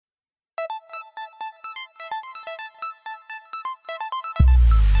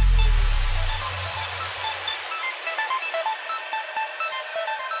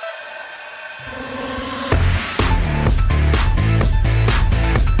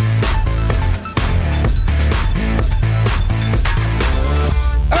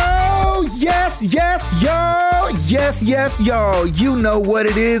Yes, y'all. You know what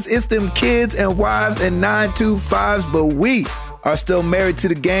it is. It's them kids and wives and 925s, but we are still married to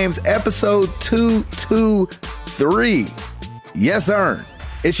the games. Episode 223. Yes, sir.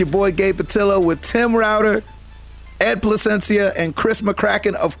 It's your boy Gabe Patillo with Tim Router, Ed Placencia, and Chris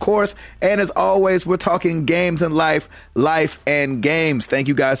McCracken, of course. And as always, we're talking games and life and games. Thank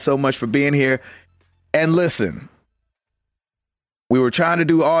you guys so much for being here. And listen, we were trying to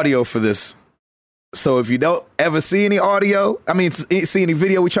do audio for this. So if you don't ever see any see any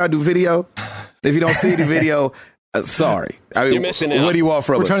video, we try to do video. If you don't see any video, sorry. I mean, you're missing out. What do you want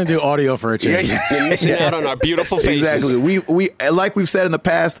from us? We're trying to do audio for a change. You're missing out on our beautiful faces. Exactly. We like we've said in the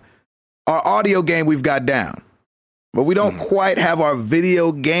past, our audio game we've got down. But we don't quite have our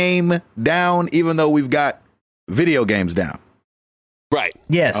video game down, even though we've got video games down. Right.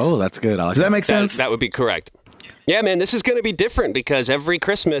 Yes. Oh, that's good. Does that make sense? That would be correct. Yeah, man, this is going to be different because every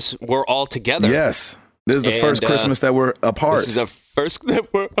Christmas we're all together. Yes. This is the first Christmas that we're apart. This is the first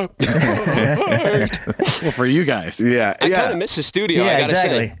that we're apart. Well, for you guys. Yeah. I kind of miss the studio, I gotta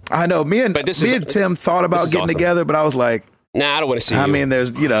say. I know. Me and Tim thought about getting together, but I was like, nah, I don't want to see you. I mean,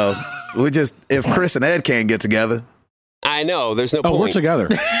 there's, if Chris and Ed can't get together. I know. There's no point. Oh, we're together.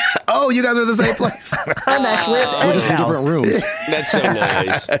 Oh, you guys are in the same place. I'm actually at We're Ed's just in house. different rooms. That's so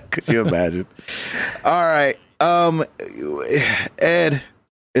nice. Could you imagine? All right. Ed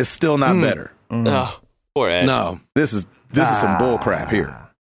is still not better. Oh, poor Ed. No. This is some bull crap here.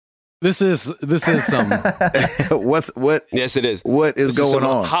 This is some What? Yes, it is. What is This going some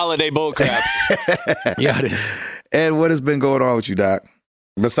on? Holiday bullcrap. yeah, it is. Ed, what has been going on with you, Doc?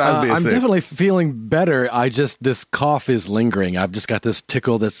 Besides being I'm sick. definitely feeling better. This cough is lingering. I've just got this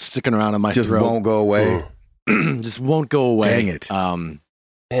tickle that's sticking around in my just throat. won't go away. Just won't go away. Dang it.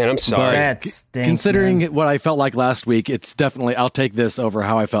 Man, I'm sorry. That stinks, Considering man. what I felt like last week, it's definitely I'll take this over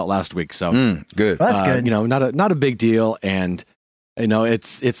how I felt last week. So Good. Well, that's good. not a big deal, and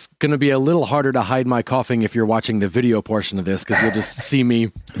it's going to be a little harder to hide my coughing if you're watching the video portion of this because you'll just see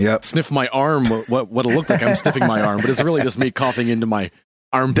me Yep. sniff my arm. What'll look like I'm sniffing my arm, but it's really just me coughing into my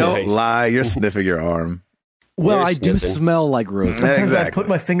armpit. Don't lie. You're sniffing your arm. Well, You're I do sniffing. smell like roses. Sometimes I Exactly. put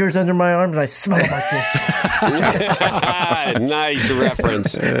my fingers under my arms and I smell like this. Nice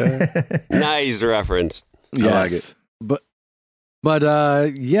reference. Nice reference. Yes. like it. But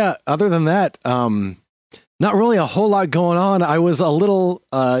other than that, not really a whole lot going on. I was a little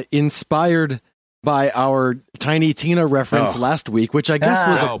inspired by our Tiny Tina reference last week, which I guess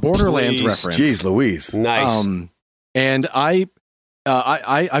was a Borderlands please. reference. Jeez Louise. Nice. And I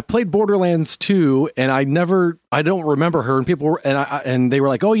played Borderlands 2, and I don't remember her, and people were, and they were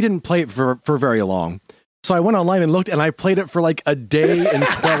like, "Oh, you didn't play it for very long." So I went online and looked, and I played it for like a day and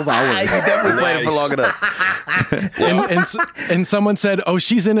 12 hours. Definitely played it for long enough. and someone said, "Oh,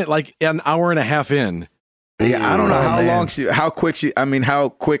 she's in it like an hour and a half in." Yeah, I don't know man. how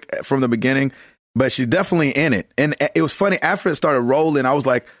quick from the beginning, but she's definitely in it. And it was funny after it started rolling, I was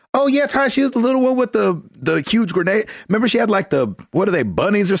like, oh yeah, Ty, she was the little one with the huge grenade. Remember she had like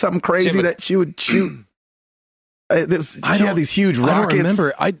bunnies or something crazy that she would shoot? She had these huge rockets. I don't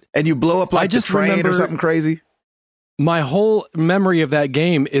remember. And you blow up like just the train or remember- something crazy. My whole memory of that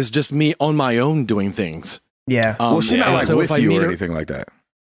game is just me on my own doing things. Yeah. Well, she's not like so with if I you meet or her- anything like that.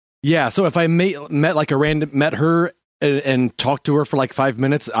 Yeah, so if I met her and talked to her for like 5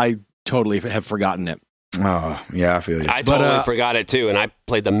 minutes, I totally have forgotten it. Oh, yeah, I feel you. I totally forgot it too, and I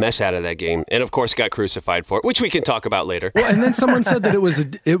played the mess out of that game, and of course got crucified for it, which we can talk about later. Well, and then someone said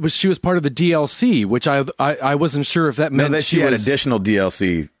that she was part of the DLC, which I wasn't sure if that meant that she had additional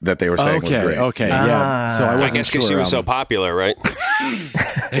DLC that they were saying was great. Okay, yeah. So I I wasn't guess because sure. she was so popular, right?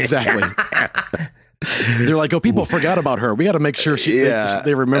 Exactly. They're like, oh, people forgot about her. We got to make sure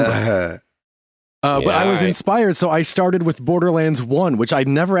they remember. But I was inspired, so I started with Borderlands 1, which I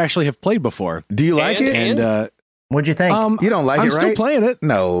never actually have played before. Do you like it? And What'd you think? You don't like I'm it, right? still playing it.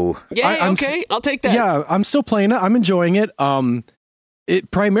 No. Yeah, okay, I'll take that. Yeah, I'm still playing it. I'm enjoying it. It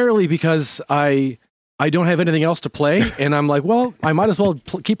primarily because I don't have anything else to play, and I'm like, well, I might as well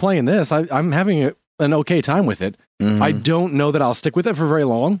keep playing this. I'm having an okay time with it. Mhm. I don't know that I'll stick with it for very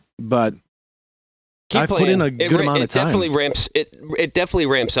long, but I've put in a good amount of time. It definitely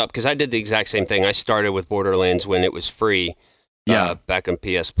ramps up because I did the exact same thing. I started with Borderlands when it was free. Back on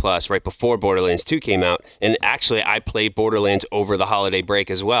PS Plus, right before Borderlands 2 came out, and actually I played Borderlands over the holiday break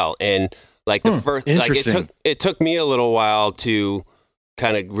as well. And like the first, interesting. it took me a little while to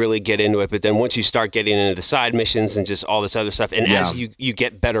kind of really get into it, but then once you start getting into the side missions and just all this other stuff, and as you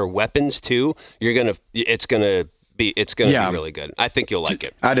get better weapons too, it's gonna it's going to be really good. I think you'll like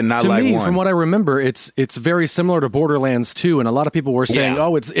it. I did not to like me, one. From what I remember, it's very similar to Borderlands 2, and a lot of people were saying,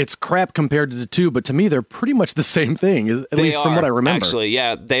 "Oh, it's crap compared to the 2," but to me, they're pretty much the same thing, at least from what I remember. Actually,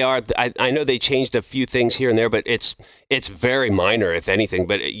 yeah, they are. I know they changed a few things here and there, but it's very minor, if anything.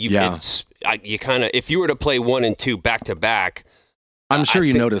 But you kind of, if you were to play 1 and 2 back to back, I'm sure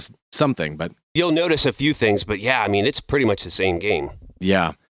you noticed something, but you'll notice a few things. But yeah, I mean, it's pretty much the same game.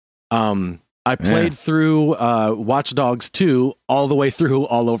 Yeah. I played through Watch Dogs 2 all the way through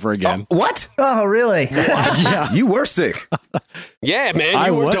all over again. Oh, what? Oh, really? Yeah. You were sick. Yeah, man,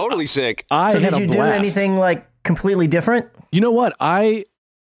 you were totally sick. So did you do anything like completely different? You know what? I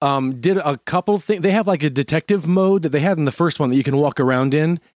did a couple things. They have like a detective mode that they had in the first one that you can walk around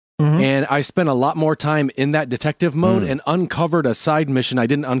in. And I spent a lot more time in that detective mode and uncovered a side mission I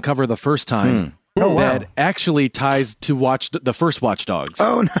didn't uncover the first time. That actually ties to the first Watch Dogs.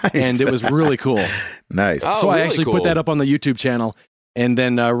 Oh, nice. And it was really cool. Nice. So I actually put that up on the YouTube channel and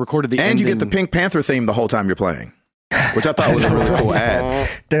then recorded the ending. And you get the Pink Panther theme the whole time you're playing, which I thought was a really cool ad.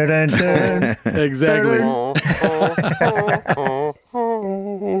 Dun, dun, dun. Exactly.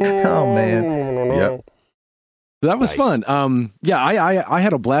 Oh, man. Yep. That was fun. I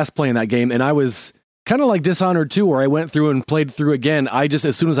had a blast playing that game, and I was kind of like Dishonored 2, where I went through and played through again.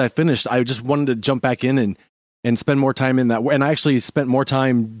 As soon as I finished, I just wanted to jump back in and spend more time in that. And I actually spent more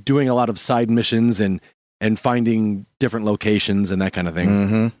time doing a lot of side missions and finding different locations and that kind of thing.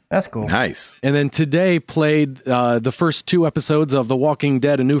 Mm-hmm. That's cool. Nice. And then today played the first 2 episodes of The Walking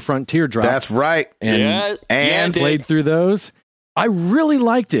Dead: A New Frontier drop. That's right. And played through those. I really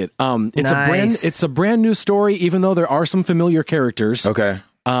liked it. It's a brand new story, even though there are some familiar characters. Okay.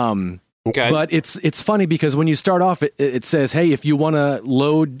 But it's funny because when you start off, it says, "Hey, if you want to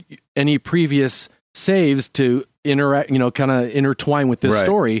load any previous saves to interact, kind of intertwine with this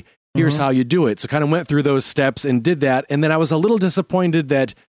story, here's how you do it." So kind of went through those steps and did that, and then I was a little disappointed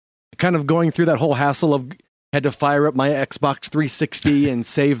that kind of going through that whole hassle of had to fire up my Xbox 360 and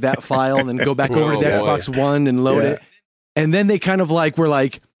save that file, and then go back over to the Xbox One and load it. And then they kind of were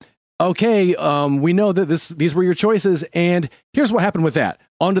like, okay, we know that these were your choices, and here's what happened with that.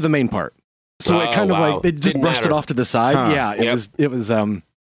 On to the main part. So it kind of they just brushed it off to the side. Huh. Yeah, it was.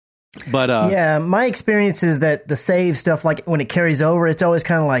 My experience is that the save stuff, like when it carries over, it's always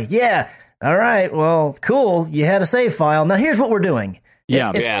kind of like, all right, well, cool, you had a save file. Now here's what we're doing.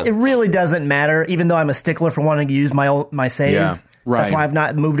 It really doesn't matter, even though I'm a stickler for wanting to use my save. Yeah. Right. That's why I've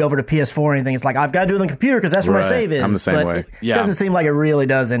not moved over to PS4 or anything. It's like, I've got to do it on the computer because that's where my save is. I'm the same way. It doesn't seem like it really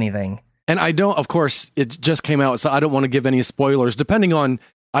does anything. And I don't, of course, it just came out, so I don't want to give any spoilers. Depending on,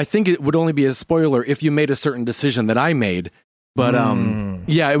 I think it would only be a spoiler if you made a certain decision that I made. But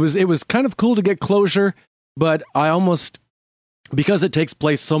it was kind of cool to get closure, but I almost, because it takes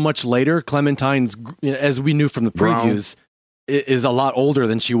place so much later, Clementine's, as we knew from the previews, is a lot older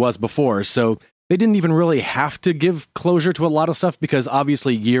than she was before. So they didn't even really have to give closure to a lot of stuff because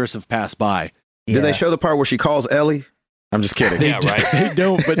obviously years have passed by. Yeah. Did they show the part where she calls Ellie? I'm just kidding. They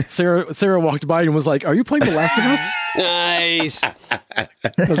don't, but Sarah walked by and was like, "Are you playing The Last of Us?" Nice. I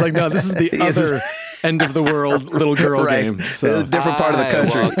was like, "No, this is the other end of the world little girl game." So it's a different part of the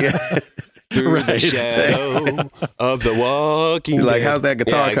country. Through the shadow of the walking dead. Like, how's that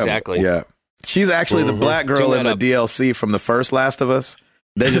guitar coming? Exactly. Yeah. She's actually the black girl in the DLC from the first Last of Us.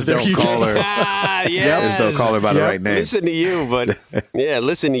 They just don't call her. They just don't call her by the right name. Listen to you, buddy. Yeah,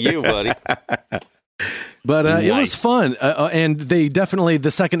 listen to you, buddy. But it was fun, and they definitely,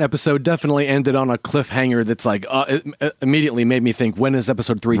 the second episode definitely ended on a cliffhanger that's like, it immediately made me think, when is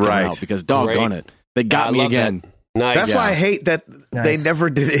episode 3 coming out? Because doggone it, they got me again. That. Nice. That's why I hate that they never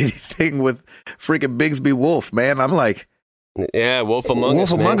did anything with freaking Bigsby Wolf, man. I'm like, Wolf Among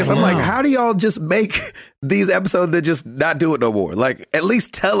Us. I'm like, how do y'all just make these episodes that just not do it no more? Like, at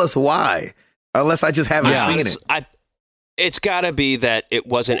least tell us why, unless I just haven't seen it. It's got to be that it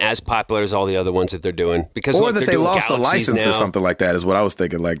wasn't as popular as all the other ones that they're doing, because or that they lost the license or something like that is what I was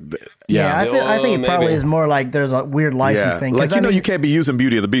thinking. Like, I think it probably is more like there's a weird license thing. Like, you can't be using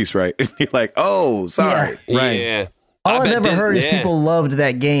Beauty and the Beast, right? You're like, oh, sorry, right? Yeah. All I've ever heard is people loved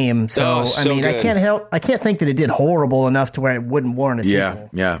that game, so I mean, good. I can't think that it did horrible enough to where it wouldn't warrant a sequel.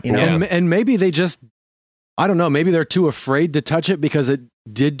 And maybe they just, I don't know, maybe they're too afraid to touch it because it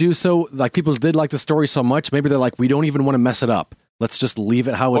did do so, like, people did like the story so much, maybe they're like, we don't even want to mess it up. Let's just leave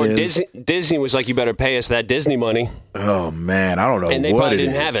it how it is. Disney was like, you better pay us that Disney money. Oh, man, I don't know and they what probably it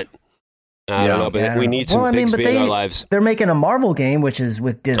didn't is. have it. I don't know, but we need some Bixby in our lives. They're making a Marvel game, which is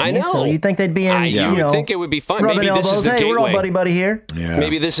with Disney. I know. So you'd think they'd be in, you would think it would be fun. Maybe elbows. This is the gateway. We're all buddy here. Yeah.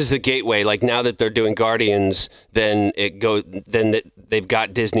 Maybe this is the gateway. Like now that they're doing Guardians, then they've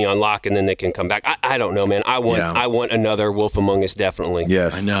got Disney on lock, and then they can come back. I don't know, man. I want another Wolf Among Us, definitely.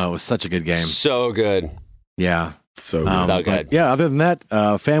 Yes. I know. It was such a good game. So good. Yeah. So good. Yeah, other than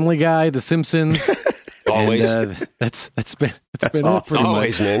that, Family Guy, The Simpsons. Always. And, that's been awesome. it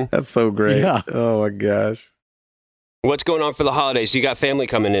Always, man. That's so great. Yeah. Oh my gosh. What's going on for the holidays? You got family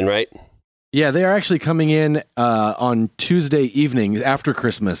coming in, right? Yeah, they are actually coming in on Tuesday evenings after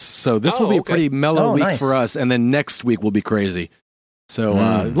Christmas. So this will be a pretty mellow week for us, and then next week will be crazy. So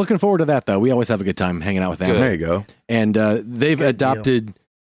looking forward to that, though. We always have a good time hanging out with them. Good. There you go. And they've adopted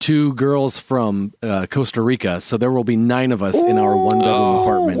 2 girls from Costa Rica, so there will be 9 of us in our 1-bedroom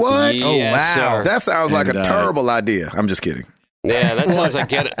apartment. What? Yes, wow. That sounds like a terrible idea. I'm just kidding. Yeah, that sounds like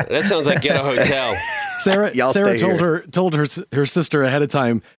get a hotel. Sarah told her sister ahead of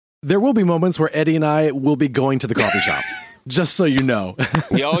time, there will be moments where Eddie and I will be going to the coffee shop. Just so you know.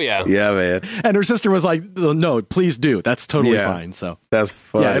 Oh, yeah. Yeah, man. And her sister was like, no, please do. That's totally fine. So that's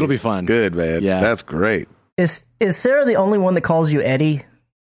fun. Yeah, it'll be fun. Good, man. Yeah. That's great. Is Sarah the only one that calls you Eddie?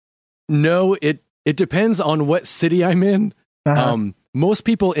 No, it depends on what city I'm in. Most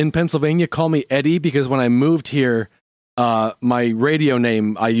people in Pennsylvania call me Eddie because when I moved here, my radio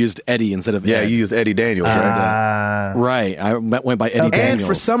name, I used Eddie instead of Ed. You used Eddie Daniels, right? Right. I went by Eddie Daniels. And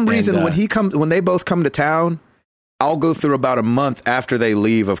for some reason, when they both come to town, I'll go through about a month after they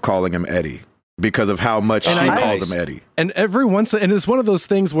leave of calling him Eddie because of how much she calls him Eddie. And and it's one of those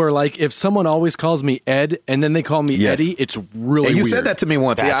things where, like, if someone always calls me Ed and then they call me Eddie, it's really weird. You said that to me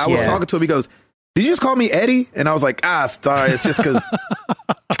once. I was talking to him. He goes, "Did you just call me Eddie?" And I was like, sorry. It's just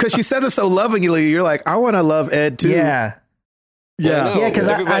because she says it so lovingly. You're like, I want to love Ed too. Yeah. Because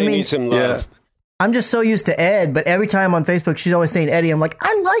I mean, needs some love. I'm just so used to Ed, but every time on Facebook she's always saying Eddie. I'm like,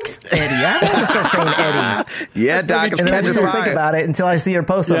 I like Eddie. I don't want to start saying Eddie. Yeah, Doc. And then I just don't think about it until I see her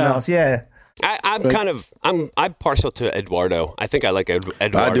post something else. Yeah. I'm partial to Eduardo. I think I like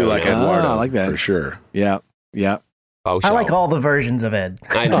Eduardo. I do like Eduardo. I like that for sure. Yeah. I like all the versions of Ed.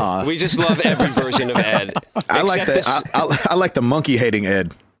 I know. We just love every version of Ed. I like that. I like the monkey hating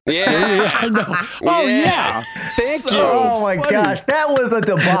Ed. Yeah. I know. Oh yeah. Thank you. Oh my gosh, that was a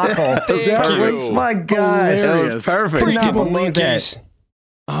debacle. My gosh, that was perfect. I cannot believe that.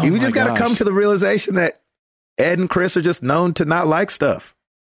 We just got to come to the realization that Ed and Chris are just known to not like stuff.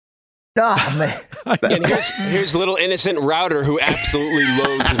 Oh man! And here's little innocent Router who absolutely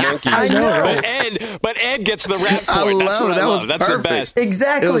loathes monkeys. I know, right? But Ed gets the rap point. That's what I love. That's the best.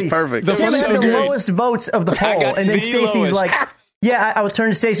 Exactly. It was perfect. Tim had the lowest votes of the poll, and then Stacy's like, "Yeah." I would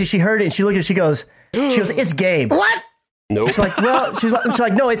turn to Stacy. She heard it, and she looked at it. She goes, "It's Gabe." What? Nope. She's like, she's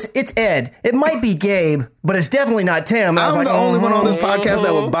like, no, it's Ed. It might be Gabe, but it's definitely not Tim. I'm the only one on this podcast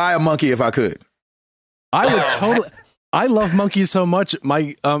that would buy a monkey if I could. I would totally. I love monkeys so much.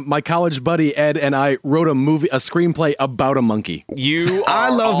 My college buddy Ed and I wrote a screenplay about a monkey. I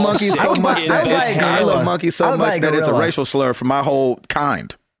love monkeys so much that it's a racial slur for my whole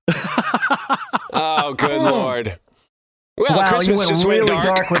kind. Oh, good Lord! Well, wow, Christmas you went really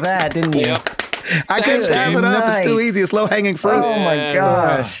dark with that, didn't you? Yep. I couldn't jazz it up. It's too easy. It's low hanging fruit. Oh my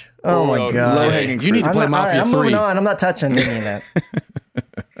gosh! Oh my gosh! Low hanging fruit. You need to play Mafia 3. I'm moving on. I'm not touching any of that.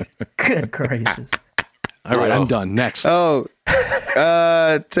 Good gracious! All right, I'm done. Next. Oh,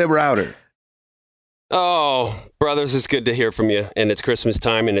 Tim Router. Oh, brothers, it's good to hear from you. And it's Christmas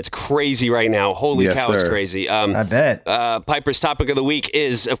time, and it's crazy right now. Holy cow, it's crazy. I bet. Piper's topic of the week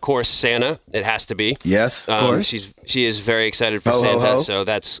is, of course, Santa. It has to be. Yes, of course. She is very excited for Santa, so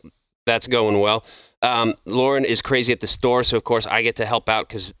that's going well. Lauren is crazy at the store, so of course I get to help out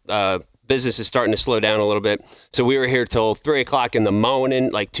because business is starting to slow down a little bit. So we were here till 3:00 in the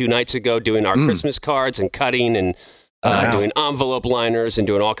morning, like 2 nights ago, doing our Christmas cards and cutting and doing envelope liners and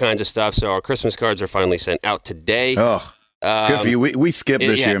doing all kinds of stuff. So our Christmas cards are finally sent out today. Oh, good for you. We skipped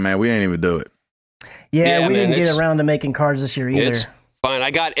this year, man. We didn't even do it. Yeah, we didn't get around to making cards this year either. Fine,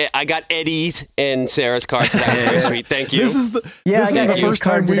 I got Eddie's and Sarah's cards. That was very sweet. Thank you. This is the first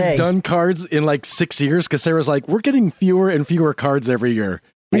time we've done cards in like 6 years because Sarah's like, we're getting fewer and fewer cards every year.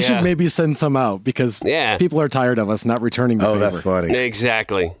 We should maybe send some out because people are tired of us not returning the favor. That's funny.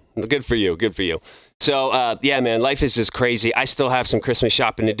 Exactly. Good for you. Good for you. So, man, life is just crazy. I still have some Christmas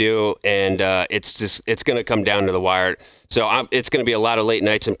shopping to do, and it's going to come down to the wire. So it's going to be a lot of late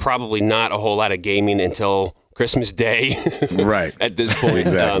nights and probably not a whole lot of gaming until Christmas Day. Right. At this point.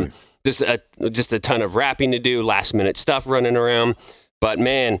 Exactly. Just a ton of wrapping to do, last minute stuff running around. But,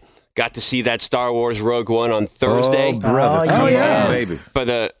 man, got to see that Star Wars Rogue One on Thursday. Oh, brother. Oh, yes.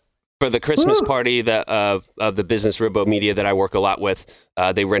 Baby. for the Christmas party of the business Ribbo Media that I work a lot with.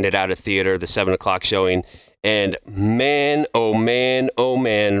 They rented out a theater, the 7:00 showing. And man, oh man,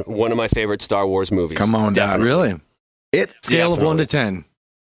 one of my favorite Star Wars movies. Come on, Dad. Really? Scale of 1 to 10.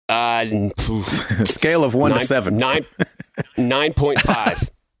 Scale of 1 to 7. 9.5.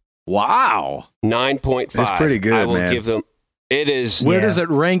 Wow. 9.5. It's pretty good, I will man. give them. It is. Where does it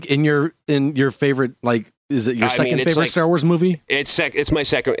rank in your favorite? Like, is it your second favorite like, Star Wars movie? It's my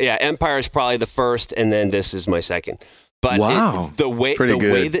second. Yeah, Empire is probably the first, and then this is my second. But wow, the way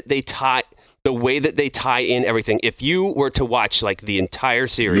that they tie in everything. If you were to watch like the entire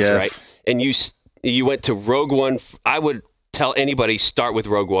series, right, and you went to Rogue One, I would tell anybody start with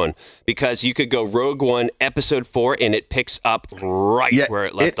Rogue One, because you could go Rogue One Episode 4 and it picks up right where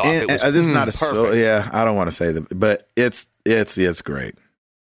it left off. It was this is not perfect. I don't want to say that, but it's great.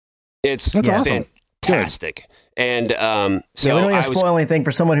 It's awesome. Fantastic. And so we don't even spoil anything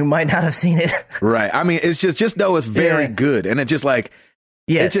for someone who might not have seen it. Right. I mean, it's just know it's very good, and it just like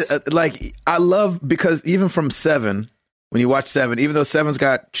it's just, like I love, because even from 7, when you watch 7, even though 7's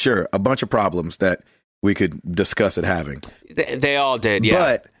got a bunch of problems that we could discuss it having. They all did, yeah.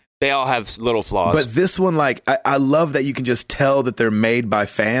 But they all have little flaws. But this one, like, I love that you can just tell that they're made by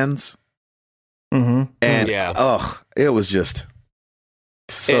fans. Mm-hmm. And, it was just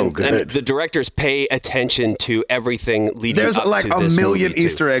so good. And the directors pay attention to everything leading up to this movie. There's like a million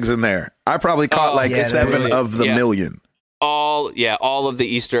Easter eggs in there. I probably caught 7 of the million. All of the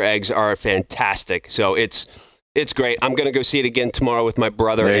Easter eggs are fantastic. So it's great. I'm going to go see it again tomorrow with my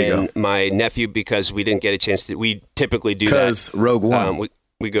brother and my nephew, because we didn't get a chance to. We typically do that. Because Rogue One.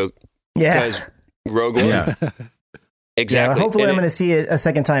 We go. Yeah. Because Rogue One. Yeah. Exactly. Yeah, hopefully I'm going to see it a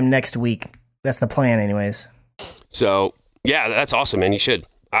second time next week. That's the plan anyways. So, yeah, that's awesome, man. You should.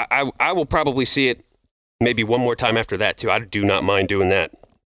 I will probably see it maybe one more time after that, too. I do not mind doing that.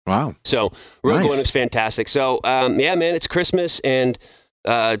 Wow. So, Rogue One is fantastic. So, yeah, man, it's Christmas, and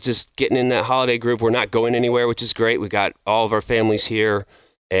just getting in that holiday group. We're not going anywhere, which is great. We got all of our families here,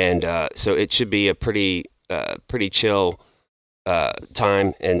 and so it should be a pretty chill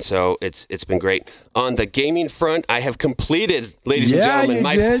time. And so it's been great. On the gaming front, I have completed, ladies and gentlemen,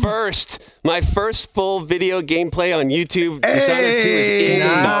 my first full video gameplay on YouTube. Dishonored 2 is in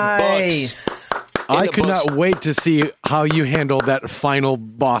the books. I could not wait to see how you handled that final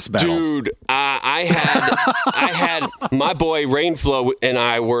boss battle. Dude, I had my boy Rainflow and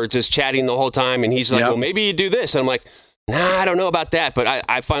I were just chatting the whole time, and he's like, well, maybe you do this. And I'm like, nah, I don't know about that. But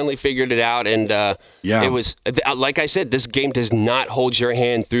I finally figured it out, and it was, like I said, this game does not hold your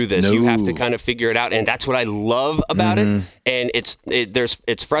hand through this. No. You have to kind of figure it out, and that's what I love about it. And it's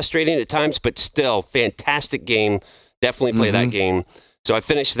frustrating at times, but still, fantastic game. Definitely play that game. So I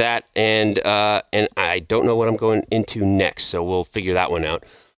finished that, and I don't know what I'm going into next, so we'll figure that one out.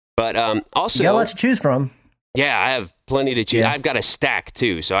 But also, you got a lot to choose from. Yeah, I have plenty to choose. Yeah. I've got a stack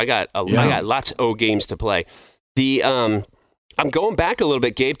too, so I got lots of games to play. I'm going back a little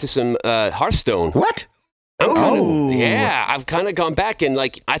bit, Gabe, to some Hearthstone. What? I've kind of gone back, and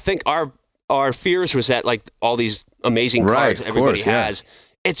like I think our fears was that like all these amazing cards everybody has.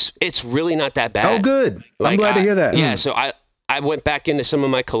 It's really not that bad. Oh, good. I'm glad to hear that. Yeah, so I went back into some of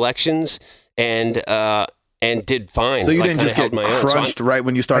my collections and did fine. So you didn't just get crunched right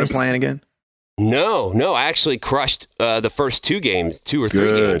when you started playing again? No. I actually crushed the first 2 or 3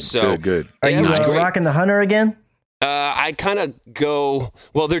 games. So good. Are you rocking the Hunter again? I kind of go.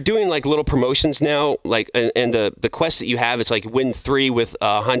 Well, they're doing like little promotions now, like and the quest that you have, it's like win 3 with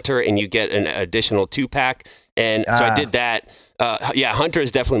Hunter, and you get an additional 2-pack. And so I did that. Hunter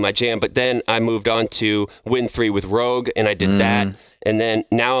is definitely my jam, but then I moved on to win 3 with Rogue, and I did that. And then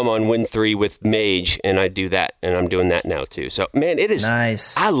now I'm on win 3 with Mage, and I do that, and I'm doing that now too. So, man, it is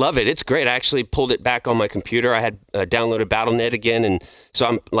nice. I love it. It's great. I actually pulled it back on my computer. I had downloaded Battle.net again, and so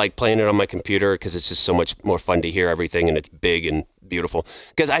I'm like playing it on my computer because it's just so much more fun to hear everything, and it's big and beautiful.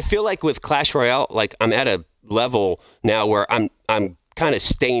 Because I feel like with Clash Royale, like I'm at a level now where I'm kind of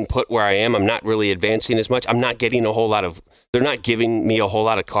staying put where I am. I'm not really advancing as much. I'm not getting a whole lot of. They're not giving me a whole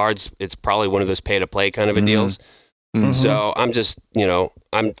lot of cards. It's probably one of those pay-to-play kind of a deals. So I'm just,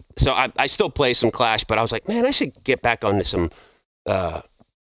 I still play some Clash, but I was like, man, I should get back onto some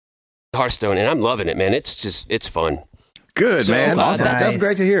Hearthstone, and I'm loving it, man. It's fun. Good, so, man. Awesome. Nice. That's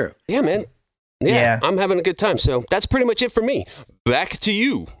great to hear. Yeah, man. Yeah, I'm having a good time. So that's pretty much it for me. Back to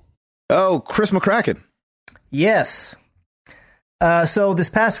you. Oh, Chris McCracken. Yes. So this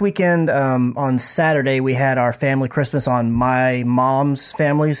past weekend, on Saturday, we had our family Christmas on my mom's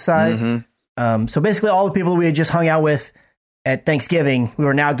family's side. So basically all the people we had just hung out with at Thanksgiving, we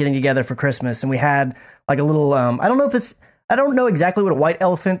were now getting together for Christmas, and we had like a little, I don't know if I don't know exactly what a white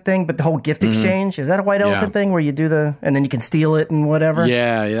elephant thing, but the whole gift exchange, is that a white elephant thing where you do and then you can steal it and whatever?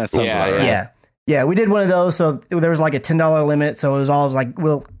 Yeah, that sounds right. Yeah, we did one of those. So there was like a $10 limit. So it was all like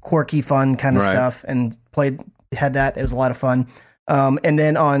real quirky, fun kind of stuff, and had that. It was a lot of fun. And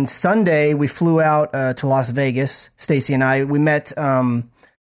then on Sunday, we flew out to Las Vegas. Stacy and I, we met.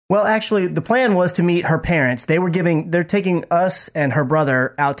 Well, actually, the plan was to meet her parents. They're taking us and her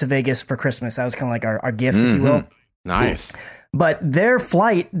brother out to Vegas for Christmas. That was kind of like our gift, if you will. Nice. But their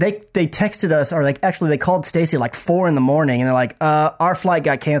flight, they texted us, or they called Stacy like 4 a.m. and they're like, our flight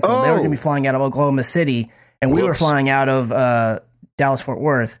got canceled. They were going to be flying out of Oklahoma City, and we were flying out of Dallas Fort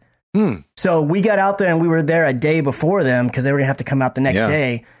Worth. So we got out there and we were there a day before them because they were going to have to come out the next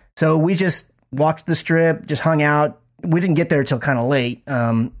day. So we just walked the strip, just hung out. We didn't get there till kind of late.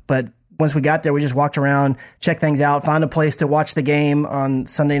 But once we got there, we just walked around, checked things out, found a place to watch the game on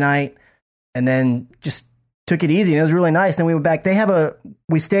Sunday night, and then just took it easy. And it was really nice. Then we went back.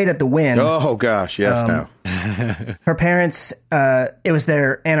 We stayed at the Wynn. Oh gosh. Yes. Now her parents, it was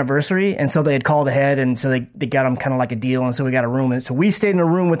their anniversary. And so they had called ahead. And so they got them kind of like a deal. And so we got a room. And so we stayed in a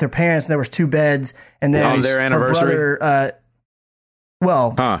room with their parents, and there was 2 beds. And then on their anniversary.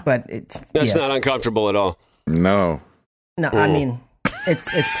 Brother, but that's not uncomfortable at all. No, I mean,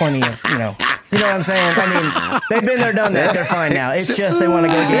 it's plenty of, you know what I'm saying? I mean, they've been there, done that. They're fine now. It's just they want to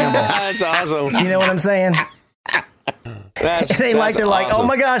go gamble. That's awesome. You know what I'm saying? They're like, oh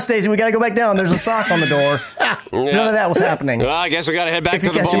my gosh, Stacey, we got to go back down. There's a sock on the door. None of that was happening. Well, I guess we got to head back to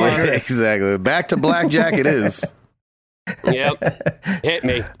the bar. Exactly. Back to blackjack it is. Yep. Hit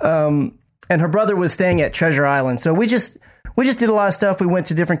me. And her brother was staying at Treasure Island. So we just did a lot of stuff. We went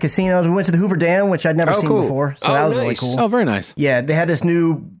to different casinos. We went to the Hoover Dam, which I'd never seen before. So that was really cool. Oh, very nice. Yeah, they had this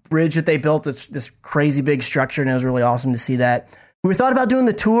new bridge that they built, this crazy big structure, and it was really awesome to see that. We thought about doing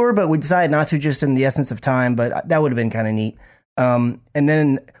the tour, but we decided not to, just in the essence of time, but that would have been kind of neat. And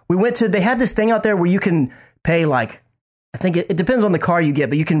then we went to, they had this thing out there where you can pay like, I think it depends on the car you get,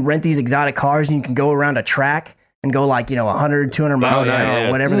 but you can rent these exotic cars and you can go around a track and go like, 100, 200 miles an hour,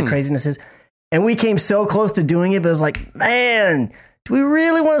 or whatever the craziness is. And we came so close to doing it, but it was like, man, do we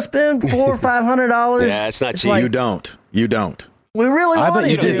really want to spend $400 or $500? Yeah, it's not cheap. Like, you don't. We really wanted to. I bet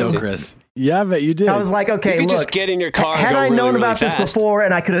you did, though, Chris. Yeah, I bet you did. I was like, okay, you look, just get in your car. Had I known about this before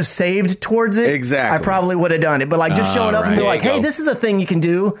and I could have saved towards it, exactly, I probably would have done it. But like just showing up and be like, hey, this is a thing you can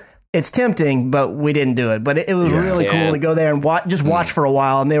do. It's tempting, but we didn't do it. But it was really cool to go there and watch for a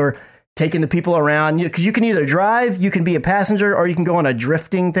while. And they were taking the people around, because you can either drive, you can be a passenger, or you can go on a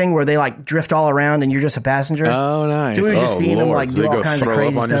drifting thing where they like drift all around and you're just a passenger. Oh, nice. So we were just seeing them like do all kinds of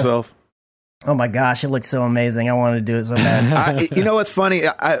crazy stuff. Yourself? Oh my gosh, it looked so amazing. I wanted to do it so bad. You know what's funny?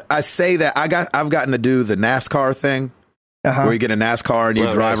 I say that I've gotten to do the NASCAR thing, where you get a NASCAR and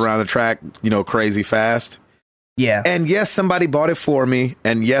you drive around the track, crazy fast. Yeah. And yes, somebody bought it for me.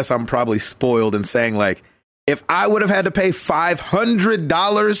 And yes, I'm probably spoiled in saying like, if I would have had to pay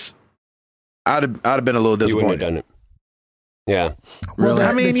 $500, I'd have been a little disappointed. You wouldn't have done it. Yeah. Well,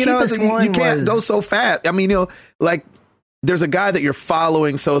 I mean, you can't go so fast. I mean, like, there's a guy that you're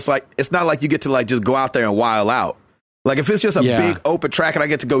following, so it's not like you get to like just go out there and wild out. Like if it's just a big open track and I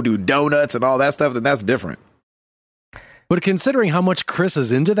get to go do donuts and all that stuff, then that's different. But considering how much Chris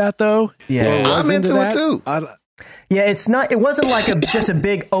is into that, though, I'm into it too. Yeah, it wasn't like just a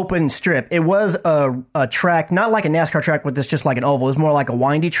big open strip. It was a track, not like a NASCAR track with this just like an oval. It was more like a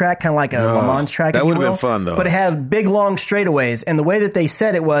windy track, kind of like a Le Mans track. That would have been fun though. But it had big long straightaways, and the way that they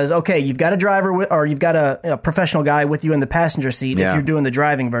said it was, okay, you've got a driver or you've got a professional guy with you in the passenger seat if you're doing the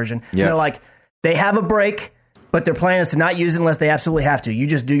driving version. Yeah. They're like, they have a brake, but their plan is to not use it unless they absolutely have to. You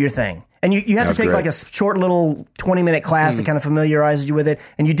just do your thing. And you have to take like a short little 20-minute class that kind of familiarizes you with it.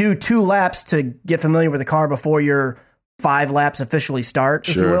 And you do 2 laps to get familiar with the car before your 5 laps officially start,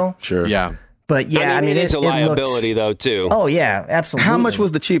 if you will. Sure. Yeah. But yeah, I mean it's a liability though too. Oh yeah, absolutely. How much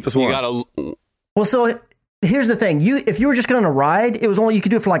was the cheapest one? Well, so here's the thing. If you were just going to ride, it was only, you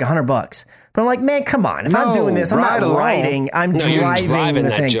could do it for like $100. But I'm like, man, come on. If I'm doing this, I'm not riding. I'm driving the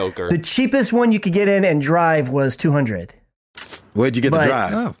thing. Joker. The cheapest one you could get in and drive was $200. Where'd you get to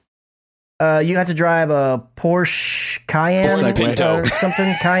drive? You had to drive a Porsche Cayenne or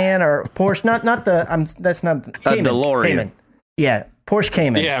something, Cayenne or Porsche. Not the. That's not the Cayman. DeLorean. Cayman. Yeah, Porsche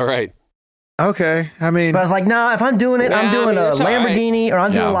Cayman. Yeah, right. Okay, I mean, but I was like, no, if I'm doing it, I'm doing a Lamborghini, or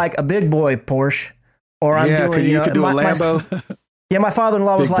I'm doing like a big boy Porsche, or I'm doing. You could do a Lambo. Yeah, my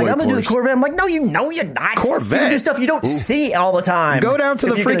father-in-law was like, I'm going to do the Corvette. I'm like, no, you're not. Corvette? You do stuff you don't see all the time. Go down to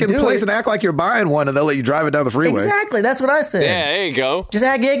the freaking place and act like you're buying one, and they'll let you drive it down the freeway. Exactly. That's what I said. Yeah, there you go. Just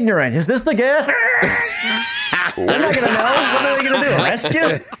act ignorant. Is this the guy? They're not going to know. What are they going to do, arrest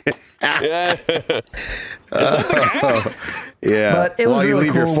you? Yeah. But it was While you really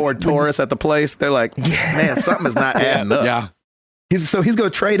leave your cool. Ford Taurus at the place, they're like, man, something is not adding up. Yeah. He's going to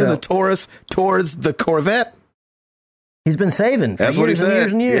trade in the Taurus towards the Corvette. He's been saving for That's what he years and said.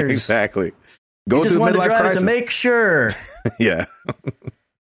 years and years. Yeah, exactly. Go He just through wanted to midlife drive it crisis. to make sure. Yeah.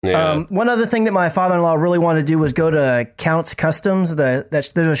 Yeah. One other thing that my father-in-law really wanted to do was go to Count's Customs.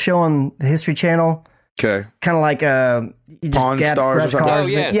 There's a show on the History Channel. Okay. Kind of like you just Pawn grab Stars or something? cars. Oh,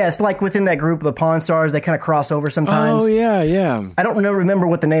 yeah. Yeah, it's like within that group of the Pawn Stars. They kind of cross over sometimes. Oh, yeah. I don't remember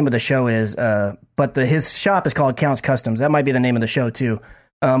what the name of the show is, but his shop is called Count's Customs. That might be the name of the show too.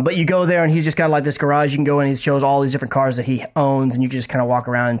 But you go there and he's just got like this garage. You can go in and he shows all these different cars that he owns, and you can just kind of walk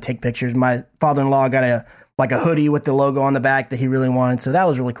around and take pictures. My father-in-law got a hoodie with the logo on the back that he really wanted, so that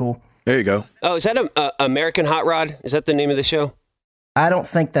was really cool. There you go. Oh, is that American Hot Rod? Is that the name of the show? I don't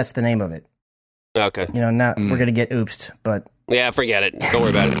think that's the name of it. Okay. We're gonna get oopsed, but Yeah, forget it. Don't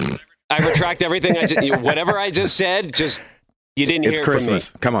worry about it. I retract everything. Whatever I just said, you didn't It's hear Christmas.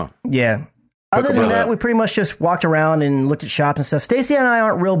 it from me. Come on. yeah. Other than that, we pretty much just walked around and looked at shops and stuff. Stacy and I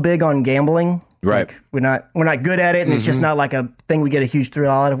aren't real big on gambling. Right. Like, we're not good at it, and it's just not like a thing we get a huge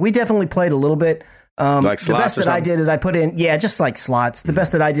thrill out of. We definitely played a little bit. Like The slots best or that I something? did is I put in, just like slots. The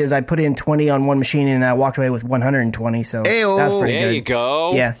best that I did is I put in 20 on one machine and I walked away with 120. So Ayo. that's pretty There good. you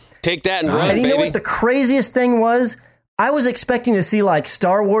go. Yeah. Take that and run, And you baby. know what the craziest thing was? I was expecting to see like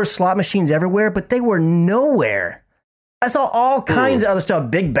Star Wars slot machines everywhere, but they were nowhere. I saw all kinds of other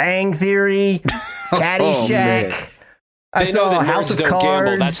stuff. Big Bang Theory, Caddyshack. man. I They know saw that House nerds of don't Cards.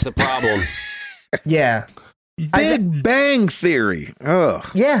 gamble. That's the problem. Yeah. Big Bang Theory. Ugh.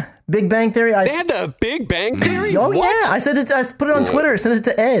 Yeah. Big Bang Theory. They had the Big Bang Theory? Oh, What? yeah. I put it on Twitter, sent it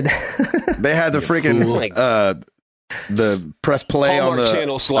to Ed. They had the freaking the press play Hallmark on the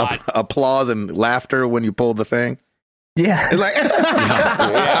Channel slot. applause and laughter when you pulled the thing. Yeah. It's like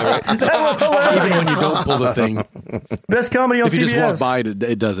Yeah, right. That was hilarious. Even when you don't pull the thing, Best comedy on if you CBS. just walk by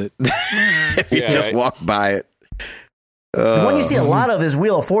it does it. if you Yeah, just right. walk by it. The one you see a lot of is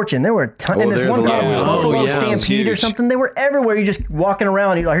Wheel of Fortune. There were tons. Oh, and there's there's one a lot called of Buffalo Wheel of Fortune. Stampede or Huge. something. They were everywhere. You're just walking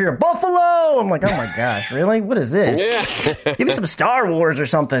around. You hear Buffalo. I'm like, oh my gosh, really? What is this? Yeah. Give me some Star Wars or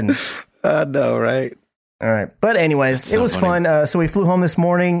something. I know, right? All right. But anyways, so it was funny. fun. So we flew home this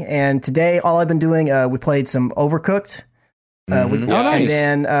morning, and today all I've been doing, we played some Overcooked. Oh, And nice.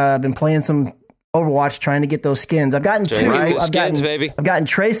 then I've been playing some Overwatch, trying to get those skins. I've gotten two. Right. I've gotten Skins, baby. I've gotten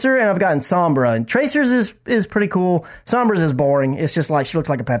Tracer and I've gotten Sombra. And Tracer's is pretty cool. Sombra's is boring. It's just like she looks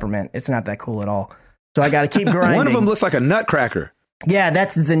like a peppermint. It's not that cool at all. So I got to keep grinding. One of them looks like a nutcracker. Yeah,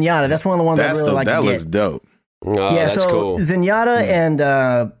 that's Zenyatta. That's one of the ones I really like that to get. looks dope. Oh, Yeah, that's so cool. Zenyatta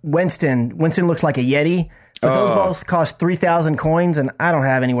and Winston. Winston looks like a Yeti, but those both cost 3,000 coins, and I don't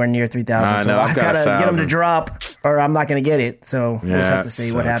have anywhere near 3,000. I So know, I I've got gotta get them to 1,000. drop, or I'm not going to get it. So we'll just Yeah, have to see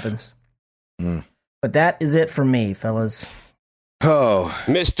it what sucks. happens. Mm. But that is it for me, fellas. Oh,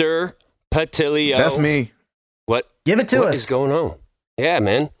 Mr. Patilio. that's me. What? Give it to What us. is going on? Yeah,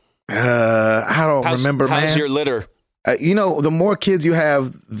 man. I don't remember, how's man. your litter? The more kids you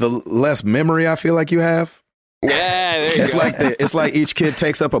have, the less memory I feel like you have. Yeah, there you go. It's like each kid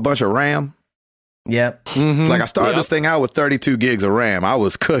takes up a bunch of RAM. Yep. Mm-hmm. Like I started Yep. this thing out with 32 gigs of RAM. I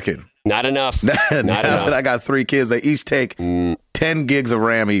was cooking. Not enough. Now enough. that I got 3 kids, they each take 10 gigs of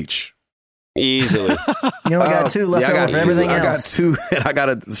RAM each. Easily. You only got 2 left I got over for everything I got else. 2, and I got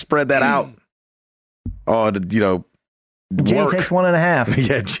to spread that out. Oh, Jane work. takes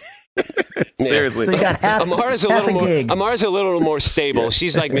 1.5. Yeah, seriously. So you got half Amara's a a little more. gig. Amara's a little more stable.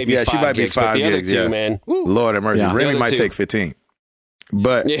 She's like maybe Yeah, 5 she might be gigs, but 5 the other gigs, two, yeah. man. Woo. Lord have mercy. Yeah. Remy The other might 2. take 15.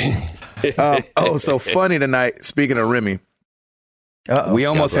 But Yeah. so funny tonight. Speaking of Remy, Uh-oh. we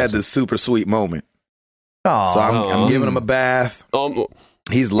almost God had bless this super sweet moment. Aw. So I'm giving him a bath.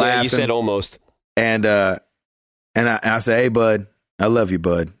 He's laughing. Yeah, you said almost. And I say, hey, bud, I love you,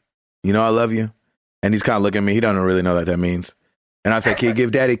 bud. You know I love you. And he's kind of looking at me. He doesn't really know what that means. And I say, can you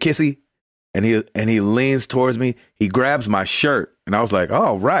give daddy a kissy? And he leans towards me. He grabs my shirt. And I was like,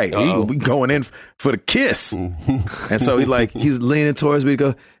 oh, right. We going in for the kiss. And so he's leaning towards me to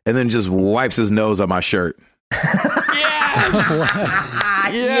go, and then just wipes his nose on my shirt.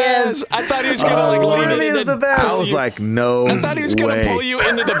 Yes. I thought he was gonna lean Remy into is the best. I was like, no I thought he was gonna way. pull you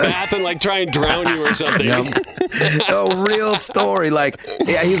into the bath and try and drown you or something. A real story.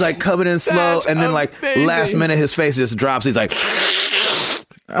 He's coming in slow, That's and then amazing. last minute his face just drops. He's like,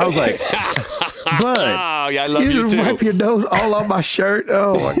 I was like, bud, Oh, yeah, I love you you too. wipe your nose all on my shirt.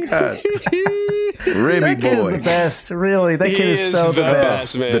 Oh my gosh. Remy that kid boy. is the best. Really, that kid is so the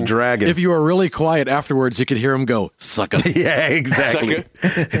best. man. The dragon. If you were really quiet afterwards, you could hear him go, suck it. Yeah, exactly.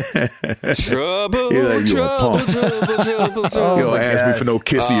 Trouble, Like, you a trouble, punk. trouble, trouble, trouble. You don't ask me for no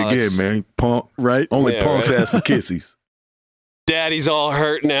kissy Oh, again, man. Punk. Right? Only Yeah, punks right. ask for kissies. Daddy's all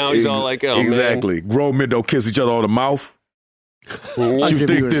hurt now. He's all like, oh, exactly. Grown men don't kiss each other on the mouth. man. What you give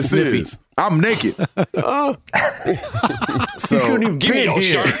think you a this sniffy. is? I'm naked. Oh, So, You shouldn't even give me be your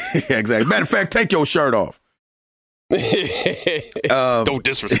here. shirt. yeah, exactly. Matter of fact, take your shirt off. Don't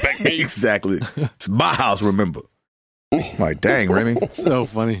disrespect me. Exactly. It's my house, remember. I'm like, dang, Remy. So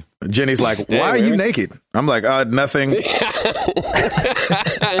funny. Jenny's like, why are you Remy. naked? I'm like, nothing. Don't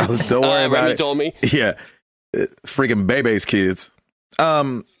worry about Remy it. told me. Yeah. Freaking Bebe's kids.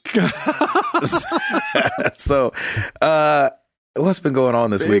 So, what's been going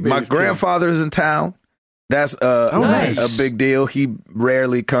on this week? My Bebe's grandfather's in town. That's nice. a big deal. He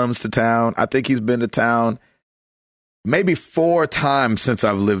rarely comes to town. I think he's been to town maybe 4 times since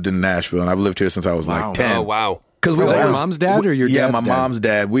I've lived in Nashville, and I've lived here since I was Wow. like 10. Oh, wow. Because Was that your mom's dad or your dad's my dad? mom's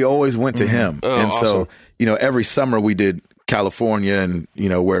dad. We always went to him, Oh, and so awesome. every summer we did California, and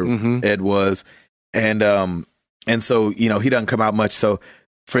where Ed was, and so he doesn't come out much. So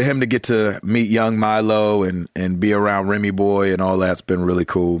for him to get to meet young Milo and be around Remy Boy and all that's been really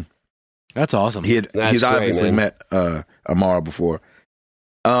cool. That's awesome. He's great, obviously man. met Amara before,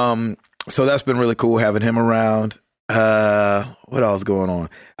 so that's been really cool having him around. What else going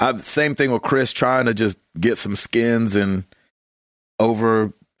on? Same thing with Chris, trying to just get some skins and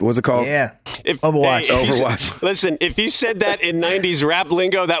what's it called? Yeah. if Overwatch. you said- Overwatch. Listen, if you said that in 90s rap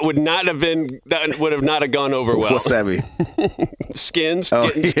lingo, that would not have gone over well. What's that mean? Skins? Oh,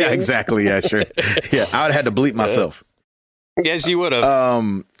 Getting yeah, skins? exactly. Yeah, sure. Yeah, I would have had to bleep myself. Yes, you would have.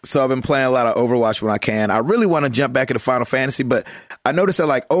 So I've been playing a lot of Overwatch when I can. I really want to jump back into Final Fantasy, but I noticed that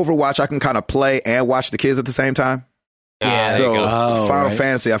like Overwatch, I can kind of play and watch the kids at the same time. Yeah, there So you go. Oh, Final right.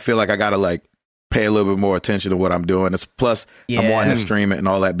 Fantasy, I feel like I got to like pay a little bit more attention to what I'm doing. Plus, I'm Yeah. wanting to stream it and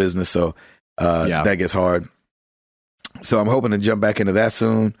all that business. So that gets hard. So I'm hoping to jump back into that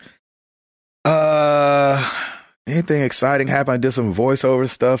soon. Anything exciting happened? I did some voiceover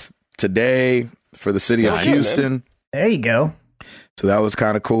stuff today for the city of Nice. Houston. There you go. So that was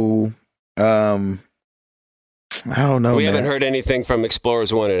kind of cool. I don't know, We man. haven't heard anything from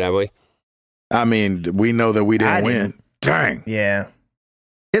Explorers Wanted, have we? I mean, we know that we didn't I win. didn't. Dang. Yeah.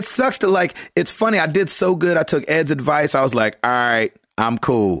 It sucks to it's funny. I did so good. I took Ed's advice. I was like, all right, I'm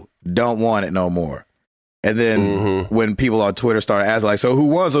cool. Don't want it no more. And then when people on Twitter started asking, like, so who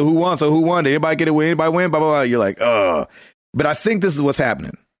won? So who won? So who won? Did anybody get a win? Anybody win? Blah, blah, blah. You're like, ugh. But I think this is what's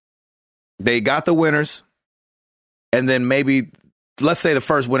happening. They got the winners. And then maybe, let's say the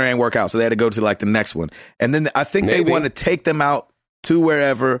first winner ain't work out. So they had to go to like the next one. And then I think they want to take them out to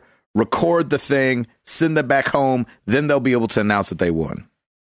wherever, record the thing, send them back home. Then they'll be able to announce that they won.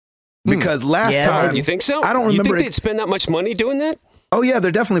 Because last time, You think so? I don't You remember think they'd spend that much money doing that? Oh yeah,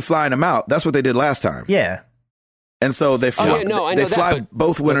 they're definitely flying them out. That's what they did last time. Yeah. And so they fly, I know they that, fly but-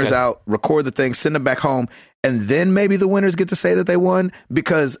 both winners okay. out, record the thing, send them back home, and then maybe the winners get to say that they won.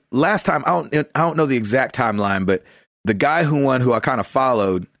 Because last time, I don't know the exact timeline, but the guy who won, who I kind of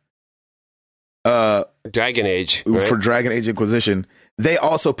followed, Dragon Age. Right? for Dragon Age Inquisition, they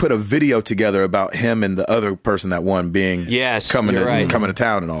also put a video together about him and the other person that won being coming to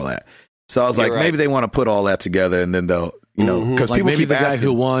town and all that. So I was like, maybe they want to put all that together, and then they'll, because Like people maybe keep the guy asking.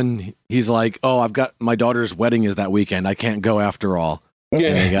 who won, he's like, oh, I've got my daughter's wedding is that weekend. I can't go after all. And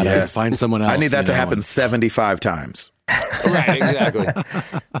they got to Yes. find someone else. I need that to you know, happen and- 75 times. Right, exactly.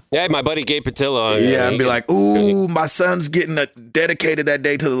 Yeah, my buddy Gabe Patillo. Yeah, and be like, ooh, my son's getting dedicated that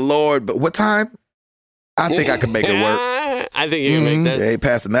day to the Lord. But what time? I think I can make it work. I think you can make that. They ain't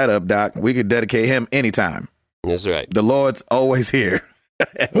passing that up, Doc. We could dedicate him anytime. That's right. The Lord's always here.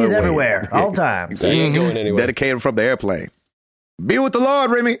 He's everywhere, all times. He ain't going anywhere. Dedicate him from the airplane. Be with the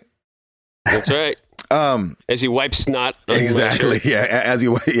Lord, Remy. That's right. As he wipes snot on my Exactly. shirt. Yeah. As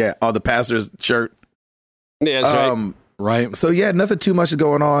you, on the pastor's shirt. Yeah, that's right. Right. So yeah, nothing too much is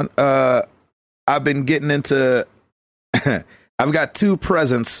going on. I've been getting into. I've got 2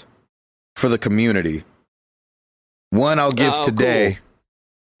 presents for the community. One I'll give today, cool.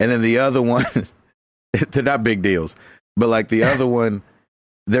 and then the other one, they're not big deals, but like the other one,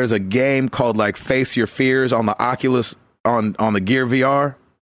 there's a game called like Face Your Fears on the Oculus on the Gear VR,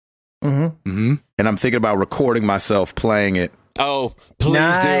 and I'm thinking about recording myself playing it. Oh, please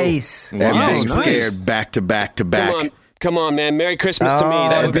Nice. And Wow, being nice. scared back to back to back. Come on, man. Merry Christmas to me. Oh,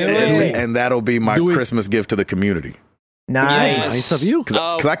 That would be amazing. And that'll be my Christmas gift to the community. Nice. Yes. Nice of you.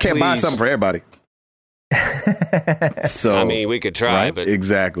 Because I can't buy something for everybody. So I mean, we could try, but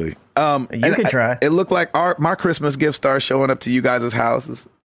exactly. You could try. It looked like my Christmas gift started showing up to you guys' houses.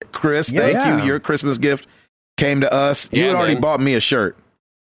 Chris, thank you. Your Christmas gift came to us. You had already bought me a shirt,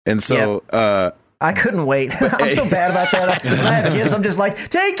 and so I couldn't wait. I'm so bad about that. I have gifts. I'm just like,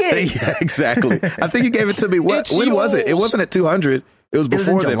 take it. Yeah, exactly. I think you gave it to me. When was it? It wasn't at 200. It was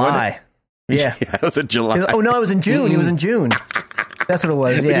before then. July. Yeah, it was in July. It was in June. It was in June. That's what it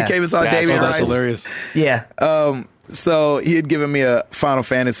was. Yeah. When you came and saw David Rice. That's hilarious. Yeah. So he had given me a Final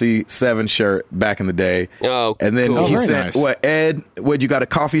Fantasy VII shirt back in the day. Oh, and then cool. he sent Ed? You got a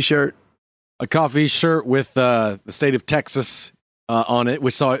coffee shirt? A coffee shirt with the state of Texas on it,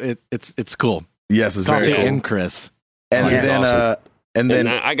 which it's cool. Yes, it's coffee very cool. and Chris. And then awesome. And then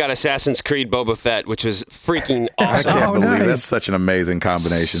I got Assassin's Creed Boba Fett, which was freaking I awesome. can't believe that's such an amazing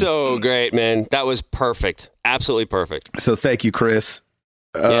combination. So great, man. That was perfect. Absolutely perfect. So thank you, Chris.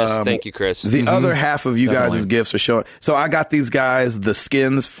 Yes, thank you, Chris. The other half of you guys' gifts are showing. So I got these guys the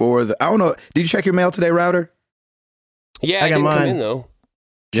skins for I don't know. Did you check your mail today, Router? Yeah, I didn't come in though.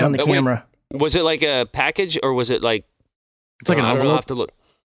 Show on the camera. Was it like a package or was it like? It's like an envelope. I'll have to look.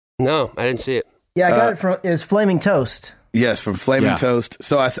 No, I didn't see it. Yeah, I got it was Flaming Toast. Yes, from Flaming Toast.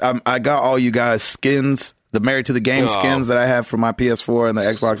 So I got all you guys skins, the Married to the Game skins that I have for my PS4 and the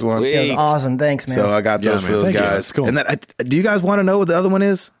Xbox One. It was awesome. Thanks, man. So I got those for those guys. That's cool. And then, do you guys want to know what the other one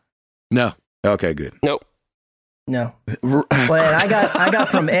is? No. Okay, good. Nope. No. Well, and I got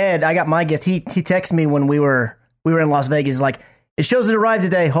from Ed. I got my gift. He texted me when we were in Las Vegas. Like, it shows it arrived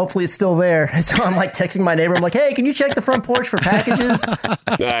today. Hopefully it's still there. And so I'm like texting my neighbor. I'm like, hey, can you check the front porch for packages?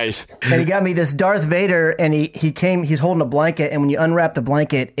 Nice. And he got me this Darth Vader, and he's holding a blanket, and when you unwrap the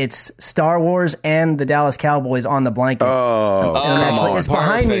blanket, it's Star Wars and the Dallas Cowboys on the blanket. It's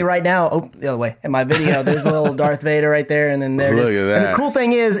behind me right now. Oh, the other way. In my video, there's a little Darth Vader right there, and then there. Look at that. And the cool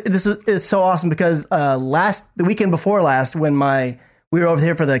thing is, it's so awesome because the weekend before last, when we were over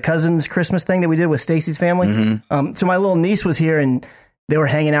here for the cousins Christmas thing that we did with Stacy's family. Mm-hmm. So my little niece was here and they were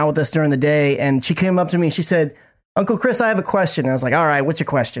hanging out with us during the day. And she came up to me and she said, Uncle Chris, I have a question. And I was like, all right, what's your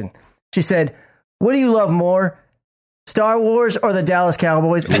question? She said, what do you love more, Star Wars or the Dallas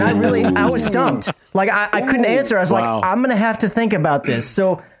Cowboys? And I was stumped. Like I couldn't answer. I was like, I'm going to have to think about this.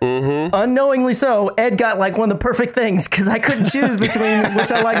 So unknowingly so, Ed got like one of the perfect things because I couldn't choose between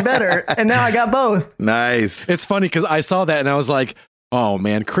which I like better. And now I got both. Nice. It's funny because I saw that and I was like, oh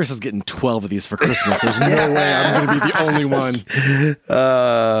man, Chris is getting 12 of these for Christmas. There's no way I'm going to be the only one.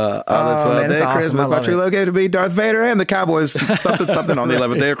 On the 12th day of Christmas, my true love gave to be Darth Vader and the Cowboys. Something on the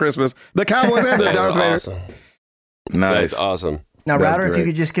 11th day of Christmas. The Cowboys and the Darth Vader. Awesome. Nice. That's awesome. Now, Router, if you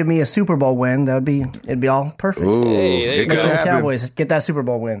could just give me a Super Bowl win, it'd be all perfect. Ooh, it could happen. Cowboys get that Super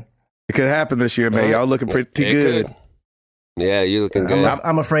Bowl win. It could happen this year, man. Y'all looking pretty good. Could. Yeah, you looking good.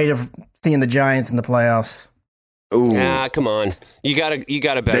 I'm afraid of seeing the Giants in the playoffs. Ooh. Nah, come on. You got a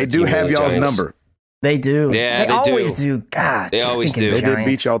better. They do have y'all's number. They do. Yeah, they always do. God, they always do. They did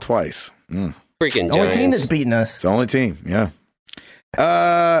beat y'all twice. Freaking the only team that's beaten us. It's the only team. Yeah.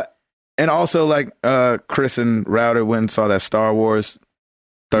 And also like Chris and Router went and saw that Star Wars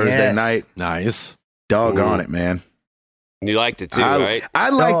Thursday night. Nice. Doggone it, man. You liked it too, right? I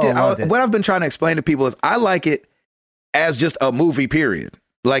liked it. What I've been trying to explain to people is I like it as just a movie, period.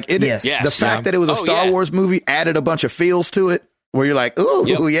 Like the fact that it was a Star Wars movie added a bunch of feels to it where you're like,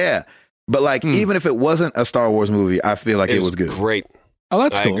 ooh, yeah. But like, even if it wasn't a Star Wars movie, I feel like it was good. Great. Oh,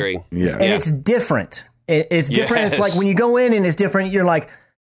 that's cool. I agree. Yeah. And it's different. It's different. Yes. It's like when you go in and it's different, you're like,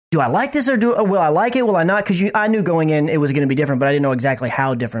 do I like this or will I like it? Will I not? Because I knew going in it was going to be different, but I didn't know exactly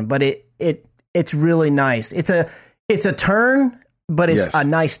how different. But it's really nice. It's a turn, but it's a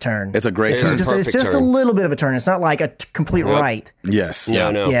nice turn. It's a great turn. It's just a little bit of a turn. It's not like a complete right. Yes.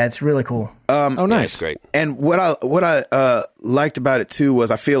 No. Yeah, it's really cool. Oh, nice. Great. And what I liked about it too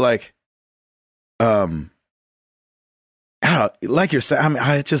was I feel like, like you're saying, I mean,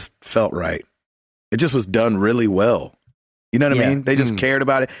 it just felt right. It just was done really well. You know what I mean? They just cared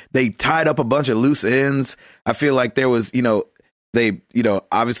about it. They tied up a bunch of loose ends. I feel like there was, they,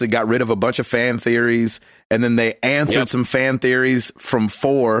 obviously got rid of a bunch of fan theories, and then they answered some fan theories from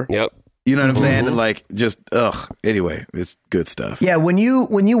 4. Yep. You know what I'm saying? And like, just, anyway, it's good stuff. Yeah. When you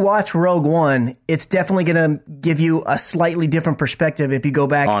watch Rogue One, it's definitely going to give you a slightly different perspective if you go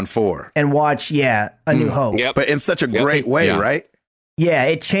back on 4 and watch, A New Hope. Yep. But in such a great way, right? Yeah.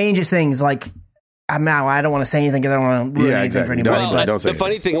 It changes things. Like, I don't want to say anything because I don't want to ruin anything for anybody. The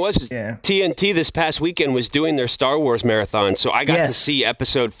funny thing was, TNT this past weekend was doing their Star Wars marathon, so I got to see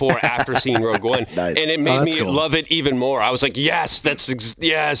Episode 4 after seeing Rogue One, and it made me love it even more. I was like, yes,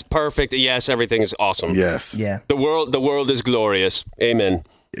 perfect. Yes, everything is awesome. Yes, yeah. The world is glorious. Amen.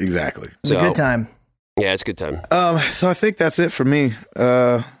 Exactly. It's a good time. Yeah, it's a good time. So I think that's it for me.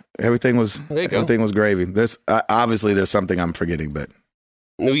 Everything was gravy. Obviously there's something I'm forgetting, but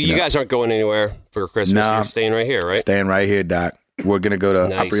you guys aren't going anywhere for Christmas. Nah, you're staying right here, right? Staying right here, Doc. We're gonna go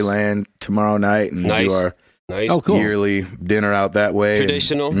to Opryland tomorrow night and do our yearly dinner out that way.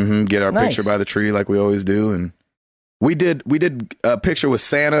 Traditional. And, get our picture by the tree like we always do. And we did a picture with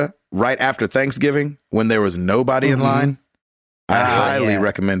Santa right after Thanksgiving when there was nobody in line. I highly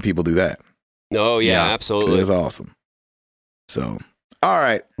recommend people do that. Oh yeah, absolutely. It was awesome. So, all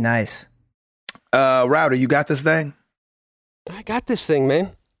right. Nice. Router, you got this thing? I got this thing,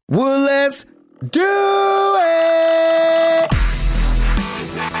 man. Well, let's do it.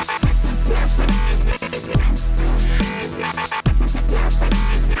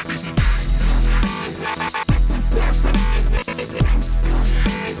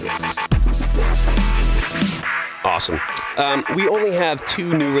 Awesome. We only have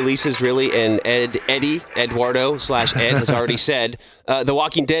 2 new releases, really, and Eduardo / Ed has already said The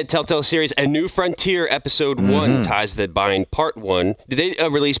Walking Dead Telltale series, A New Frontier Episode 1, Ties That Bind, Part 1. Did they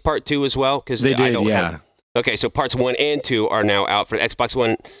release Part 2 as well? Because they did, Okay, so Parts 1 and 2 are now out for the Xbox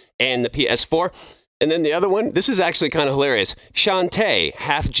One and the PS4. And then the other one, this is actually kind of hilarious. Shantae,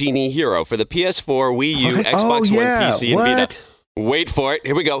 Half Genie Hero for the PS4, Wii U, Xbox One, PC, and Vita. Wait for it.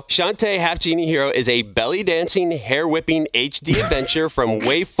 Here we go. Shantae, Half Genie Hero is a belly dancing, hair whipping HD adventure from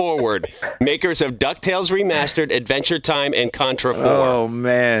Way Forward, makers of DuckTales Remastered, Adventure Time, and Contra 4. Oh,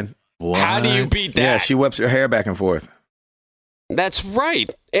 man. What? How do you beat that? Yeah, she whips her hair back and forth. That's right.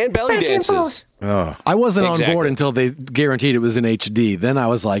 And belly dances. Oh. I wasn't on board until they guaranteed it was in HD. Then I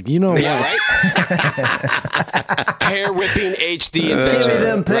was like, you know what? Right? Hair whipping HD adventure. Give me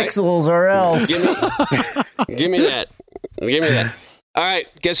them pixels or else. Give me that. Give me that. All right,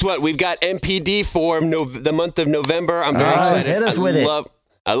 guess what? We've got MPD for the month of November. I'm very excited. Hit us with it.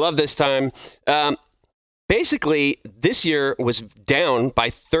 I love this time. Basically, this year was down by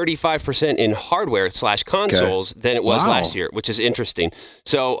 35% in hardware / consoles than it was last year, which is interesting.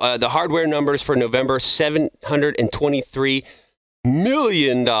 So the hardware numbers for November, $723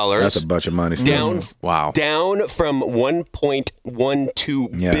 million. That's a bunch of money. Down from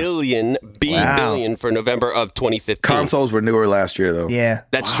 1.12 billion for November of 2015. Consoles were newer last year, though. Yeah,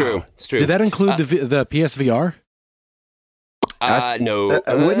 that's true. It's true. Did that include the PSVR? No,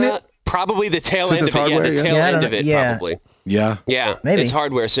 wouldn't it? Probably the tail end of it. Hardware, the tail end of it, probably. Yeah. Maybe. It's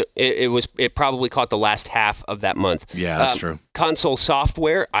hardware, so it probably caught the last half of that month. Yeah, that's true. Console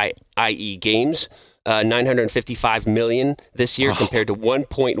software, i.e. games, 955 million this year compared to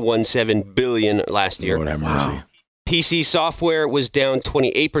 1.17 billion last year. Lord have mercy. PC software was down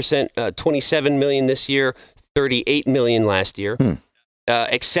 28%, 27 million this year, 38 million last year.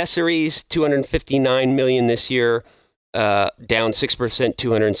 Accessories, 259 million this year, down 6%,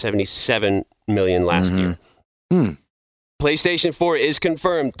 277 million last year. PlayStation 4 is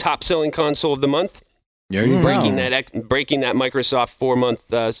confirmed top selling console of the month. Breaking that Microsoft 4-month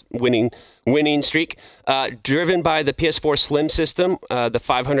winning streak, driven by the PS4 Slim system, the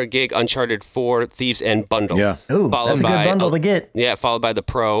 500 gig Uncharted 4 Thieves End bundle. Yeah, that's a good bundle to get. Yeah, followed by the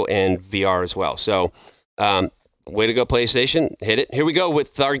Pro and VR as well. So, way to go, PlayStation! Hit it. Here we go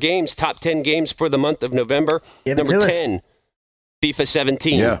with our games. Top 10 games for the month of November. Number 10, FIFA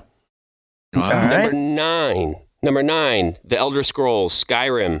 17. Yeah. Number 9, The Elder Scrolls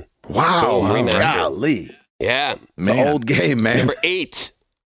Skyrim. Wow, remastered. Golly. Yeah. It's an old game, man. Number 8.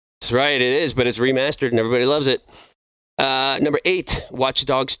 That's right, it is, but it's remastered and everybody loves it. Number 8, Watch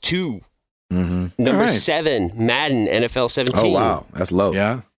Dogs 2. Number 7, Madden NFL 17. Oh, wow. That's low.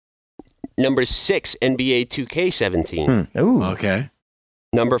 Yeah. Number 6, NBA 2K17. Ooh. Okay.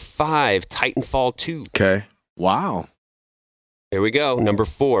 Number 5, Titanfall 2. Okay. Wow. Here we go. Number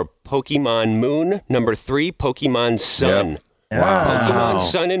 4, Pokemon Moon. Number 3, Pokemon Sun. Yep. Wow. Pokemon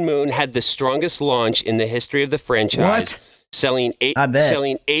Sun and Moon had the strongest launch in the history of the franchise. What? Selling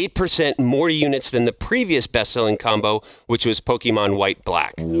 8% more units than the previous best-selling combo, which was Pokemon White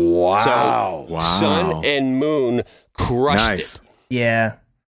Black. Wow. So Sun and Moon crushed it. Yeah.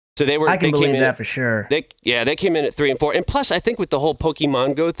 So I can believe that for sure. They came in at 3 and 4. And plus, I think with the whole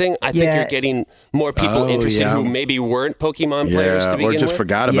Pokemon Go thing, I think you're getting more people interested who maybe weren't Pokemon players to begin with. or just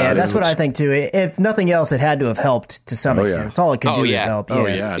forgot about it. Yeah, that's what I think too. If nothing else, it had to have helped to some extent. That's all it could do is help.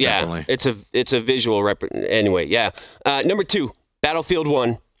 Definitely. It's a visual anyway. Yeah. Number 2, Battlefield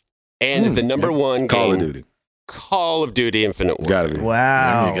 1, and the number 1 Call game, Call of Duty Infinite Warfare. Gotta be.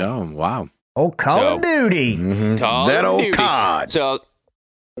 Wow. There you go. Wow. Oh, Call of Duty. Call that of old Duty. COD. So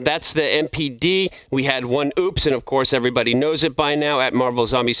That's the MPD. We had one oops, and of course everybody knows it by now at Marvel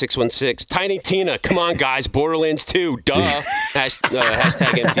Zombie 616. Tiny Tina, come on guys, Borderlands 2, duh.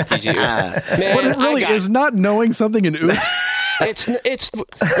 Hashtag MTTG. Man, what it really is not knowing something in oops.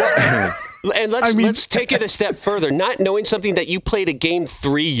 And let's take it a step further. Not knowing something that you played a game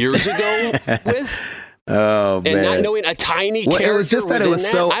 3 years ago with. Oh man! And not knowing a tiny character. It was just that it was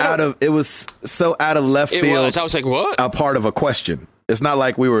so out of left field. I was like, what? A part of a question. It's not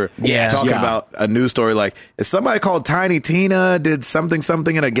like we were talking about a news story. Like, is somebody called Tiny Tina did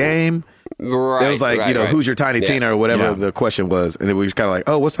something in a game? Right. It was like, who's your Tiny Tina or whatever the question was, and we was kind of like,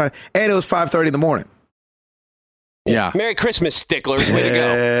 oh, what's time? And it was 5:30 in the morning. Yeah. Merry Christmas, sticklers! Way to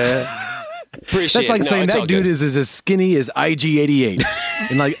go. That's like saying that dude is as skinny as IG-88.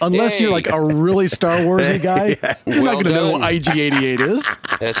 And like, unless you're like a really Star Warsy guy, you're not going to know what IG-88 is.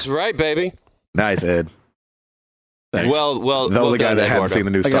 That's right, baby. Nice, Ed. Thanks. Well, the only guy that Eduardo. hadn't seen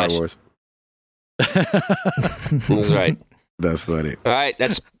the new Star Wars. That's right. That's funny. All right,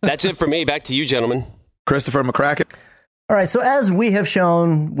 that's it for me. Back to you, gentlemen. Christopher McCracken. All right, so as we have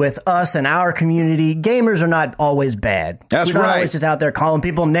shown with us and our community, gamers are not always bad. That's We're not right. always just out there calling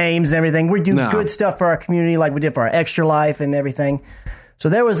people names and everything. We do good stuff for our community, like we did for our Extra Life and everything. So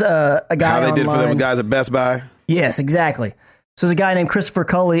there was a guy How they online. did for them guys at Best Buy. Yes, exactly. So there's a guy named Christopher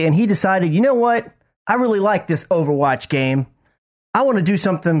Culley, and he decided, you know what? I really like this Overwatch game. I want to do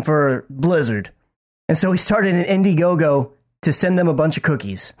something for Blizzard. And so he started an Indiegogo to send them a bunch of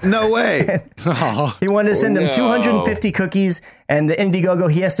cookies. No way. He wanted to send them 250 cookies, and the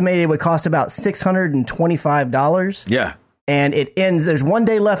Indiegogo, he estimated it would cost about $625. Yeah. And it ends, there's 1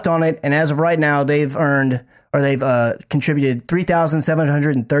 day left on it, and as of right now, they've contributed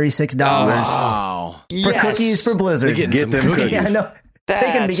 $3,736 Wow. for cookies for Blizzard. Get them cookies. Yeah, I know. They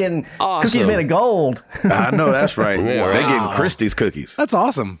can be getting cookies made of gold. I know, that's right. Yeah, They're getting Christie's cookies. That's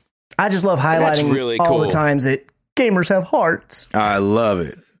awesome. I just love highlighting really all cool. the times that gamers have hearts. I love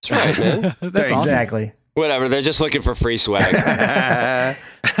it. That's right, man. That's awesome. Exactly. Whatever. They're just looking for free swag. How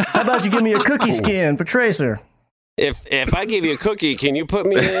about you give me a cookie skin for Tracer? If I give you a cookie, can you put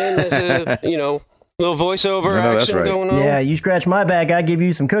me in as a little voiceover action right. going on? Yeah, you scratch my back, I give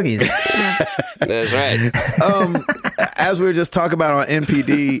you some cookies. That's right. As we were just talking about on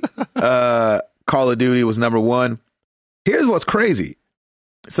NPD, Call of Duty was number one. Here's what's crazy.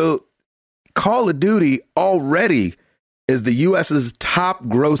 So Call of Duty already is the U.S.'s top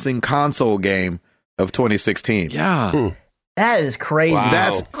grossing console game of 2016. Yeah. That is crazy. Wow.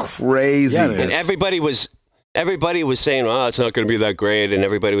 That's crazy. Yeah, it And is. everybody was saying, "Oh, it's not going to be that great," and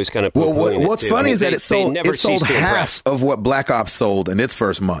everybody was kind of. Well, what's funny is that it sold half of what Black Ops sold in its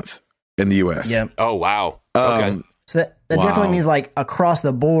first month in the U.S. Yeah. Oh wow. Okay. So that definitely means like across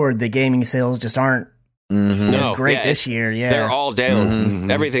the board, the gaming sales just aren't as great this year. Yeah. They're all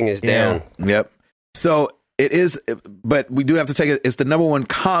down. Everything is down. Yep. So it is, but we do have to take it. It's the number one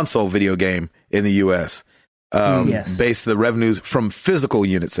console video game in the U.S. Yes. Based the revenues from physical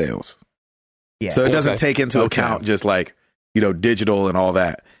unit sales. Yeah. So it doesn't take into account just like, digital and all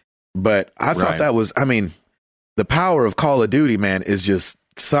that. But I thought that was, the power of Call of Duty, man, is just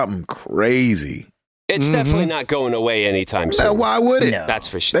something crazy. It's definitely not going away anytime soon. Why would it? No. That's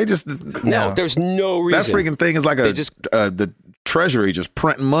for sure. They just, No, there's no reason. that freaking thing is like the Treasury just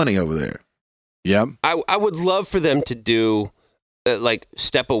printing money over there. Yep. I would love for them to do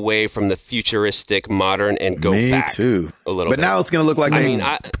step away from the futuristic modern and go Me back too. a little But bit. now it's going to look like they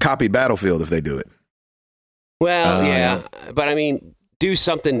I copied Battlefield if they do it. Well, yeah, but do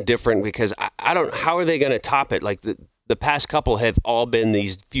something different because I don't. How are they going to top it? Like the past couple have all been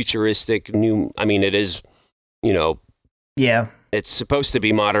these futuristic new. It is, Yeah. it's supposed to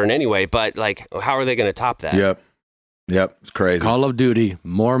be modern anyway. But how are they going to top that? Yep. It's crazy. Call of Duty,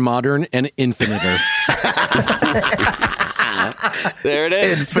 more modern and infiniter. There it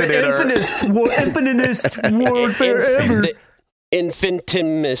is. Infinitest warfare ever. The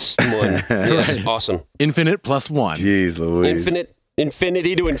infinitimous one. Yes, awesome. Infinite plus one. Jeez Louise.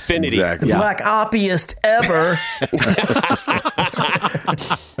 Infinity to infinity. Exactly. Yeah. Black oppiest ever.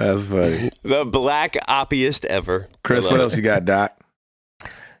 That's funny. The black oppiest ever. Chris, what else you got, Doc?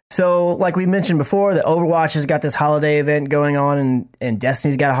 So, like we mentioned before, the Overwatch has got this holiday event going on, and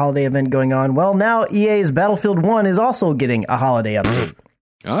Destiny's got a holiday event going on. Well, now EA's Battlefield 1 is also getting a holiday update.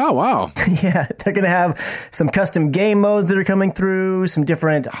 Oh, wow. Yeah, they're going to have some custom game modes that are coming through, some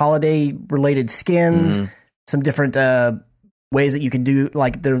different holiday-related skins, some different ways that you can do,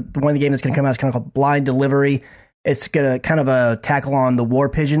 like the one of the game that's going to come out is kind of called Blind Delivery. It's going to kind of tackle on the War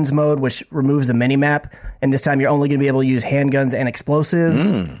Pigeons mode, which removes the minimap. And this time you're only going to be able to use handguns and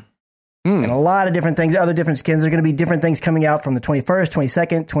explosives. And a lot of different things, other different skins. There are going to be different things coming out from the 21st,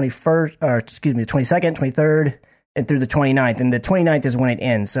 22nd, 22nd, 23rd, and through the 29th. And the 29th is when it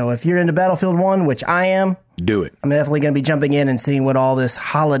ends. So if you're into Battlefield 1, which I am, do it. I'm definitely going to be jumping in and seeing what all this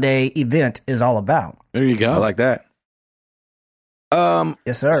holiday event is all about. There you go. I like that.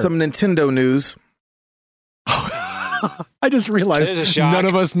 Yes, sir. Some Nintendo news. I just realized none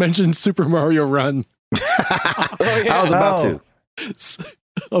of us mentioned Super Mario Run. I was about to.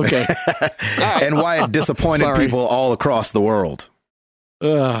 Okay. And why it disappointed people all across the world.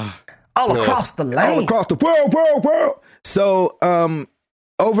 All across the land. All across the world. So,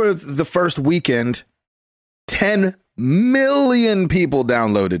 over the first weekend, 10 million people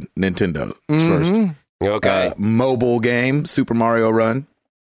downloaded Nintendo first. Okay. Mobile game, Super Mario Run.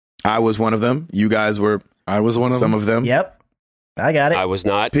 I was one of them. You guys were. I was one of some of them. Yep. I got it. I was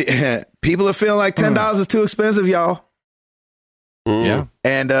not. People are feeling like $10 is too expensive, y'all. Yeah.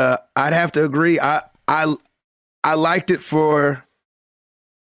 And I'd have to agree. I liked it for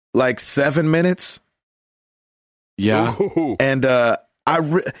like 7 minutes. Yeah. Ooh. And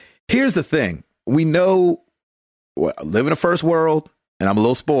here's the thing. We know I live in a first world and I'm a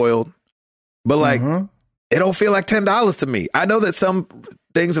little spoiled, but like it don't feel like $10 to me. I know that some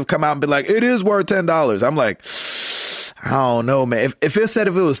things have come out and been like, it is worth $10. I'm like, I don't know, man. If it said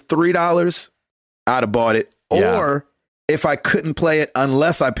if it was $3, I'd have bought it. Yeah. Or if I couldn't play it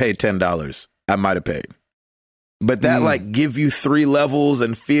unless I paid $10, I might have paid. But that like give you 3 levels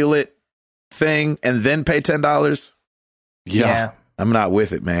and feel it thing and then pay $10. Yeah. I'm not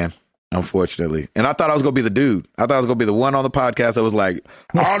with it, man. Unfortunately. And I thought I was going to be the dude. I thought I was going to be the one on the podcast that was like,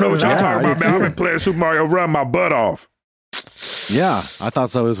 I don't know what y'all talking about, man. I've been playing Super Mario Run my butt off. Yeah. I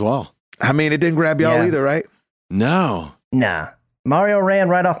thought so as well. I mean, it didn't grab y'all either, right? No. Nah. Mario ran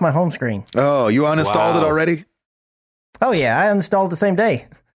right off my home screen. Oh, you uninstalled it already? Oh, yeah. I uninstalled the same day.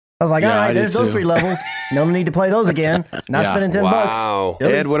 I was like, all right, there's those 3 levels. No need to play those again. Not spending $10.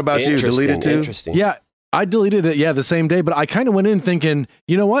 Ed, what about you? Deleted too? Yeah. I deleted it, the same day, but I kind of went in thinking,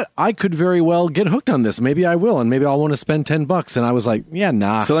 you know what? I could very well get hooked on this. Maybe I will, and maybe I'll want to spend $10. And I was like, yeah,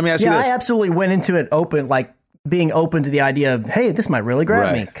 nah. So let me ask you this. I absolutely went into it open, like being open to the idea of, hey, this might really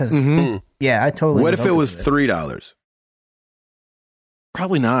grab me. Because, I totally What if it was $3?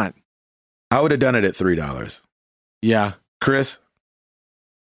 Probably not. I would have done it at $3. Yeah. Chris?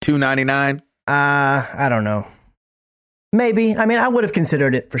 $2.99? I don't know. Maybe. I mean, I would have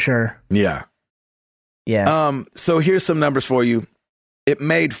considered it for sure. Yeah. Yeah. So here's some numbers for you. It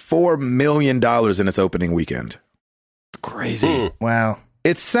made $4 million in its opening weekend. It's crazy. Wow.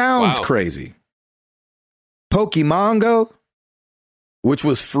 It sounds crazy. Pokemon Go, which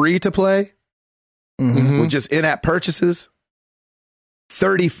was free to play, with just in-app purchases,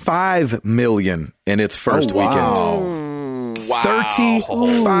 35 million in its first weekend.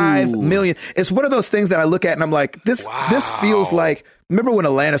 35 million. It's one of those things that I look at and I'm like, this feels like, remember when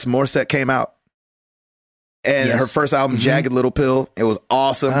Alanis Morissette came out? And her first album, Jagged Little Pill, it was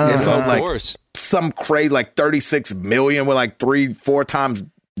awesome. It sold like some crazy, like 36 million with like 3-4 times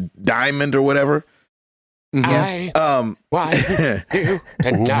diamond or whatever. Why you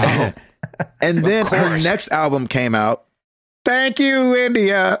and now? And then her next album came out. Thank you,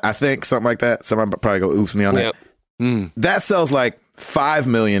 India. I think something like that. Somebody probably go oops me on that. That sells like 5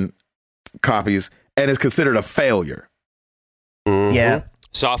 million copies and is considered a failure. Yeah.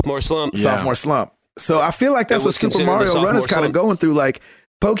 Sophomore slump. Sophomore slump. So I feel like that's what Super Mario Run is kind of going through. Like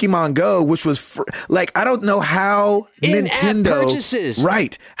Pokemon Go, which was like, I don't know how Nintendo purchases.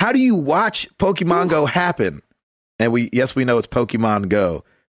 Right. How do you watch Pokemon Go happen? And we know it's Pokemon Go.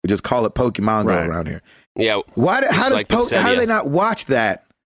 We just call it Pokemon Go around here. Yeah. How do they not watch that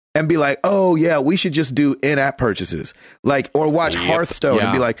and be like, oh yeah, we should just do in-app purchases? Like, or watch Hearthstone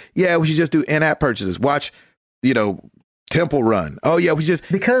and be like, yeah, we should just do in-app purchases. Watch, Temple Run. Oh yeah,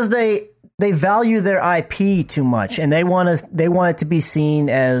 because they value their IP too much, and they want it to be seen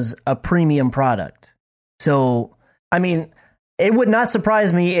as a premium product. So, I mean, it would not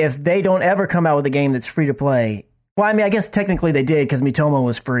surprise me if they don't ever come out with a game that's free to play. Well, I mean, I guess technically they did because Miitomo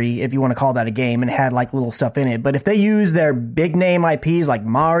was free, if you want to call that a game, and had like little stuff in it. But if they use their big name IPs like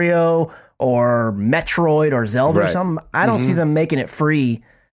Mario or Metroid or Zelda or something, I don't see them making it free.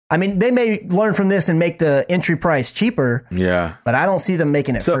 I mean, they may learn from this and make the entry price cheaper. Yeah, but I don't see them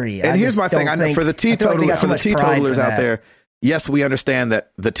making it free. And here's my thing: I know for the teetotalers out there, yes, we understand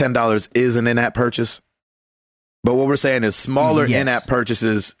that the $10 is an in-app purchase, but what we're saying is smaller in-app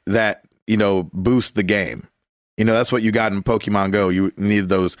purchases that boost the game. That's what you got in Pokemon Go. You need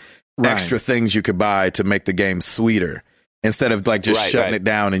those extra things you could buy to make the game sweeter instead of like just shutting it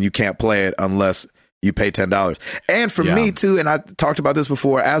down and you can't play it unless you pay $10. And for me too, and I talked about this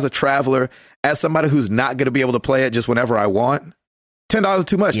before, as a traveler, as somebody who's not going to be able to play it just whenever I want, $10 is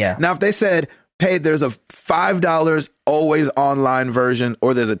too much. Yeah. Now, if they said, hey, there's a $5 always online version,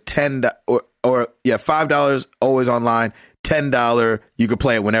 or there's a $10 or $5 always online, $10 you could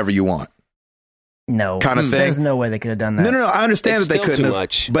play it whenever you want. No, kind of thing. There's no way they could have done that. No. I understand it's that they couldn't have,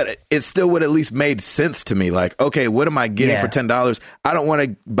 much. but it still would at least made sense to me. Like, okay, what am I getting for $10? I don't want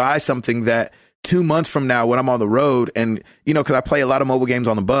to buy something that 2 months from now, when I'm on the road, and because I play a lot of mobile games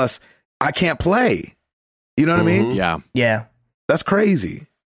on the bus, I can't play. You know what I mean? Yeah. That's crazy.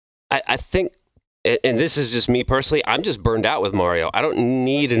 I think, and this is just me personally, I'm just burned out with Mario. I don't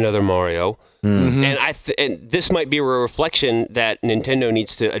need another Mario. Mm-hmm. And this might be a reflection that Nintendo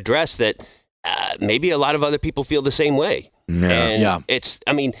needs to address, that maybe a lot of other people feel the same way. And it's,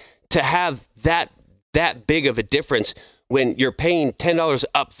 I mean, to have that big of a difference when you're paying $10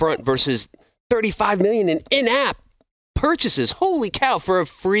 up front versus $35 million in-app purchases. Holy cow, for a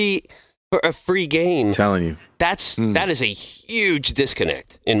free game. I'm telling you. That is a huge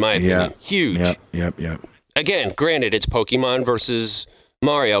disconnect, in my opinion. Huge. Yep. Again, granted, it's Pokemon versus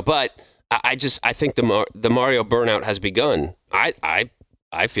Mario, but I think the Mario burnout has begun.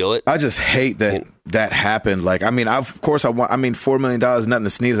 I feel it. I just hate that happened. Like, I mean, $4 million is nothing to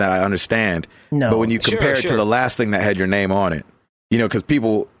sneeze at. I understand. No. But when you compare it to the last thing that had your name on it, because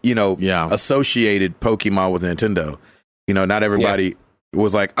people, associated Pokemon with Nintendo. Not everybody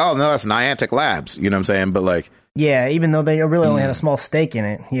was like, oh, no, that's Niantic Labs. You know what I'm saying? But like, yeah, even though they really only had a small stake in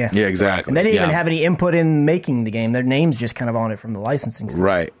it. Yeah. Yeah, exactly. And they didn't even have any input in making the game. Their name's just kind of on it from the licensing stuff.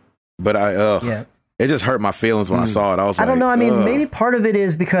 Right. But it just hurt my feelings when I saw it. I don't know. I mean, maybe part of it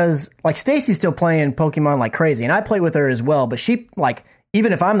is because like Stacy's still playing Pokemon like crazy, and I play with her as well. But she, like,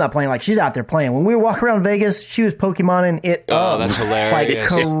 even if I'm not playing, like, she's out there playing. When we were walking around Vegas, she was Pokemoning it up. Oh, that's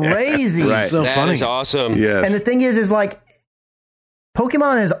hilarious. Like crazy. Right. So that funny. is awesome. Yes. And the thing is like,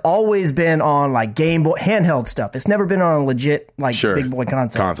 Pokemon has always been on like Game Boy handheld stuff. It's never been on a legit like big boy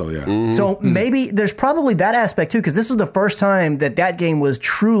console. Yeah. Mm-hmm. So maybe there's probably that aspect too, because this was the first time that game was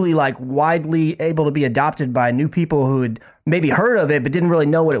truly like widely able to be adopted by new people who had maybe heard of it but didn't really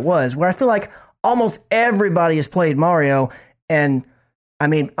know what it was. Where I feel like almost everybody has played Mario, and I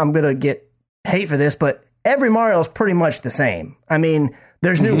mean, I'm gonna get hate for this, but every Mario is pretty much the same. I mean,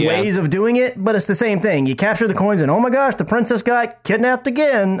 there's new ways of doing it, but it's the same thing. You capture the coins and, oh my gosh, the princess got kidnapped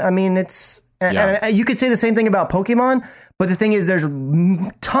again. I mean, it's... And you could say the same thing about Pokemon, but the thing is there's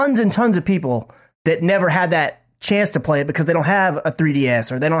tons and tons of people that never had that chance to play it because they don't have a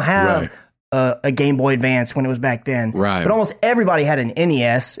 3DS or they don't have a Game Boy Advance when it was back then. Right. But almost everybody had an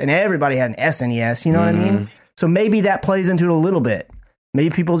NES and everybody had an SNES, you know what I mean? So maybe that plays into it a little bit.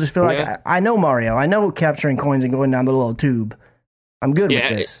 Maybe people just feel like, I know Mario. I know capturing coins and going down the little tube. I'm good with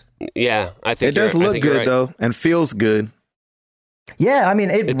this. I think it does look good though, and feels good. Yeah, I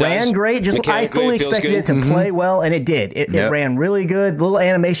mean, it ran great. Just I fully expected it to play well, and it did. It ran really good. The little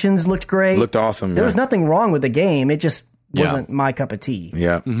animations looked great. Looked awesome. There was nothing wrong with the game. It just wasn't my cup of tea.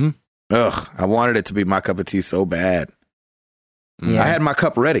 Yeah. Mm-hmm. Ugh, I wanted it to be my cup of tea so bad. Yeah. I had my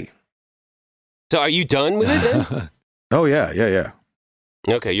cup ready. So are you done with it then? Oh, yeah.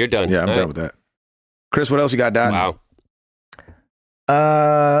 Okay, you're done. Yeah, I'm done with that. Chris, what else you got, Doc? Wow.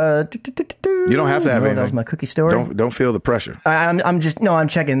 You don't have to have anything. That was my cookie story. Don't feel the pressure. I'm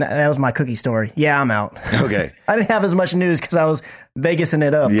checking. That was my cookie story. Yeah, I'm out. Okay. I didn't have as much news because I was Vegasing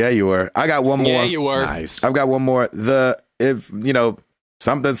it up. Yeah, you were. I got one more. Yeah, you were. Nice. I've got one more.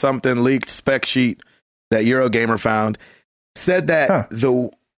 Something leaked spec sheet that Eurogamer found said that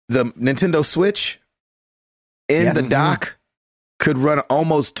the Nintendo Switch in the dock could run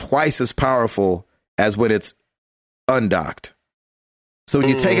almost twice as powerful as when it's undocked. So when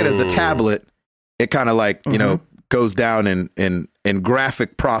you take it as the tablet, it kind of like, goes down in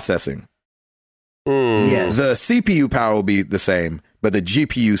graphic processing. Yes. The CPU power will be the same, but the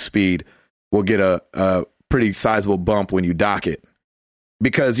GPU speed will get a pretty sizable bump when you dock it.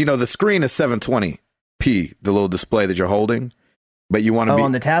 Because, the screen is 720p, the little display that you're holding, but you want to be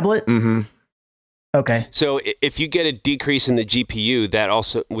on the tablet? Mm-hmm. Okay. So if you get a decrease in the GPU,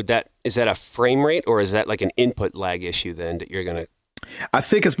 is that a frame rate, or is that like an input lag issue then that you're going to... I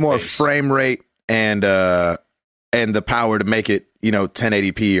think it's more frame rate and the power to make it,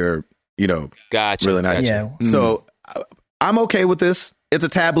 1080p or, gotcha, really nice. Gotcha. Yeah. So I'm okay with this. It's a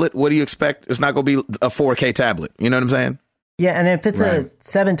tablet. What do you expect? It's not going to be a 4K tablet. You know what I'm saying? Yeah, and if it's a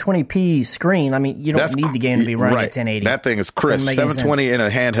 720p screen, I mean, you don't need the game to be running at 1080. That thing is crisp. 720 in a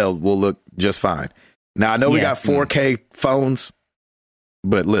handheld will look just fine. Now, I know we got 4K phones,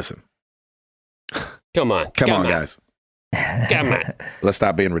 but listen. Come on, guys. Come on. Let's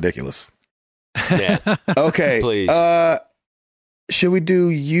stop being ridiculous. Yeah. Okay. Please. Should we do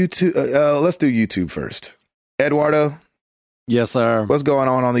YouTube? Let's do YouTube first. Eduardo. Yes, sir. What's going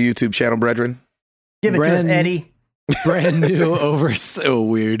on the YouTube channel, brethren? Give it to us, Eddie. Brand new over. So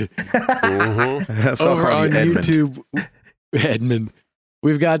weird. Mm-hmm. So over on YouTube, Edmund.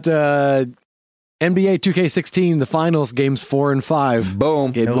 We've got NBA 2K16, the finals, games 4 and 5.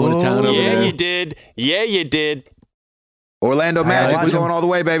 Boom. Gabe going to town over there. You did. Yeah, you did. Orlando Magic, we're going all the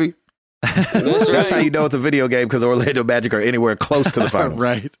way, baby. That's right. That's how you know it's a video game, because Orlando Magic are anywhere close to the finals.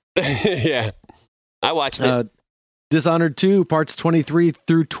 Right. Yeah. I watched it. Dishonored 2, parts 23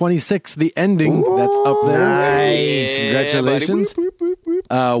 through 26, the ending. Ooh, that's up there. Nice. Congratulations.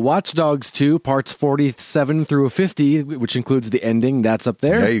 Watch Dogs 2, parts 47 through 50, which includes the ending. That's up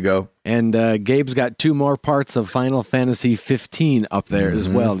there. There you go. And Gabe's got 2 more parts of Final Fantasy 15 up there as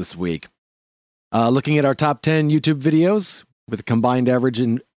well this week. Looking at our top 10 YouTube videos with a combined average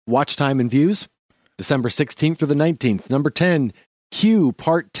in watch time and views, December 16th through the 19th. Number 10, Q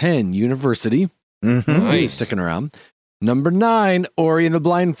Part 10, University. Mm-hmm. Nice. Sticking around. Number 9, Ori and the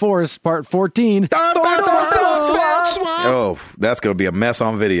Blind Forest, Part 14. Oh, that's going to be a mess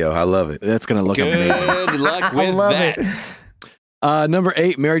on video. I love it. That's going to look amazing. Good luck with that. Number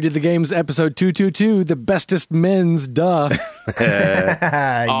 8, Married to the Games, episode 222, The Bestest Men's, duh. Awesome.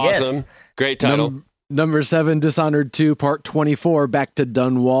 Yes. Great title. Number 7, Dishonored 2, Part 24, Back to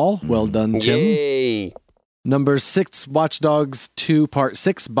Dunwall. Well done, Tim. Yay. Number 6, Watch Dogs 2, Part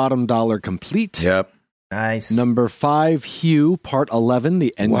 6, Bottom Dollar Complete. Yep. Nice. Number 5, Hugh, Part 11,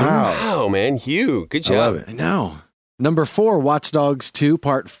 the ending. Wow. Wow, man. Hugh. Good I love job. it. I know. Number 4, Watch Dogs 2,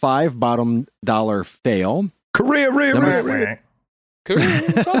 Part 5, Bottom Dollar Fail. Korea. South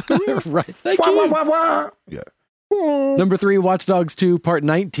Korea. Right. Thank you. Yeah. Number 3, Watch Dogs 2, Part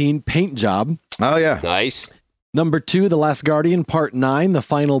 19, Paint Job. Oh, yeah. Nice. Number 2, The Last Guardian, Part 9, The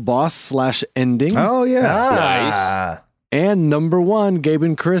Final Boss / Ending. Oh, yeah. Nice. And number 1, Gabe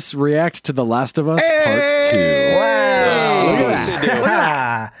and Chris react to The Last of Us Part 2. Wow. Look at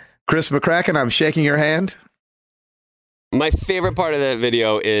that. Chris McCracken, I'm shaking your hand. My favorite part of that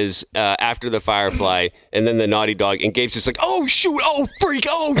video is after the Firefly and then the Naughty Dog, and Gabe's just like, oh, shoot, oh, freak,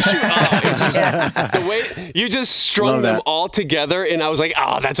 oh, shoot. Oh, it's just, the way you just strung them all together, and I was like,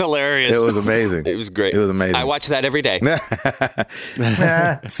 oh, that's hilarious. It was amazing. It was great. It was amazing. I watch that every day.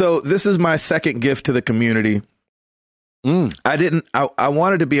 So this is my second gift to the community. I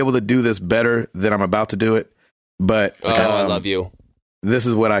wanted to be able to do this better than I'm about to do it, but I love you. This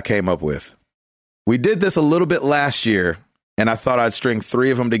is what I came up with. We did this a little bit last year, and I thought I'd string 3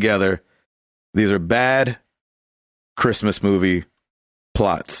 of them together. These are bad Christmas movie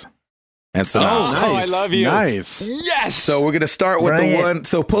plots and synopsis. Oh, I love you. Nice. Yes. So we're going to start with the one.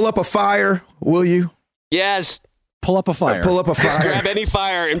 So pull up a fire, will you? Yes. Pull up a fire. Pull up a Just fire. grab any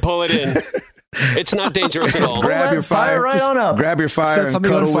fire and pull it in. It's not dangerous at all. Grab your fire. Right on up. Grab your fire Set and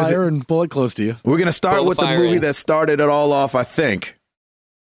something cuddle on with fire it. and pull it close to you. We're going to start Pull the with the fire movie in. that started it all off, I think.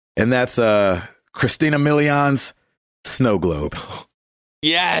 And that's Christina Milian's Snow Globe.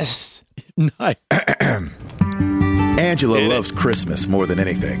 Yes. Nice. Angela loves Christmas more than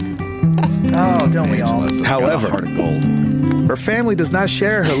anything. Oh, don't we all? However, Heart of gold. her family does not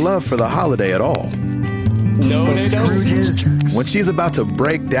share her love for the holiday at all. No, they don't. Scrooges. When she's about to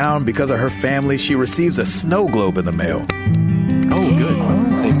break down because of her family, she receives a snow globe in the mail. Oh, good.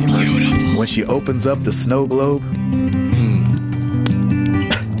 Safety first. When she opens up the snow globe,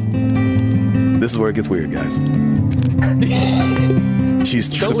 this is where it gets weird, guys.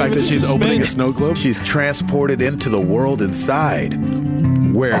 The fact that she's opening a snow globe. She's transported into the world inside,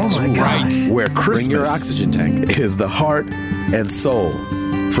 where Oh my gosh. where Bring your Christmas oxygen tank. is the heart and soul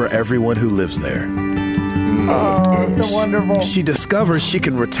for everyone who lives there. Oh, so wonderful. She discovers she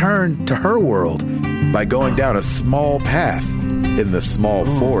can return to her world by going down a small path in the small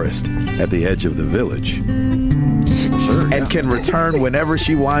forest at the edge of the village, and can return whenever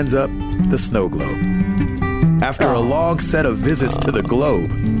she winds up the snow globe. After a long set of visits to the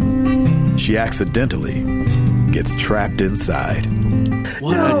globe, she accidentally gets trapped inside.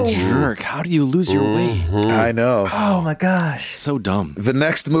 What a jerk. How do you lose your way? I know. Oh my gosh. So dumb. The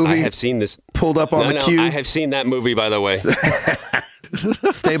next movie I have seen this. pulled up on the queue. I have seen that movie, by the way. Stay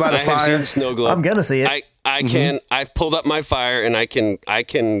by the I have fire. seen Snow Globe. I'm gonna see it. I can. I've pulled up my fire, and I can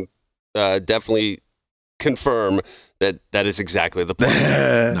definitely confirm that is exactly the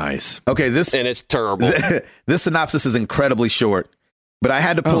plan. Nice. Okay, this And it's terrible. this synopsis is incredibly short, but I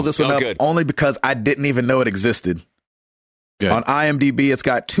had to pull this one up good. only because I didn't even know it existed. Good. On IMDb, it's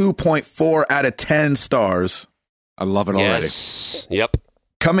got 2.4 out of 10 stars. I love it already. Yes. Yep.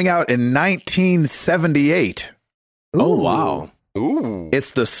 Coming out in 1978. Oh, wow. Ooh.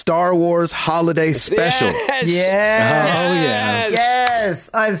 It's the Star Wars Holiday Special. Yes. Oh, yes. Yes.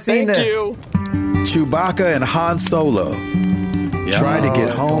 I've seen Thank this. you. Chewbacca and Han Solo try to get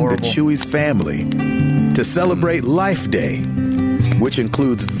home to Chewie's family to celebrate Life Day, which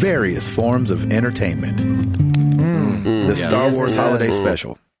includes various forms of entertainment. The Star Wars Holiday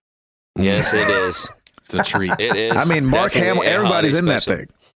Special. Yes, it is. It's a treat. It is. I mean, Mark Hamill, everybody's in that special. thing.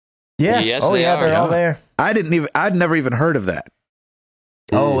 Yeah. Yes, oh, they yeah, are. they're all there. I'd never even heard of that.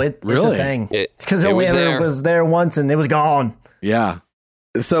 Oh, it's Really? a thing. It's because it only ever was there once and it was gone. Yeah.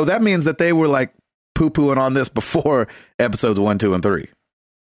 So that means that they were like poo-pooing on this before episodes 1, 2, and 3.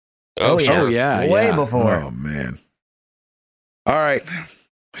 Oh, yeah. sure. Oh, yeah. Way yeah. before. Oh, man. All right.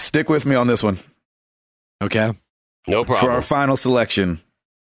 Stick with me on this one. Okay. No problem. For our final selection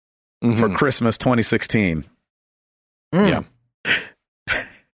for Christmas 2016. Yeah.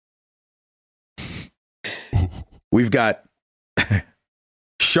 We've got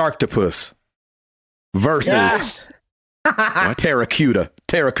Sharktopus versus Terracuda. What?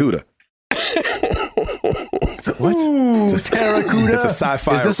 Terracuda. It's a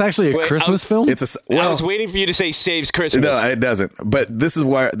sci-fi. Is this actually a Christmas film? It's a I was waiting for you to say saves Christmas. No, it doesn't. But this is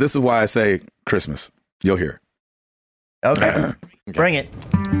why I say Christmas. You'll hear. Okay. Bring it.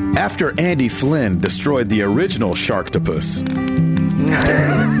 After Andy Flynn destroyed the original Sharktopus,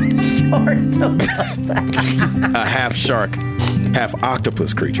 a half shark, half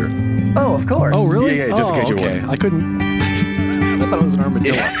octopus creature. Oh, of course. Oh, really? Yeah, just in case you're wondering. I couldn't. I thought it was an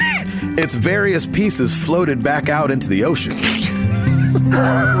armadillo. Its various pieces floated back out into the ocean.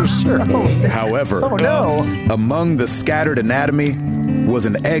 Sure. However, among the scattered anatomy was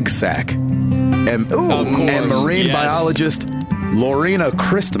an egg sac. And marine biologist Lorena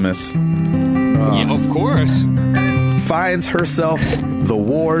Christmas Yeah, of course. finds herself the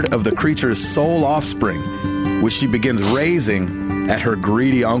ward of the creature's sole offspring, which she begins raising at her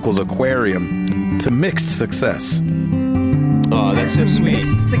greedy uncle's aquarium to mixed success. Oh, that's so sweet.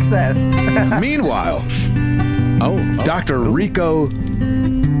 Mixed success. Meanwhile, Oh. Dr. Rico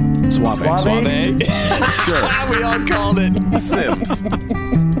Suave. Sure, We all called it. Sims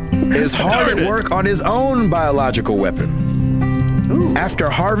is hard at work on his own biological weapon. After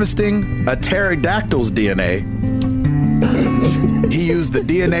harvesting a pterodactyl's DNA, he used the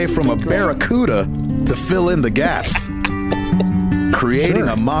DNA from a barracuda to fill in the gaps, creating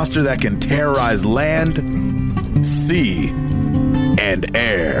a monster that can terrorize land, sea, and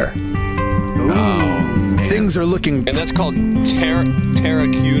air. Things are looking... And that's called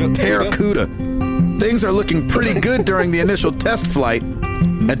Terracuda. Terracuda. Things are looking pretty good during the initial test flight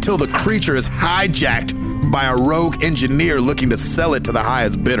until the creature is hijacked by a rogue engineer looking to sell it to the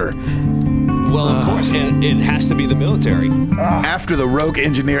highest bidder. Well, of course, and it has to be the military. After the rogue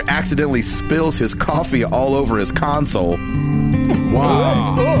engineer accidentally spills his coffee all over his console,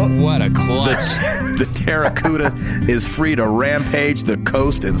 Wow. What a klutz. the Terracuda is free to rampage the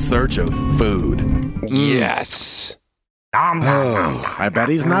coast in search of food. Yes. I bet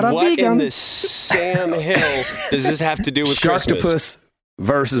he's not a What in vegan. the Sam Hill does this have to do with Christmas? Sharktopus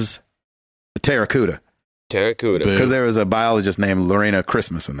versus the Terracuda. Terracuda. Because there was a biologist named Lorena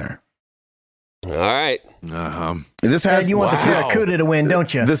Christmas in there. All right. This has And you want the Terracuda to win,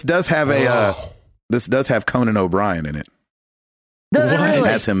 don't you? this does have this does have Conan O'Brien in it Does it really?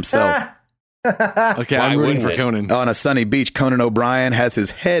 as himself. Okay, Why I'm rooting wouldn't for it? Conan. On a sunny beach, Conan O'Brien has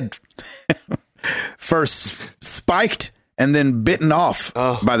his head first spiked and then bitten off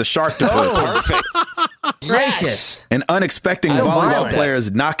by the Sharktopus. Perfect. Gracious. And unexpected So volleyball violent.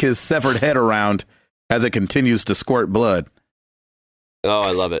 players knock his severed head around as it continues to squirt blood. Oh,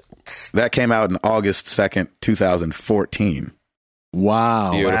 I love it. That came out in August 2nd, 2014.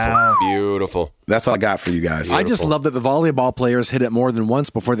 Wow. Beautiful. Wow. Beautiful. That's all I got for you guys. I just love that the volleyball players hit it more than once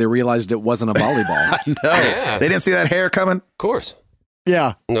before they realized it wasn't a volleyball. No, Yeah. they didn't see that hair coming? Of course.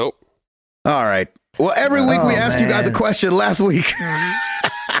 Yeah. Nope. All right. Well, every week we Oh, ask you guys a man. question. Last week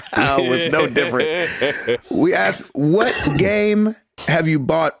it was no different. We asked, what game have you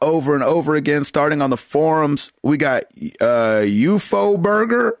bought over and over again, starting on the forums? We got UFO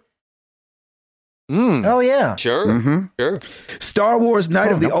Burger, Oh, yeah. Sure. Sure. Star Wars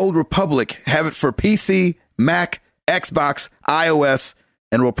Knight of the Old Republic. Have it for PC, Mac, Xbox, iOS,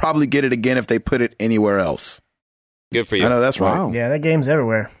 and we'll probably get it again if they put it anywhere else. Good for you. I know that's right. Wow. Yeah, that game's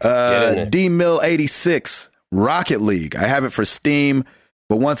everywhere. Get in there. DMill86, Rocket League. I have it for Steam,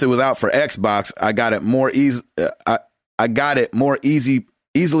 but once it was out for Xbox, I got it more easy. I got it more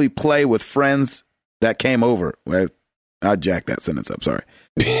easily play with friends that came over. Well, I jacked that sentence up. Sorry.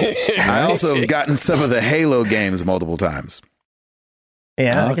 I also have gotten some of the Halo games multiple times.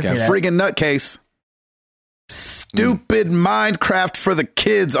 Yeah, I Okay. can see that. Friggin' nutcase. stupid Minecraft for the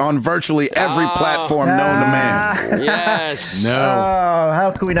kids on virtually every platform known to man. Yes. No. Oh,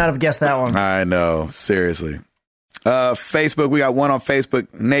 how could we not have guessed that one? I know. Seriously. Facebook. We got one on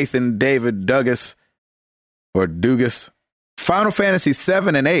Facebook. Nathan David Dugas or Dugas. Final Fantasy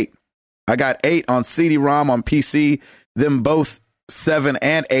 7 and 8. I got 8 on CD-ROM on PC. Them both 7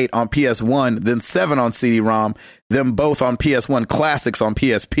 and 8 on PS1. Then 7 on CD-ROM. Them both on PS1 Classics on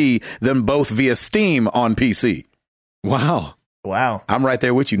PSP. Them both via Steam on PC. Wow. I'm right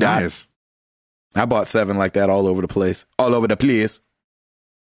there with you, Doc. Nice. I bought 7 like that all over the place. Over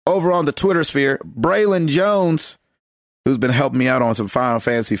on the Twitter sphere, Braylon Jones, who's been helping me out on some Final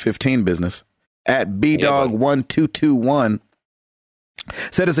Fantasy 15 business, at BDog1221,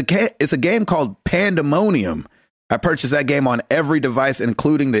 said it's a game called Pandemonium. I purchased that game on every device,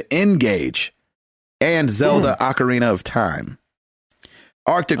 including the N-Gage and Zelda Ocarina of Time.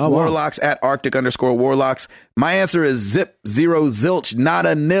 Arctic Warlocks at Arctic_Warlocks. My answer is zip, zero, zilch, not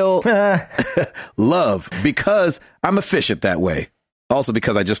a nil. Love, because I'm efficient that way. Also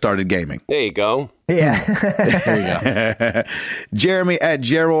because I just started gaming. There you go. Yeah. There you go. Jeremy at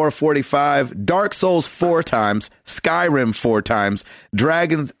Jeror45. Dark Souls 4 times. Skyrim 4 times.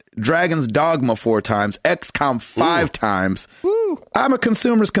 Dragon's Dogma 4 times. XCOM 5 times. Woo. I'm a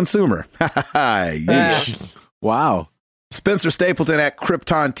consumer's consumer. Yeesh. Wow. Spencer Stapleton at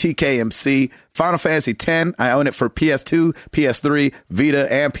Krypton TKMC. Final Fantasy X. I own it for PS2, PS3, Vita,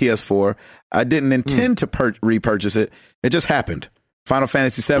 and PS4. I didn't intend to repurchase it. It just happened. Final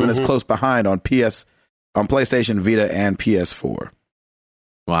Fantasy VII is close behind on PlayStation, Vita, and PS4.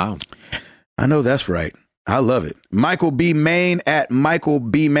 Wow. I know that's right. I love it. Michael B. Main at Michael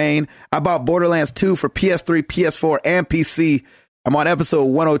B. Main. I bought Borderlands 2 for PS3, PS4, and PC. I'm on episode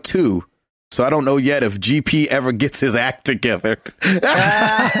 102. So I don't know yet if GP ever gets his act together. Nice.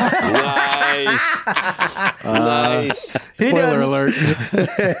 Nice. Spoiler alert.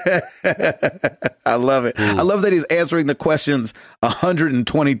 I love it. I love that he's answering the questions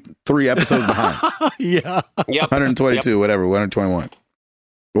 123 episodes behind. Yeah. Yep. 122, whatever, 121.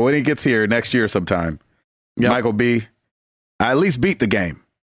 But when he gets here next year sometime, Michael B., I at least beat the game.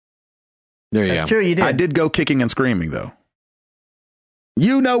 There you go. That's true, you did. I did go kicking and screaming, though.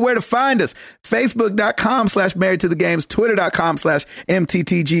 You know where to find us. Facebook.com/Married to the Games,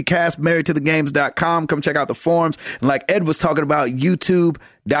 Twitter.com/MTTGcast, MarriedToTheGames.com. Come check out the forums. And like Ed was talking about,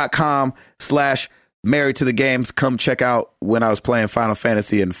 YouTube.com/Married to the Games. Come check out when I was playing Final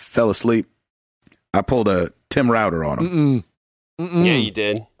Fantasy and fell asleep. I pulled a Tim Router on him. Yeah, you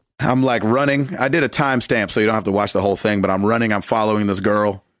did. I'm like running. I did a timestamp so you don't have to watch the whole thing, but I'm running. I'm following this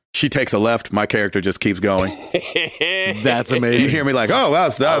girl. She takes a left. My character just keeps going. That's amazing. You hear me like, oh, well,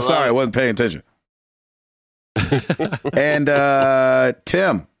 sorry, I wasn't paying attention. And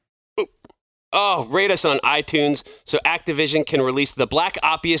Tim. Oh, rate us on iTunes so Activision can release the Black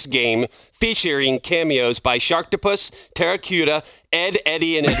Ops game featuring cameos by Sharktopus, Terracuda, Ed,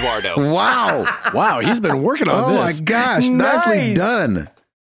 Eddie, and Eduardo. Wow, he's been working on this. Oh, my gosh. Nicely done.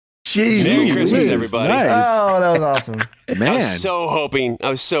 Jeez. Merry Christmas, everybody. Nice. Oh, that was awesome. Man. I was so hoping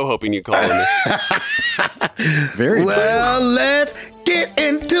you called me. Very well, let's get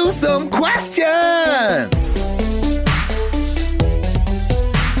into some questions.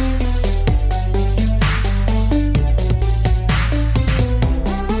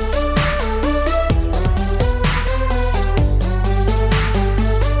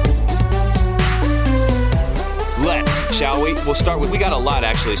 Shall we? We'll start with, we got a lot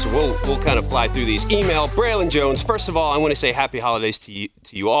actually, so we'll kind of fly through these. Email, Braylon Jones. First of all, I want to say happy holidays to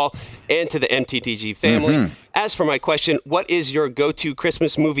you all and to the MTTG family. As for my question, what is your go-to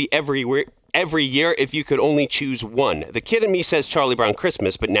Christmas movie every year if you could only choose one? The kid in me says Charlie Brown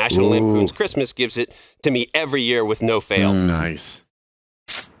Christmas, but National Lampoon's Christmas gives it to me every year with no fail. Nice.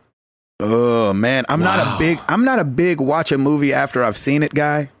 Oh man, I'm not a big watch a movie after I've seen it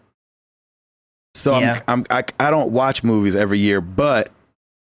guy. So I don't watch movies every year, but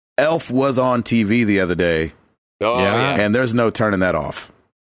Elf was on TV the other day. Oh yeah. And there's no turning that off.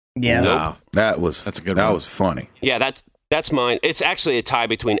 Yeah. Nope. That's a good one. That was funny. Yeah, that's mine. It's actually a tie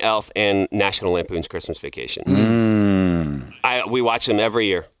between Elf and National Lampoon's Christmas Vacation. We watch them every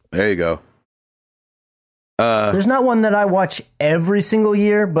year. There you go. There's not one that I watch every single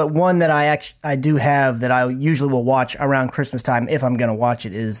year, but one that I do have that I usually will watch around Christmas time if I'm going to watch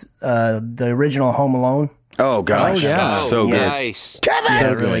it is the original Home Alone. Oh gosh, so good. Nice, Kevin.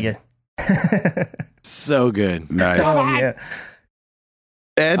 So really good. So good. Nice. Oh yeah.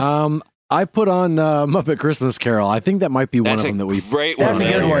 Ed? I put on Muppet Christmas Carol. I think that might be one of them that we. Great one. That's a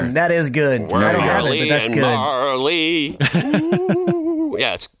good here. one. That is good. I don't have it, but that's good. Marley.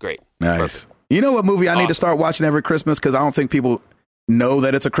 Yeah, it's great. Nice. Perfect. You know what movie I need to start watching every Christmas? Because I don't think people know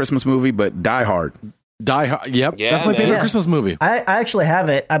that it's a Christmas movie, but Die Hard. Die Hard. Yep. Yeah, that's my favorite Christmas movie. I actually have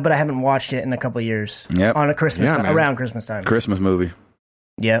it, but I haven't watched it in a couple of years. Yep. On a Christmas time, around Christmas time. Christmas movie.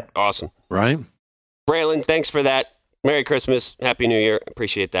 Yep. Awesome. Right? Braylon, thanks for that. Merry Christmas. Happy New Year.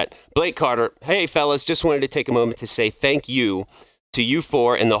 Appreciate that. Blake Carter. Hey, fellas. Just wanted to take a moment to say thank you to you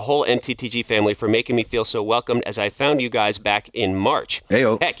four and the whole MTTG family for making me feel so welcomed as I found you guys back in March.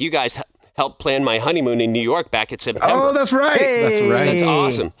 Hey-o. Heck, you guys helped plan my honeymoon in New York back in September. Oh, that's right. Hey. That's right. That's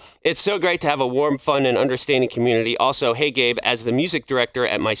awesome. It's so great to have a warm, fun, and understanding community. Also, hey, Gabe, as the music director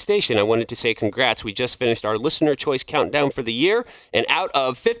at my station, I wanted to say congrats. We just finished our listener choice countdown for the year, and out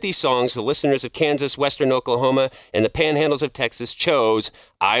of 50 songs, the listeners of Kansas, Western Oklahoma, and the Panhandles of Texas chose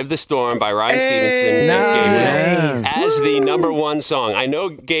Eye of the Storm by Ryan Stevenson Nice. as the number one song. I know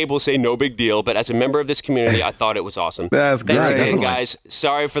Gabe will say no big deal, but as a member of this community, I thought it was awesome. That's Thanks great. again, guys.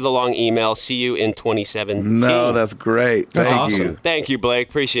 Sorry for the long email. See you in 2017. No, that's great. That's Thank awesome. you. Thank you, Blake.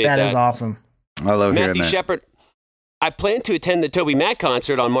 Appreciate that. That is awesome. I love hearing Matthew that. Shepard, I plan to attend the Toby Mac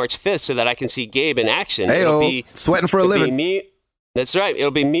concert on March 5th so that I can see Gabe in action. Hey-o, sweating for a It'll be living. me. That's right.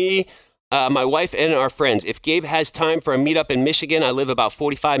 It'll be me, my wife, and our friends. If Gabe has time for a meetup in Michigan, I live about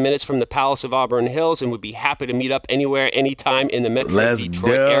 45 minutes from the Palace of Auburn Hills and would be happy to meet up anywhere, anytime in the Metro Let's Detroit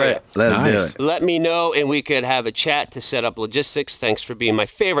do area. it. Let's do Nice. it. Let me know, and we could have a chat to set up logistics. Thanks for being my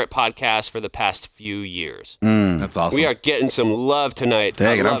favorite podcast for the past few years. That's awesome. We are getting some love tonight.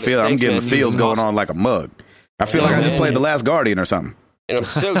 Dang it, I I'm love feeling. I'm Thanks, getting man. the feels going Awesome. on like a mug. I feel like I just played The Last Guardian or something. And I'm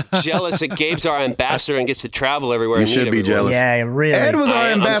so jealous that Gabe's our ambassador and gets to travel everywhere. You and meet should be everyone. jealous. Yeah, really. Ed was our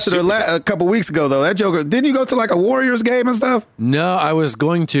I'm ambassador super a couple weeks ago, though. That joker. Didn't you go to like a Warriors game and stuff? No, I was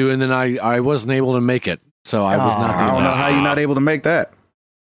going to, and then I wasn't able to make it. So I was not. I don't know how you're not able to make that.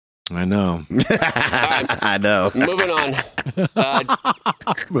 I know. I know. Moving on.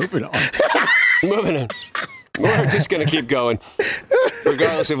 Moving on. Moving on. We're just going to keep going,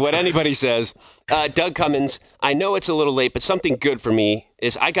 regardless of what anybody says. Doug Cummins, I know it's a little late, but something good for me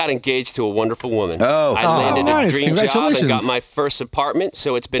is I got engaged to a wonderful woman. Oh. I landed nice. a dream job and Congratulations. got my first apartment,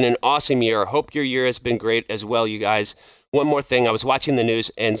 so it's been an awesome year. I hope your year has been great as well, you guys. One more thing, I was watching the news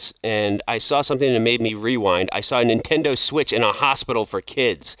and I saw something that made me rewind. I saw a Nintendo Switch in a hospital for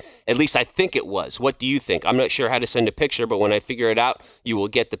kids. At least I think it was. What do you think? I'm not sure how to send a picture, but when I figure it out, you will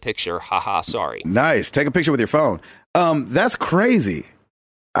get the picture. Haha, sorry. Nice. Take a picture with your phone. That's crazy.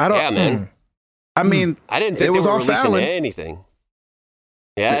 I don't. Yeah, man. I mean, I didn't think it was they were on releasing Fallon. anything.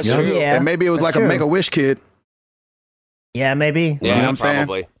 Yeah, that's Yeah. true. Yeah. And maybe it was that's like true. a Make-A-Wish kid. Yeah, maybe. Yeah, You know what I'm saying?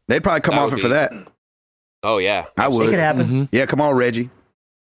 probably. They'd probably come That off would it for be- that. Oh, yeah. I It would. could happen. Mhm. Yeah, come on, Reggie.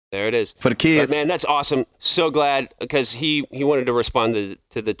 There it is. For the But kids. man, that's awesome. So glad because he wanted to respond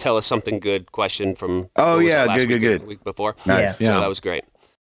to the tell us something good question from. Oh, what was it, yeah, last good, week, good. the week before. Nice. So Yeah. that was great.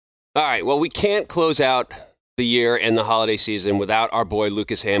 All right. Well, we can't close out the year and the holiday season without our boy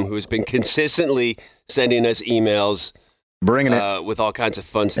Lucas Ham, who has been consistently sending us emails Bringing it. with all kinds of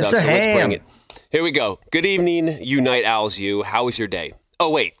fun stuff. Mr. So let's Ham. bring it. Here we go. Good evening, you night owls. You. How was your day? Oh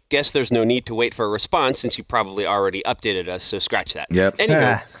wait, guess there's no need to wait for a response since you probably already updated us. So scratch that. Yep. Anyway.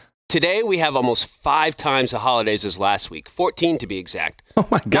 Ah. Today we have almost 5 times the holidays as last week, 14 to be exact. Oh,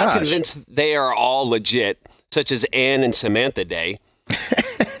 my Not gosh. convinced they are all legit, such as Anne and Samantha Day.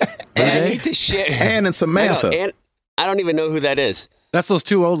 But I need to share. Anne and Samantha. I know, Anne, I don't even know who that is. That's those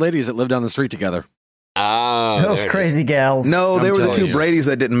two old ladies that live down the street together. Oh, Those there it is. crazy gals. No, they I'm were the telling two you. Bradys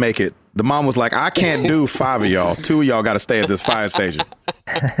that didn't make it. The mom was like, I can't do 5 of y'all. 2 of y'all got to stay at this fire station.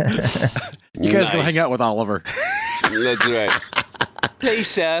 You guys go Nice. hang out with Oliver. That's right.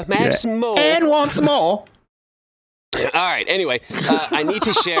 Lisa, may I have some more? And want some more. All right. Anyway, I need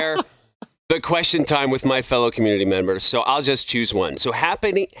to share the question time with my fellow community members, so I'll just choose one. So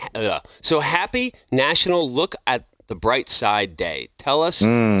happy National Look at the Bright Side Day. Tell us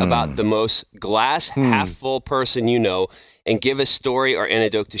about the most glass half full person you know, and give a story or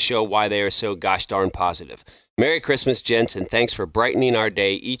anecdote to show why they are so gosh darn positive. Merry Christmas, gents, and thanks for brightening our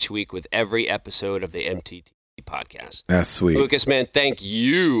day each week with every episode of the MTT podcast. That's sweet. Lucas, man, thank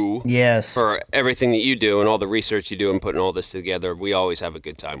you Yes. for everything that you do and all the research you do and putting all this together. We always have a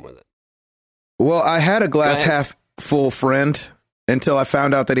good time with it. Well, I had a glass Go ahead. half full friend until I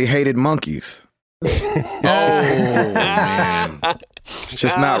found out that he hated monkeys. Oh, man. It's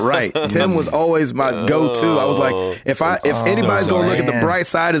just not right. Tim was always my go-to. I was like, if anybody's gonna look at the man. bright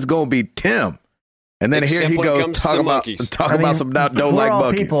side, it's gonna be Tim. And then Except here he when it goes comes to talk the about monkeys. some not don't we're like all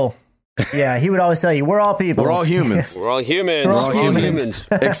monkeys. people. Yeah, he would always tell you, we're all people. We're all humans, We're all humans. We're all humans.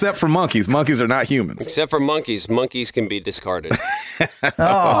 except for monkeys. Monkeys are not humans. Except for monkeys. Monkeys can be discarded. Oh,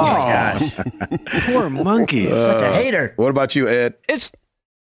 my gosh. Poor monkeys. Such a hater. What about you, Ed? It's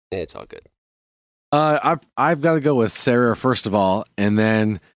all good. I've got to go with Sarah first of all, and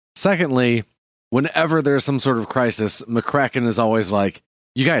then secondly, whenever there's some sort of crisis, McCracken is always like,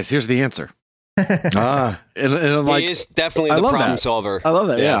 "You guys, here's the answer." And I'm like, he is definitely the problem solver. I love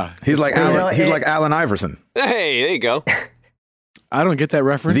that. Yeah. He's like Alan. He's like Allen Iverson. Hey, there you go. I don't get that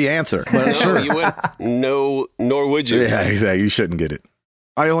reference. The answer. But no, sure. You would. No, nor would you. Yeah, exactly. You shouldn't get it.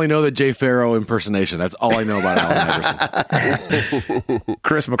 I only know the Jay Farrow impersonation. That's all I know about Allen Iverson.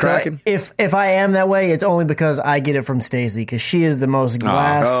 Chris McCracken. So if I am that way, it's only because I get it from Stacey, because she is the most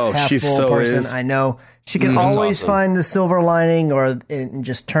glass half full person I know. She can always find the silver lining and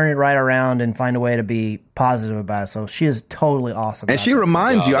just turn it right around and find a way to be positive about it. So she is totally awesome. And she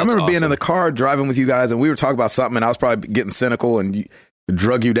reminds you. I remember being in the car driving with you guys, and we were talking about something, and I was probably getting cynical, and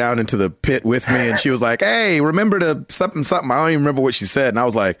drug you down into the pit with me, and she was like, "Hey, remember to something." I don't even remember what she said, and I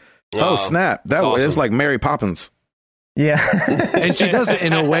was like, "Oh snap!" It was like Mary Poppins. Yeah, and she does it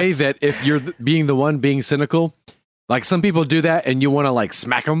in a way that if you're being the one being cynical, like some people do that, and you want to like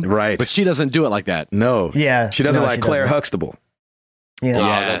smack them, right? But she doesn't do it like that. No, she doesn't like Claire Huxtable. Yeah,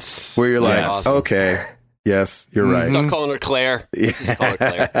 yes, where you're like, okay. Yes, you're right. Stop calling her Claire. Just call her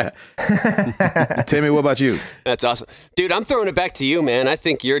Claire. Timmy, what about you? That's awesome. Dude, I'm throwing it back to you, man. I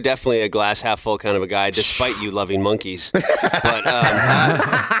think you're definitely a glass half full kind of a guy, despite you loving monkeys. But,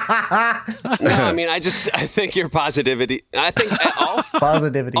 no, I mean, I think your positivity. I think all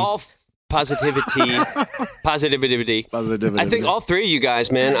positivity. Positivity. I think all three of you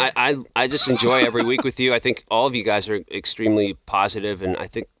guys, man, I just enjoy every week with you. I think all of you guys are extremely positive, and I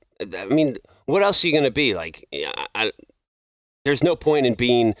mean, what else are you going to be? Like, there's no point in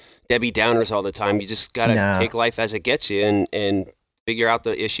being Debbie Downers all the time. You just got to take life as it gets you and figure out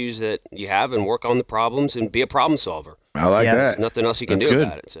the issues that you have and work on the problems and be a problem solver. I like that. There's nothing else you can do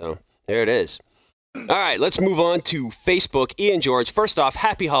about it. So there it is. All right, let's move on to Facebook. Ian George, first off,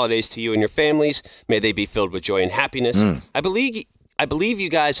 happy holidays to you and your families. May they be filled with joy and happiness. I believe you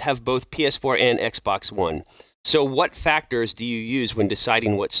guys have both PS4 and Xbox One. So what factors do you use when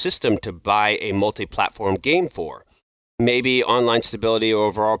deciding what system to buy a multi-platform game for? Maybe online stability or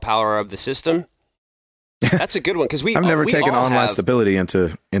overall power of the system? That's a good one, because I've never taken online stability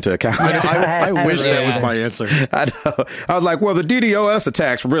into account. I wish that was my answer. I know. I was like, well, the DDoS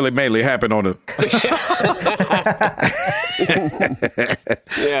attacks really mainly happen on the...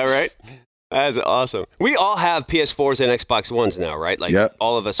 Yeah, right? That's awesome. We all have PS4s and Xbox Ones now, right? Like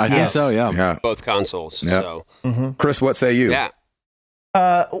all of us have think so, yeah. Both consoles. Yep. So. Chris, what say you? Yeah.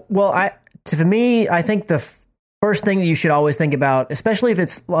 Well, for me, I think the first thing that you should always think about, especially if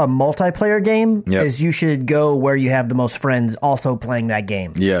it's a multiplayer game, is you should go where you have the most friends also playing that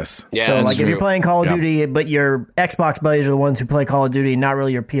game. Yes. Yeah, so like if you're playing Call of Duty, but your Xbox buddies are the ones who play Call of Duty, not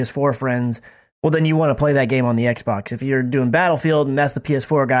really your PS4 friends, well, then you want to play that game on the Xbox. If you're doing Battlefield and that's the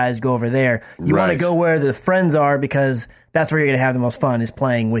PS4 guys, go over there. You want to go where the friends are, because that's where you're going to have the most fun, is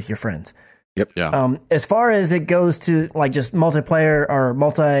playing with your friends. Yep. Yeah. As far as it goes to like just multiplayer or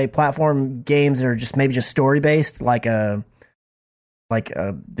multi-platform games that are just maybe just story-based, like the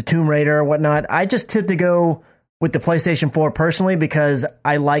Tomb Raider or whatnot, I just tend to go with the PlayStation 4 personally, because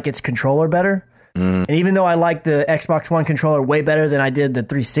I like its controller better. And even though I like the Xbox One controller way better than I did the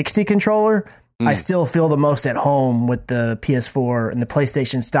 360 controller, I still feel the most at home with the PS4 and the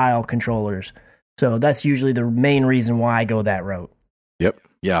PlayStation style controllers. So that's usually the main reason why I go that route. Yep.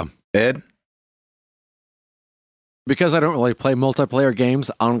 Yeah. Ed? Because I don't really play multiplayer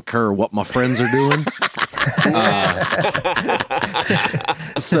games, I don't care what my friends are doing.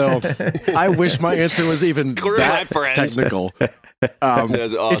 So I wish my answer was even that technical. That's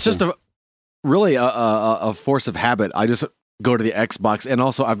awesome. It's just really a force of habit. I just go to the Xbox, and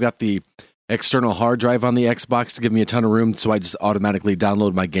also I've got the external hard drive on the Xbox to give me a ton of room, so I just automatically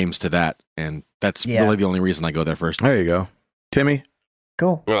download my games to that, and that's really the only reason I go there first. There you go. Timmy?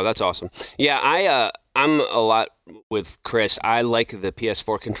 Cool. Oh, that's awesome. Yeah, I'm a lot with Chris. I like the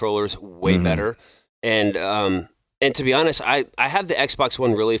PS4 controllers way better, and to be honest, I have the Xbox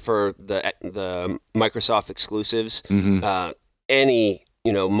One really for the Microsoft exclusives. Any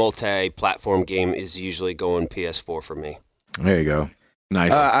multi-platform game is usually going PS4 for me. There you go.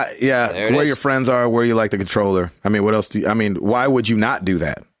 Nice. Where your friends are, where you like the controller. I mean, what else why would you not do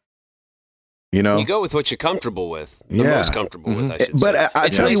that? You go with what you're comfortable with. The most comfortable with, I should say. But I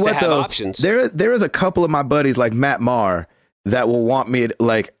tell you what, though, options. there is a couple of my buddies like Matt Marr that will want me to,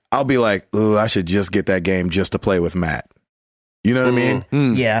 like, I'll be like, ooh, I should just get that game just to play with Matt. You know what I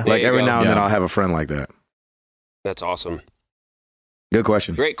mean? Yeah. Like every now and then I'll have a friend like that. That's awesome. Good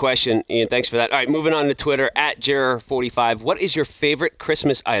question. Great question, Ian. Thanks for that. All right, moving on to Twitter, @Jer45. What is your favorite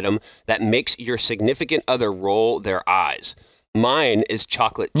Christmas item that makes your significant other roll their eyes? Mine is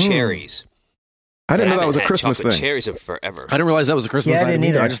chocolate cherries. I didn't know that was a Christmas thing. Cherries in forever. I didn't realize that was a Christmas item I didn't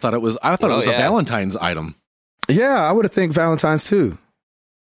either. I just thought it was. I thought it was a Valentine's item. Yeah, I would have think Valentine's too.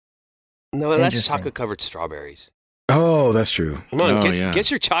 No, that's chocolate-covered strawberries. Oh, that's true. Come on,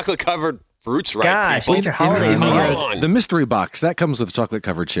 get your chocolate-covered fruits right. Gosh, get your holiday meal. The mystery box that comes with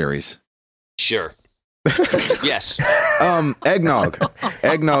chocolate-covered cherries. Sure. Yes. Eggnog.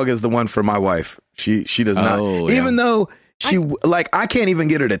 Eggnog is the one for my wife. She does not. Even though I can't even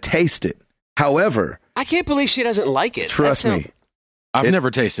get her to taste it. However, I can't believe she doesn't like it. Trust me. I've never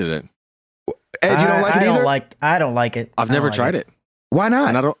tasted it. Ed, you don't like it either? I don't like it. I've never tried it. Why not?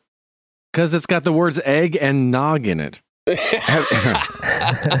 And I don't. Because it's got the words egg and nog in it. Have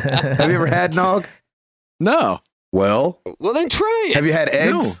you ever had nog? No. Well, then try it. Have you had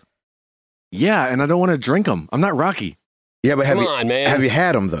eggs? No. Yeah, and I don't want to drink them. I'm not Rocky. Yeah, but have you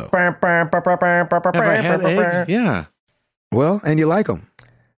had them though? Have I had eggs? Yeah. Well, and you like them.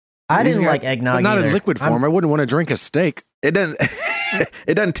 I didn't like eggnog, but not in liquid form. I wouldn't want to drink a steak. It doesn't.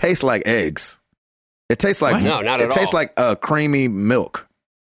 It doesn't taste like eggs. It tastes like not at all. It tastes like creamy milk.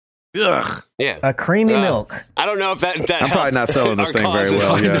 Ugh. Yeah. A creamy milk. I don't know if that I'm probably not selling this thing very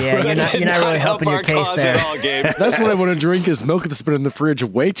well. Yeah, you're not really helping your case there. That's what I want to drink is milk that's been in the fridge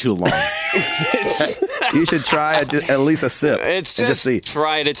way too long. You should try at least a sip. Just see.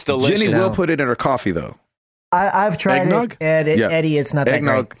 Try it. It's delicious. Jenny will put it in her coffee though. I've tried eggnog? it. Eddie, it's not that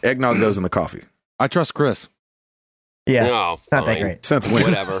great. Eggnog goes in the coffee. I trust Chris. Yeah. No, not that great. Since when?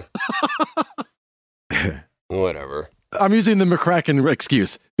 Whatever. Whatever. I'm using the McCracken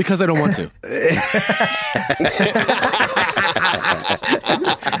excuse because I don't want to.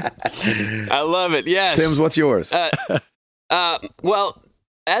 I love it. Yes. Tim's, what's yours? Well,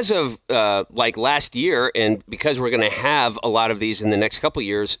 as of last year, and because we're going to have a lot of these in the next couple of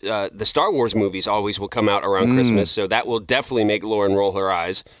years, the Star Wars movies always will come out around Christmas, so that will definitely make Lauren roll her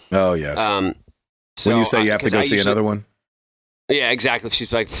eyes. Oh, yes. When you say you have to go see another one? Yeah, exactly.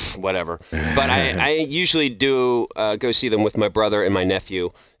 She's like, whatever. But I usually do go see them with my brother and my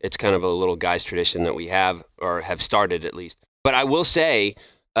nephew. It's kind of a little guy's tradition that we have, or have started at least. But I will say,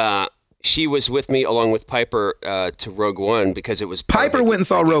 she was with me along with Piper to Rogue One because it was... Piper went and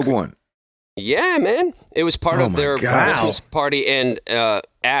saw Rogue One. Yeah, man. It was part of their Christmas party. And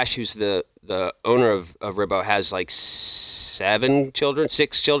Ash, who's the owner of Ribbo, has like 6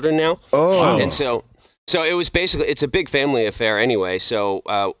 children now. Oh. And so it was basically, it's a big family affair anyway.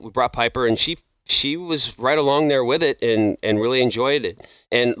 So we brought Piper, and she was right along there with it and really enjoyed it.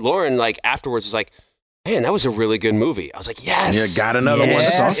 And Lauren, like, afterwards was like, man, that was a really good movie. I was like, yes. Yeah, got another one.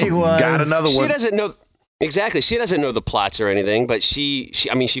 That's awesome. Got another one. She doesn't know. Exactly. She doesn't know the plots or anything, but she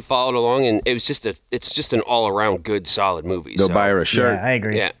followed along, and it's just an all-around good, solid movie. Go buy her a shirt. Yeah, I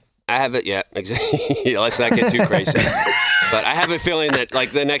agree. Yeah, I have it. Yeah, exactly. Let's not get too crazy. But I have a feeling that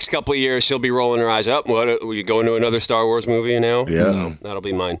like the next couple of years, she'll be rolling her eyes up. What? Are you going to another Star Wars movie now? Yeah. No, that'll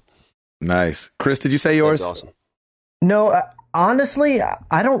be mine. Nice. Chris, did you say yours? That's awesome. No, honestly,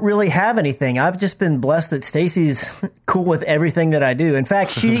 I don't really have anything. I've just been blessed that Stacy's cool with everything that I do. In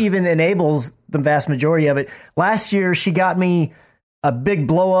fact, she even enables the vast majority of it. Last year, she got me a big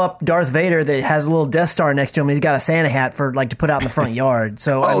blow up Darth Vader that has a little Death Star next to him. He's got a Santa hat for like to put out in the front yard.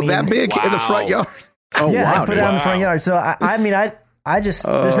 So that big in the front yard. Oh yeah, wow, I put it out in the front yard. So I just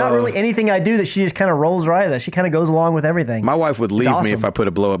there's not really anything I do that she just kind of rolls right with. She kind of goes along with everything. My wife would leave me if I put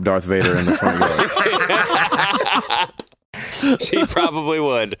a blow up Darth Vader in the front yard. She probably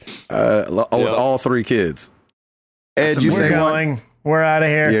would. With all 3 kids. Ed, you say one? We're out of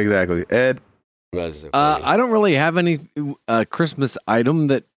here. Yeah, exactly. Ed? I don't really have any Christmas item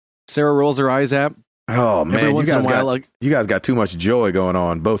that Sarah rolls her eyes at. Oh, man. You guys got too much joy going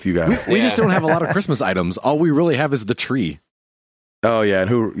on, both you guys. We just don't have a lot of Christmas items. All we really have is the tree. Oh, yeah.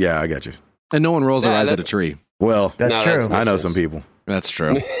 And I got you. And no one rolls their eyes at a tree. Well, that's true. I know some people. That's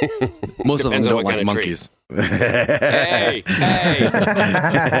true. Most of them don't like monkeys. Hey. For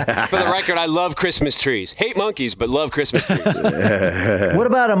the record, I love Christmas trees. Hate monkeys, but love Christmas trees. What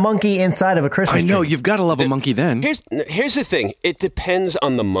about a monkey inside of a Christmas tree? I know, you've got to love a monkey then. Here's the thing. It depends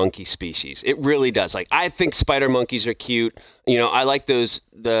on the monkey species. It really does. Like, I think spider monkeys are cute. You know, I like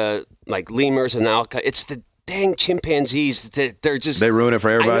the lemurs and the alpaca. It's the dang chimpanzees. They're just... They ruin it for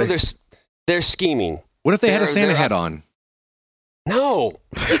everybody? I know they're scheming. What if they had a Santa hat on? No,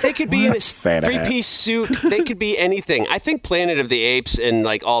 they could be in a 3-piece suit. They could be anything. I think Planet of the Apes and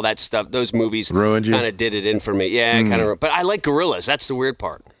like all that stuff, those movies ruined you. Kind of did it in for me. Yeah, kind of. But I like gorillas. That's the weird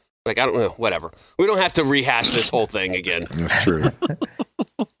part. Like, I don't know. Whatever. We don't have to rehash this whole thing again. That's true.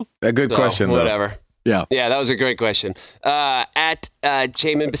 A good question, though. Whatever. Yeah. Yeah, that was a great question. At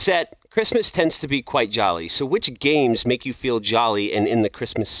Jamin Bissett, Christmas tends to be quite jolly. So which games make you feel jolly and in the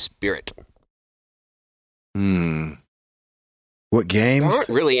Christmas spirit? What games? There aren't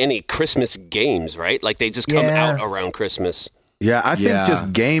really any Christmas games, right? Like they just come out around Christmas. Yeah, I think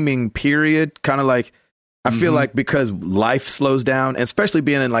just gaming, period. Kind of like, I feel like because life slows down, especially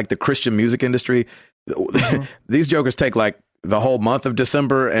being in like the Christian music industry, these jokers take like the whole month of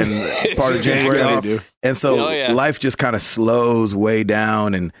December and part of January off. And so life just kind of slows way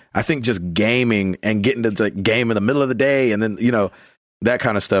down. And I think just gaming and getting to the game in the middle of the day and then, you know, that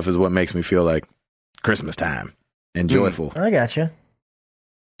kind of stuff is what makes me feel like Christmas time and joyful. I gotcha.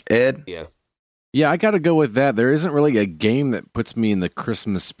 Ed? Yeah, I got to go with that. There isn't really a game that puts me in the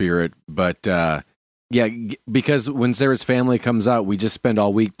Christmas spirit, but because when Sarah's Family comes out, we just spend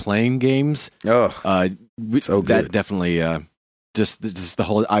all week playing games. Oh, so good. That definitely, just the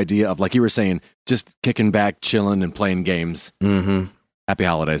whole idea of, like you were saying, just kicking back, chilling, and playing games. Mm-hmm. Happy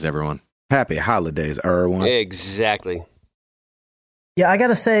holidays, everyone. Happy holidays, everyone. Exactly. Yeah, I got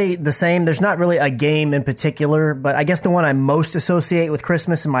to say the same. There's not really a game in particular, but I guess the one I most associate with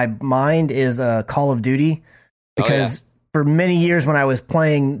Christmas in my mind is Call of Duty. Because for many years when I was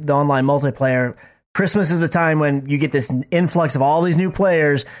playing the online multiplayer, Christmas is the time when you get this influx of all these new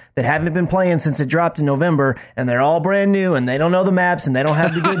players that haven't been playing since it dropped in November, and they're all brand new, and they don't know the maps, and they don't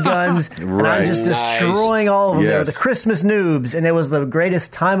have the good guns, and I'm just destroying all of them. They're the Christmas noobs, and it was the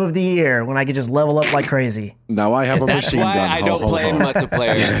greatest time of the year when I could just level up like crazy. Now I have a machine gun. That's why I don't play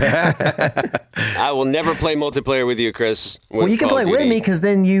multiplayer. I will never play multiplayer with you, Chris. Well, you can play with me because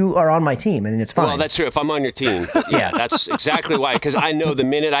then you are on my team, and it's fine. Well, that's true. If I'm on your team, that's exactly why. Because I know the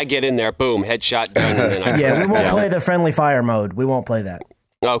minute I get in there, boom, headshot gun. And then we won't play the friendly fire mode. We won't play that.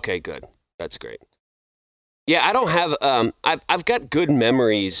 Okay, good. That's great. Yeah, I don't have. I've got good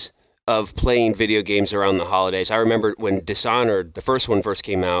memories of playing video games around the holidays. I remember when Dishonored, the first one, first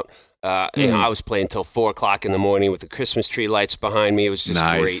came out. You know, I was playing till 4:00 in the morning with the Christmas tree lights behind me. It was just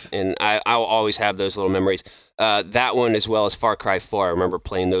great, and I'll always have those little memories. That one, as well as Far Cry 4. I remember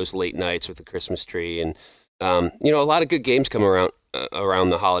playing those late nights with the Christmas tree, and you know, a lot of good games come around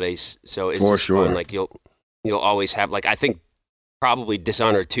the holidays. So it's fun. Like you'll always have, like, I think probably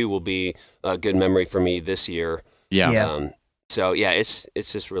Dishonored 2 will be a good memory for me this year. So yeah, it's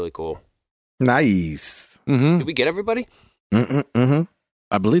just really cool. Nice. Did we get everybody?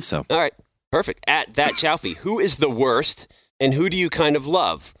 I believe so. All right, perfect. At that Chalfie, who is the worst, and who do you kind of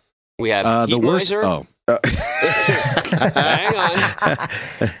love? We have Heat Miser. Hang on.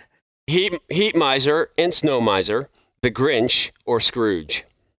 Heat Miser and Snow Miser, the Grinch, or Scrooge.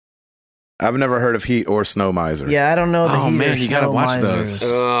 I've never heard of Heat or Snow Miser. Yeah, I don't know. Oh man, you gotta watch those.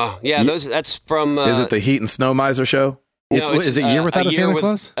 Those. That's from. Is it the Heat and Snow Miser show? No, is it Year Without a Santa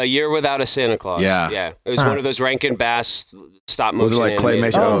Claus? A Year Without a Santa Claus. Yeah. It was one of those Rankin Bass stop motion. Was it like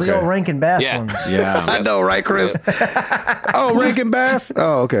claymation? The old Rankin Bass ones. Yeah, I know, right, Chris? Rankin Bass.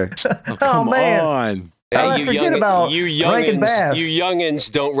 Oh, okay. Come on. I forget about Rankin Bass. You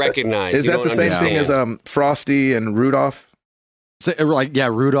youngins don't recognize. Is that the same thing as Frosty and Rudolph? So,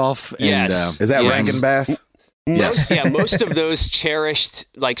 Rudolph. And, is that Rankin Bass? Most of those cherished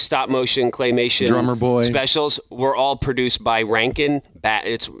like stop motion claymation Drummer Boy specials were all produced by Rankin.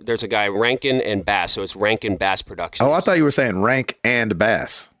 There's a guy Rankin and Bass, so it's Rankin Bass Productions. Oh, I thought you were saying Rank and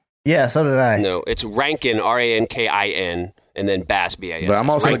Bass. Yeah, so did I. No, it's Rankin, Rankin, and then Bass, BAS. But I'm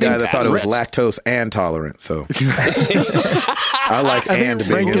also Rankin the guy that Bass. thought it was lactose and tolerant, so I like and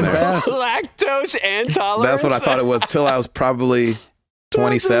being in there. Bass. Lactose and tolerant. That's what I thought it was till I was probably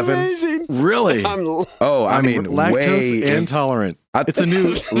 27. Really? I mean, lactose way intolerant. It's a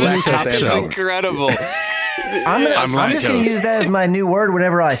new lactose That's intolerant. Incredible. I'm just going to use that as my new word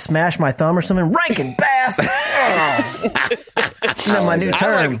whenever I smash my thumb or something. Rankin Bass. That's my new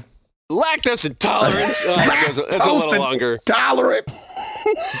term. Lactose intolerance. That's a little longer. Tolerant.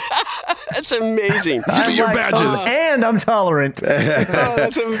 That's amazing. I'm lactose and I'm tolerant.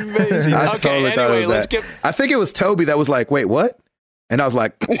 That's amazing. I totally thought it was that. I think it was Toby that was like, wait, what? And I was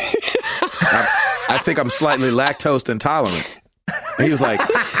like, I think I'm slightly lactose intolerant. And he was like,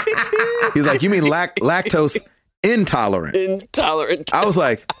 you mean lactose intolerant? Intolerant. I was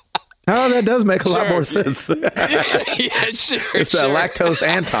like, oh, that does make a lot more sense. Sure. It's lactose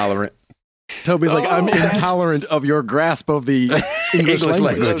intolerant. Toby's like, I'm intolerant of your grasp of the English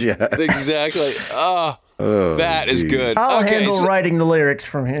language. Yeah. Exactly. That is good. I'll handle writing the lyrics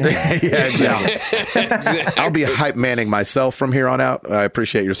from here. Yeah, exactly. I'll be hype manning myself from here on out. I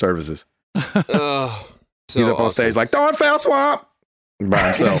appreciate your services. He's up on stage like, Dawn Fell Swamp by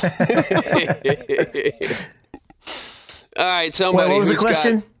himself. All right, somebody. What was the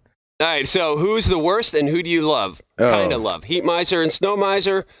question? All right, so who's the worst and who do you love? Kind of love. Heat Miser and Snow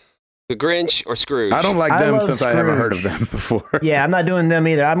Miser, The Grinch or Scrooge? I don't like them since Scrooge. I haven't heard of them before. Yeah, I'm not doing them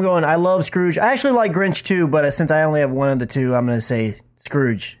either. I love Scrooge. I actually like Grinch too, but since I only have one of the two, I'm going to say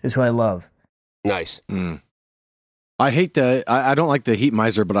Scrooge is who I love. Nice. I don't like the Heat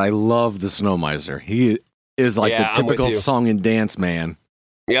Miser, but I love the Snow Miser. He is like the typical song and dance man.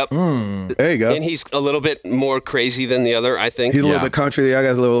 Yep. There you go. And he's a little bit more crazy than the other, I think. He's a little bit country. The other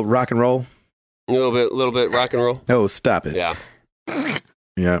guy's a little rock and roll. A little bit rock and roll. Oh, stop it. Yeah.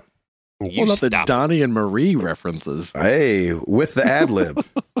 Yeah. What about the Donnie and Marie references? Hey, with the ad lib.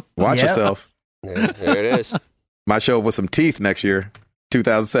 Watch yourself. Yeah, there it is. Might show up with some teeth next year.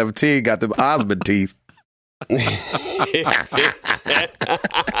 2017 got the Osmond teeth.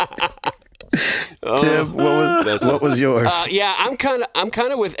 Tim, what was yours? Yeah, I'm kind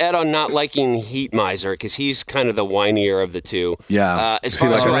of with Ed on not liking Heat Miser because he's kind of the whinier of the two. Yeah, is he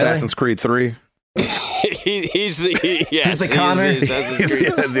like Assassin's Creed 3? He's the Connor. He's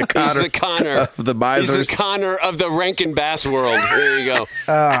the Connor of the misers. He's the Connor of the Rankin Bass world. There you go.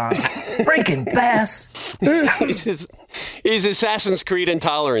 Rankin Bass. He's Assassin's Creed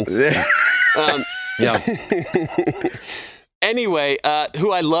intolerance. Yeah. Anyway,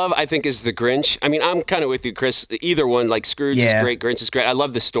 who I love, I think, is the Grinch. I mean, I'm kind of with you, Chris. Either one, like Scrooge is great, Grinch is great. I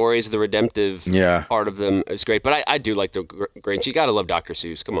love the stories, the redemptive part of them is great. But I do like the Grinch. You got to love Dr.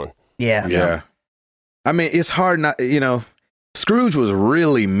 Seuss. Come on. Yeah. I mean, it's hard not, Scrooge was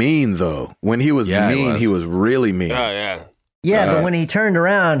really mean, though. When he was mean, he was really mean. Oh, yeah. Yeah, but when he turned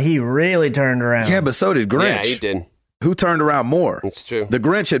around, he really turned around. Yeah, but so did Grinch. Yeah, he did. Who turned around more? It's true. The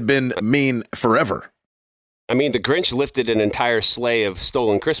Grinch had been mean forever. I mean, the Grinch lifted an entire sleigh of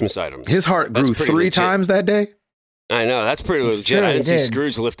stolen Christmas items. His heart grew 3 times that day. I know, that's pretty legit. True, I didn't see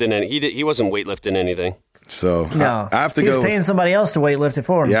Scrooge lifting any. He wasn't weightlifting anything. So no, I have to he go. was paying somebody else to weightlift it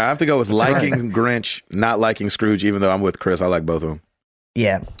for him. Yeah, I have to go with liking Grinch, not liking Scrooge. Even though I'm with Chris, I like both of them.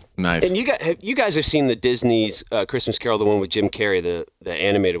 Yeah, nice. And you guys have seen the Disney's Christmas Carol, the one with Jim Carrey, the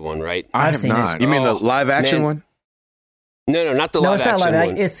animated one, right? I've seen not. You mean the live action one? No, not the live action one. No,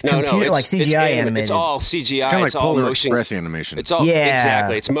 it's not live. It's computer, like CGI animated. It's all CGI. It's kind of like Polar motion. Express animation. It's all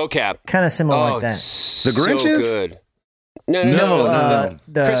exactly. It's mocap. Kind of similar like that. The Grinch is good. No.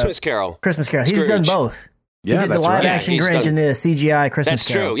 The Christmas Carol. He's done both. Yeah, he did the live action Grinch and the CGI Christmas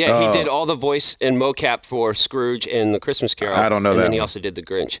That's Carol. true. Yeah, he did all the voice and mocap for Scrooge and the Christmas Carol. I don't know that. And then he also did the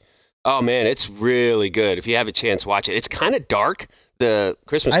Grinch. Oh man, it's really good. If you have a chance, watch it. It's kind of dark. The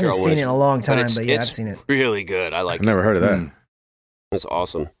Christmas Carol. I haven't seen it in a long time, but I've seen it. Really good. I like it. I've never heard of that. That's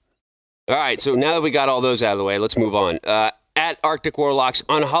awesome. All right, so now that we got all those out of the way, let's move on. At Arctic Warlocks,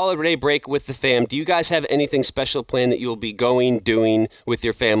 on holiday break with the fam, do you guys have anything special planned that you'll be doing with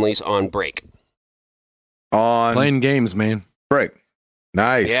your families on break? Playing games, man. Break.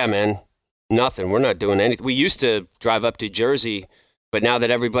 Nice. Yeah, man. Nothing. We're not doing anything. We used to drive up to Jersey, but now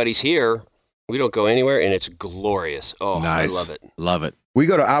that everybody's here, we don't go anywhere, and it's glorious. Oh, nice. I love it. Love it. We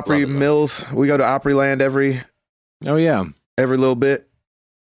go to Opry Mills. We go to Opryland every little bit.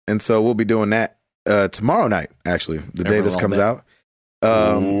 And so we'll be doing that tomorrow night, actually, the day this comes out.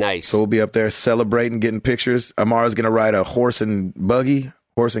 Nice. So we'll be up there celebrating, getting pictures. Amara's going to ride a horse and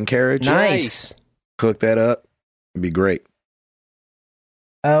carriage. Nice. Cook that up. It'd be great.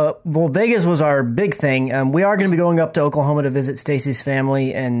 Well, Vegas was our big thing. We are going to be going up to Oklahoma to visit Stacy's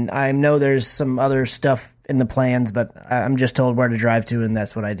family, and I know there's some other stuff in the plans, but I'm just told where to drive to, and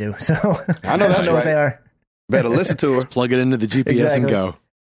that's what I do. So I know that's what they are. Better listen to her. Plug it into the GPS and go.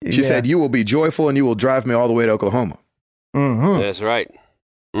 She said, "You will be joyful, and you will drive me all the way to Oklahoma." Mm-hmm. That's right.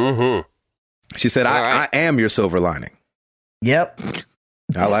 Mm-hmm. She said, I am your silver lining. Yep.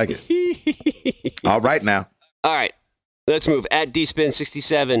 I like it. All right now. All right. Let's move. At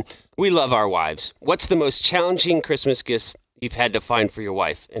DSpin67, we love our wives. What's the most challenging Christmas gift you've had to find for your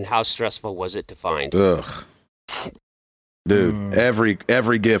wife, and how stressful was it to find? Ugh. Dude,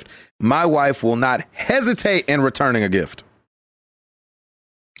 every gift. My wife will not hesitate in returning a gift.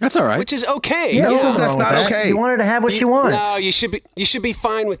 That's all right. Which is okay. Yeah, no, that's not okay. You want her to have what she wants. No, you should be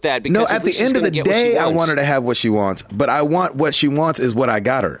fine with that. Because no, at the end of the day, I want her to have what she wants. But I want what she wants is what I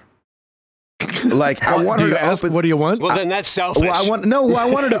got her. Like I want her to open. What do you want? Well, then that's selfish. I want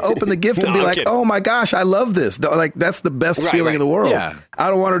her to open the gift and be like, "Oh my gosh, I love this!" Like that's the best feeling in the world. Yeah. I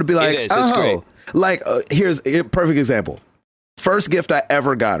don't want her to be like, It's great. Like here's a perfect example. First gift I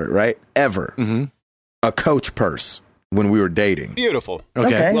ever got her, right? Ever. Mm-hmm. A Coach purse when we were dating. Beautiful.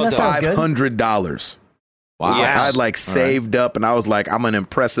 Okay, well that sounds good. $500. Wow. Yes. I'd saved up, and I was like, I'm gonna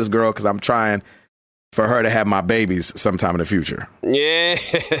impress this girl because I'm trying for her to have my babies sometime in the future. Yeah.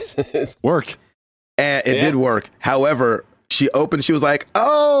 Worked. And it did work. However, she opened, she was like,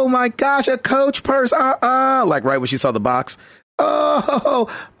 "Oh my gosh, a Coach purse." Like right when she saw the box.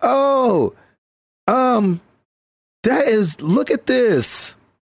 that is, look at this.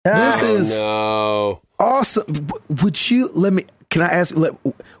 This is awesome. Can I ask,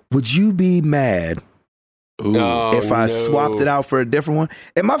 would you be mad if I swapped it out for a different one?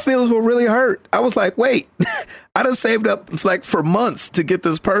 And my feelings were really hurt. I was like, wait, I done saved up like for months to get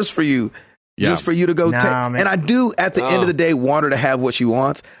this purse for you. Just for you to go take. And I do, at the end of the day, want her to have what she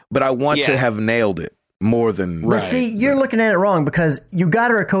wants, but I want to have nailed it more than... But see, you're looking at it wrong because you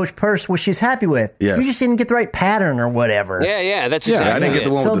got her a Coach purse, which she's happy with. Yes. You just didn't get the right pattern or whatever. Yeah, that's exactly I didn't get the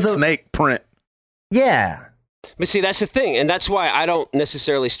one with the snake print. Yeah. But see, that's the thing, and that's why I don't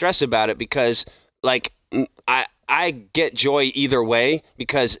necessarily stress about it because, like, I get joy either way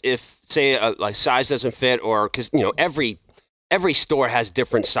because if, say, a size doesn't fit or... Because, you know, every store has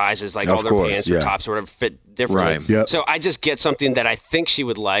different sizes, like all their pants or tops or whatever fit differently. Right. Yep. So I just get something that I think she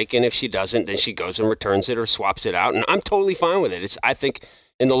would like, and if she doesn't, then she goes and returns it or swaps it out, and I'm totally fine with it. I think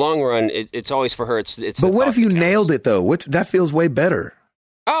in the long run, it's always for her. It's. But what if you nailed it though? That feels way better.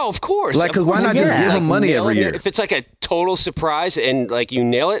 Oh, of course. Like, because why not just give them money every year? If it's like a total surprise and like you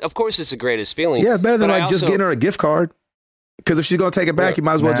nail it, of course it's the greatest feeling. Yeah, better than just getting her a gift card. Because if she's gonna take it back, you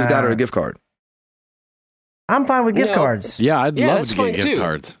might as well just got her a gift card. I'm fine with gift cards. Yeah, I'd love to get gift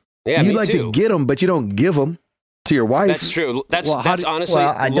cards. Yeah, you like to get them, but you don't give them to your wife. That's true. That's honestly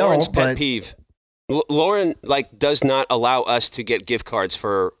Lauren's pet peeve. Lauren does not allow us to get gift cards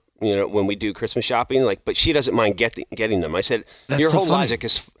for when we do Christmas shopping. But she doesn't mind getting them. I said your logic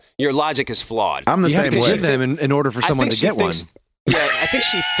is flawed. I'm the same way. You have to give them in order for someone to get one. Yeah, I think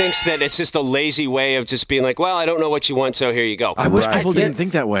she thinks that it's just a lazy way of just being like, well, I don't know what you want, so here you go. I wish people didn't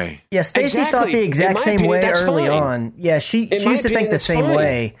think that way. Yeah, Stacey thought the exact same way early on. Yeah, she used to think the same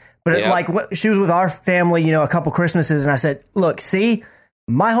way. But she was with our family, a couple Christmases, and I said, look, see,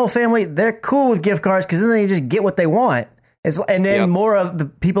 my whole family, they're cool with gift cards because then they just get what they want. More of the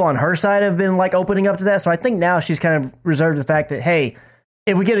people on her side have been opening up to that. So I think now she's kind of reserved the fact that, hey,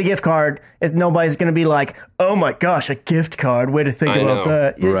 if we get a gift card, nobody's going to be like, oh my gosh, a gift card. Way to think about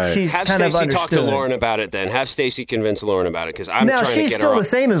that. Right. She's kind of understood. Have Stacey talk to Lauren about it then. Have Stacey convince Lauren about it because I'm trying to get her. Now, she's still the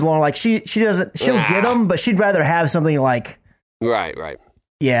same as Lauren. She'll get them, but she'd rather have something like. Right.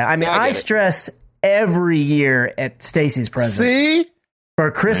 Yeah, I mean, I stress every year at Stacey's present. See? For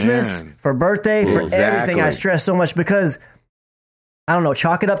Christmas, for birthday, for everything, I stress so much because, I don't know,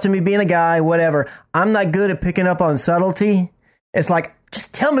 chalk it up to me being a guy, whatever. I'm not good at picking up on subtlety. It's like,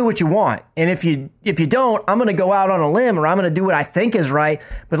 just tell me what you want. And if you don't, I'm going to go out on a limb or I'm going to do what I think is right.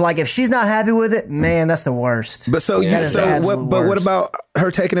 But if she's not happy with it, man, that's the worst. But what about her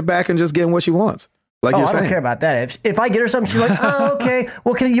taking it back and just getting what she wants? I don't care about that. If I get her something, she's like, oh, okay.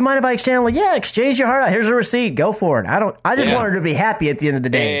 Well, you mind if I exchange? I'm like, yeah, exchange your heart out. Here's a receipt. Go for it. I just want her to be happy at the end of the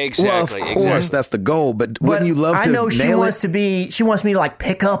day. Exactly. Well, of course, that's the goal. But wouldn't you love to? I know she wants me to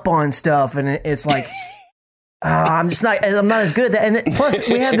pick up on stuff, and it's like. I'm not as good at that. And plus,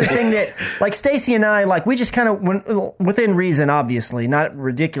 we have the thing that, Stacey and I, we just kind of, within reason, obviously, not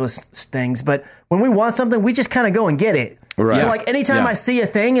ridiculous things, but when we want something, we just kind of go and get it. Right. So, anytime I see a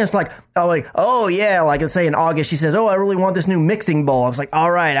thing, it's let's say in August, she says, oh, I really want this new mixing bowl. I was like, all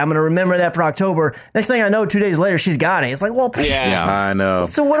right, I'm going to remember that for October. Next thing I know, 2 days later, she's got it. It's like, well, I know.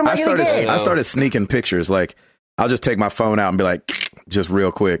 So what am I going to get? I started sneaking pictures. I'll just take my phone out and be like, just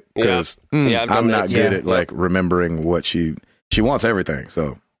real quick, because I'm not good at remembering what she wants everything.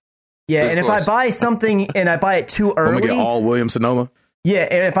 So and if I buy something and I buy it too early, I'm gonna get all Williams Sonoma. Yeah,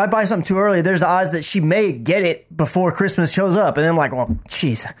 and if I buy something too early, there's the odds that she may get it before Christmas shows up, and then I'm like, well,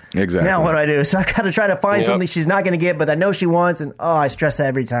 jeez, exactly. Now what do I do? So I've got to try to find something she's not going to get, but I know she wants, and I stress that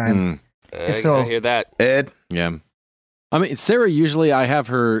every time. I hear that, Ed. Yeah, I mean, Sarah. Usually, I have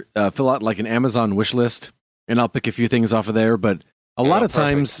her fill out an Amazon wish list, and I'll pick a few things off of there, but. A lot of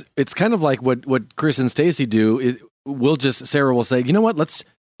times, it's kind of like what Chris and Stacey do. Sarah will say, you know what, let's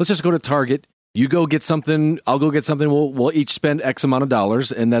just go to Target. You go get something, I'll go get something. We'll each spend X amount of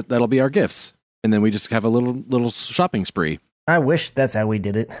dollars, and that'll be our gifts. And then we just have a little shopping spree. I wish that's how we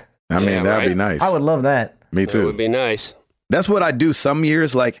did it. I mean, that'd be nice. I would love that. Me too. It would be nice. That's what I do some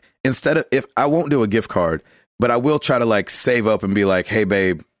years. Instead of, if I won't do a gift card, but I will try to save up and be like, hey,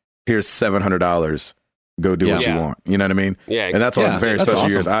 babe, here's $700. Go do what you want. You know what I mean? Yeah. And that's on very special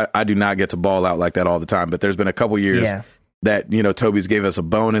years. I do not get to ball out like that all the time, but there's been a couple years that, Toby's gave us a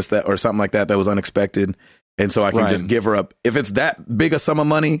bonus or something like that was unexpected. And so I can just give her up. If it's that big a sum of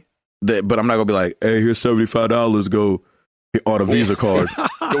money, but I'm not going to be like, hey, here's $75, go on a Visa card.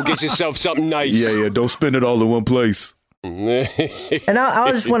 Go get yourself something nice. Yeah. Don't spend it all in one place. And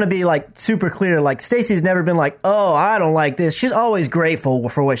I just want to be like super clear. Like Stacy's never been like, oh, I don't like this. She's always grateful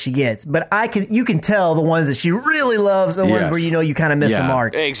for what she gets. But you can tell the ones that she really loves, the ones where you kind of miss the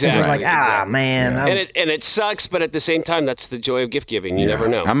mark. Exactly. It's like, man. Yeah. And it sucks, but at the same time, that's the joy of gift giving. You never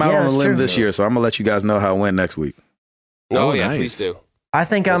know. I'm out on a limb this year, so I'm gonna let you guys know how I went next week. Oh yeah, nice. Please do. I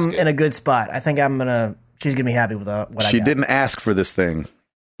think I'm in a good spot. I think she's gonna be happy with what I got. She didn't ask for this thing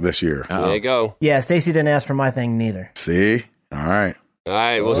this year. There you go. Yeah, Stacy didn't ask for my thing neither. See? All right. All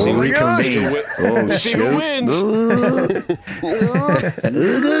right, we'll see. Reconvene. We'll see who wins.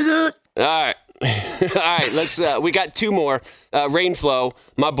 All right. All right, let's. We got two more. Rainflow,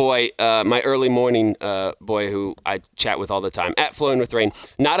 my boy, my early morning boy who I chat with all the time, at Flowing with Rain.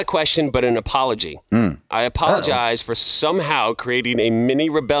 Not a question, but an apology. I apologize for somehow creating a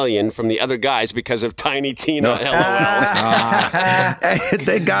mini rebellion from the other guys because of Tiny Tina. LOL.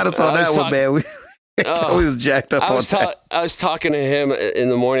 They got us on that one, man. We was jacked up on that. I was talking to him in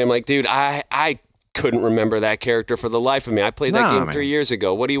the morning. I'm like, dude, I couldn't remember that character for the life of me. I played that game 3 years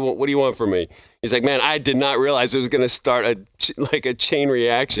ago. What do you want from me? He's like, man, I did not realize it was going to start a chain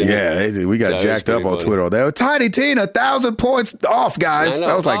reaction. Yeah, we got jacked up on Twitter all day. Tiny Tina, 1,000 points off, guys.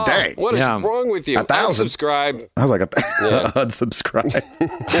 I was like, dang. What is wrong with you? 1,000. Unsubscribe. I was like,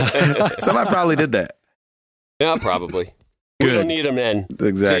 unsubscribe. Somebody probably did that. Yeah, probably. Good. We don't need them then.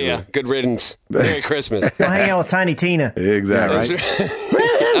 Exactly. See ya. Good riddance. Merry Christmas. Go hang out with Tiny Tina. Exactly. All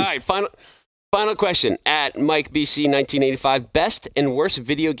right, Final question at Mike BC 1985. Best and worst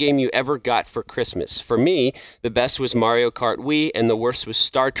video game you ever got for Christmas? For me, the best was Mario Kart Wii, and the worst was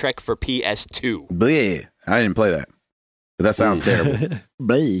Star Trek for PS2. Bleh. I didn't play that. But that sounds terrible.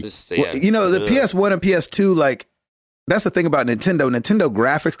 Bleh. Well, the PS1 and PS2, like, that's the thing about Nintendo. Nintendo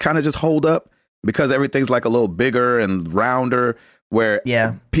graphics kind of just hold up because everything's like a little bigger and rounder. Where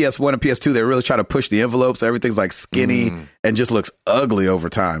PS1 and PS2, they really try to push the envelope, so everything's like skinny and just looks ugly over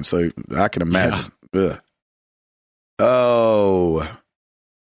time. So I can imagine. Yeah. Oh,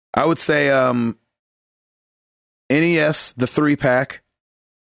 I would say NES, the 3-pack,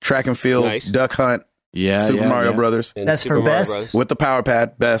 Track and Field, nice. Duck Hunt, Super Mario Brothers. And That's Super for best? Brothers. With the Power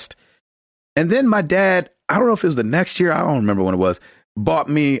Pad, best. And then my dad, I don't know if it was the next year, I don't remember when it was, bought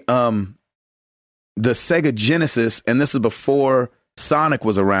me the Sega Genesis, and this is before Sonic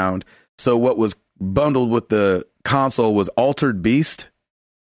was around. So what was bundled with the console was Altered Beast.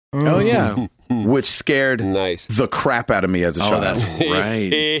 Oh, yeah. Which scared the crap out of me as a child. That's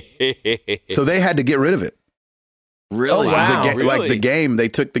right. So they had to get rid of it. Really? Oh, wow. Really? Like the game, they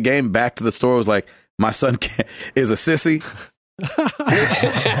took the game back to the store. It was like, my son is a sissy.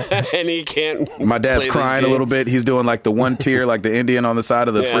 And he can't. My dad's crying a little bit. He's doing like the one tier, like the Indian on the side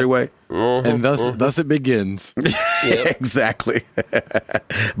of the freeway. And thus it begins. Exactly.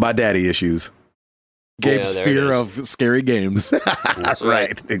 My daddy issues. Gabe's fear of scary games.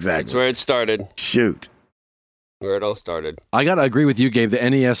 Right. Exactly. That's where it started. Shoot. Where it all started. I got to agree with you, Gabe. The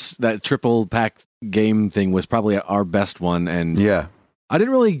NES, that triple pack game thing was probably our best one. And I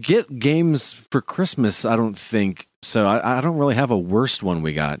didn't really get games for Christmas, I don't think. So I don't really have a worst one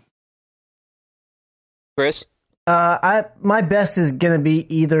we got. Chris? My best is going to be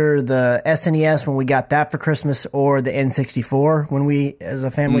either the SNES when we got that for Christmas or the N64 when we as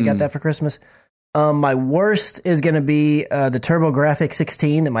a family got that for Christmas. My worst is going to be the TurboGrafx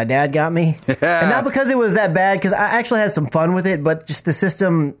 16 that my dad got me. And not because it was that bad, because I actually had some fun with it, but just the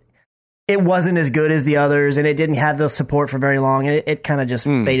system, it wasn't as good as the others, and it didn't have the support for very long, and it kind of just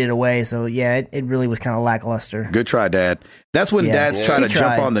faded away. So, yeah, it really was kind of lackluster. Good try, Dad. That's when dads try to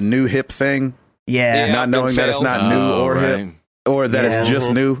jump on the new hip thing. Yeah. Not knowing that it's not new or hip, or that it's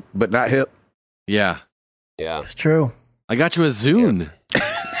just new, but not hip. Yeah. Yeah. It's true. I got you a Zune.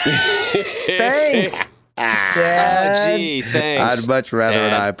 Thanks. Dad. Oh, gee, thanks. I'd much rather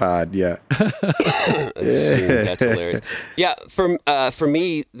an iPod. Yeah. That's hilarious. Yeah, for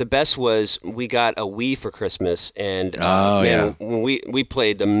me, the best was we got a Wii for Christmas, and when we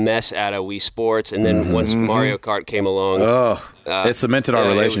played the mess out of Wii Sports, and then once Mario Kart came along, it cemented our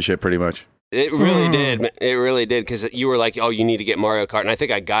relationship pretty much. It really did. It really did, because you were like, "Oh, you need to get Mario Kart," and I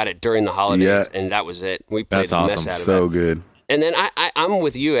think I got it during the holidays, and that was it. We played the mess out of it. So good. And then I'm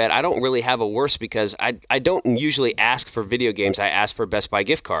with you, Ed. I don't really have a worst because I don't usually ask for video games. I ask for Best Buy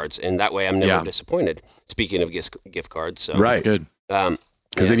gift cards, and that way I'm never disappointed. Speaking of gift cards, so right, that's good.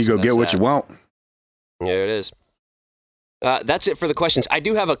 Because then you go get what you want. There it is. That's it for the questions. I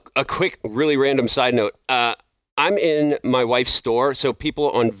do have a quick, really random side note. I'm in my wife's store, so people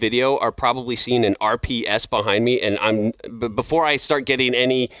on video are probably seeing an RPS behind me, and before I start getting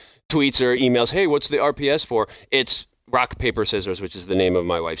any tweets or emails, hey, what's the RPS for? It's Rock, Paper, Scissors, which is the name of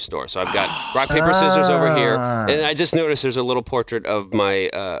my wife's store. So I've got Rock, Paper, Scissors over here, and I just noticed there's a little portrait of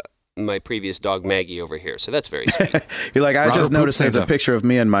my previous dog Maggie over here. So that's very sweet. You're like, I just noticed there's a picture of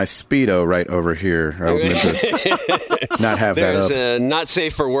me and my Speedo right over here. I was meant to not have that up. There's a not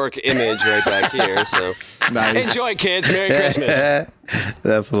safe for work image right back here. So nice. Enjoy, kids. Merry Christmas.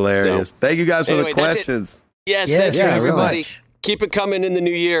 That's hilarious. So, thank you guys for the questions. Yes, everybody. Keep it coming in the new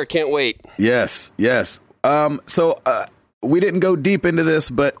year. Can't wait. Yes. So we didn't go deep into this,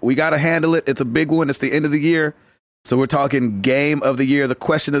 but we got to handle it. It's a big one. It's the end of the year. So we're talking game of the year. The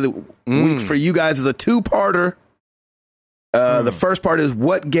question of the week for you guys is a two-parter. The first part is,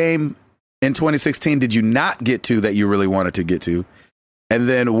 what game in 2016 did you not get to that you really wanted to get to? And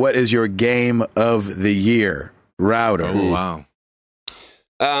then what is your game of the year? Router. Oh,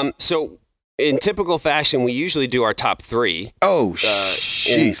 wow. So in typical fashion, we usually do our top three. Oh,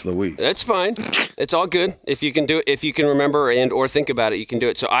 jeez, Louise. That's fine. It's all good. If you can do it, if you can remember and or think about it, you can do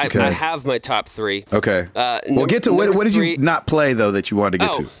it. So I have my top three. Okay. Well, get to what did you not play, though, that you wanted to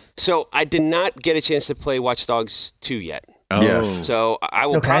get to? So I did not get a chance to play Watch Dogs 2 yet. Oh. Yes. So I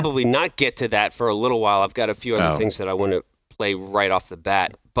will probably not get to that for a little while. I've got a few other things that I want to play right off the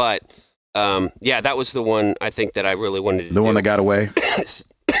bat. But, that was the one I think that I really wanted to do. The one that got away?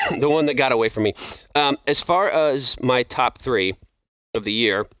 The one that got away from me. As far as my top three of the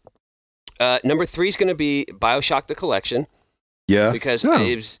year, number 3 is going to be BioShock the Collection. Yeah. Because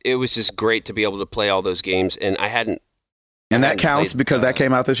it was just great to be able to play all those games, and I hadn't. And that counts because that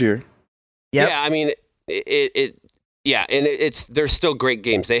came out this year. Yep. Yeah, I mean, they're still great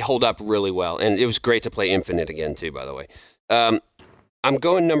games. They hold up really well, and it was great to play Infinite again too, by the way. I'm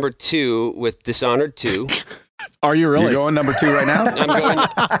going number 2 with Dishonored 2. Are you really? You're going number 2 right now? I'm going.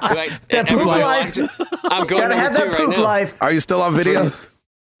 That poop life. I'm going Gotta have that poop life. Are you still on video?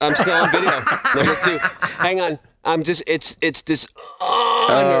 I'm still on video. Number 2. Hang on. I'm just. It's Dishonored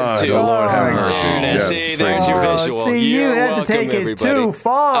 2. Lord have mercy. See, there's your visual. See, you had to take it too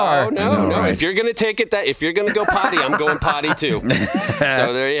far. Oh no. Right. If you're gonna take it if you're gonna go potty, I'm going potty too.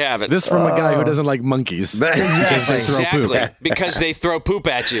 So there you have it. This from a guy who doesn't like monkeys. Exactly. Because they throw poop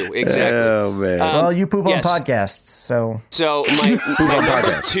at you. Exactly. Oh man. Well, you poop on podcasts, so. So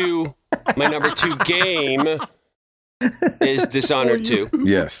my number 2 game is Dishonored 2.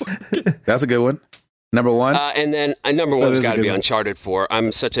 Yes, that's a good one. Number 1? And then number 1's got to be Uncharted 4.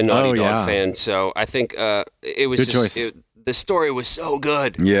 I'm such a Naughty Dog fan, so I think it was the story was so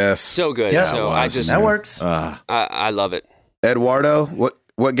good. Yes. So good. Yeah, so that works. I love it. Eduardo,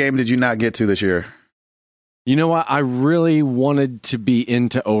 what game did you not get to this year? You know what? I really wanted to be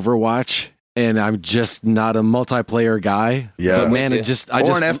into Overwatch, and I'm just not a multiplayer guy. Yeah. But man, an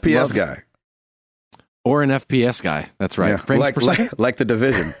FPS guy. Or an FPS guy. That's right. Yeah. Frames per second? Like The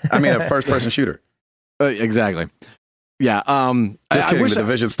Division. I mean, a first-person shooter. Exactly. Yeah. Just kidding. The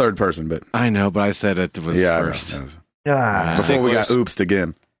Division's third person, but I know, but I said it was first. Before we got oopsed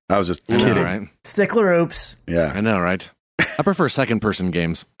again, I was just kidding. Right? Stickler oops. Yeah, I know, right? I prefer second person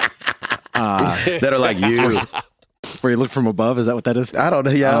games that are like you, where you look from above. Is that what that is? I don't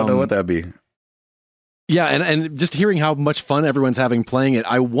know. Yeah, I don't know what that'd be. Yeah, and just hearing how much fun everyone's having playing it,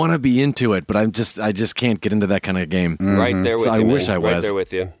 I want to be into it, but I just can't get into that kind of game. Mm-hmm. Right there with you. I wish I was right there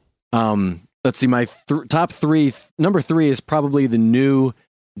with you. Let's see, my top 3. Number 3 is probably the new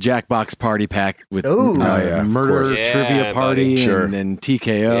Jackbox Party Pack with Murder Trivia Party and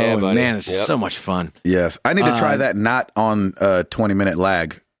TKO. And man, it's just so much fun. Yes, I need to try that. Not on 20-minute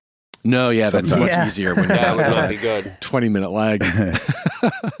lag. No, that's much easier when that would not be good. 20-minute lag.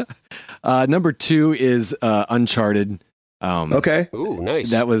 Number 2 is Uncharted. Okay. Ooh, nice.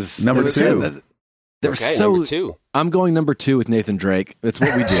 That was number 2. Number 2. I'm going number 2 with Nathan Drake. That's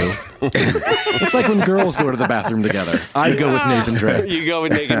what we do. It's like when girls go to the bathroom together. I go with Nathan Drake. You go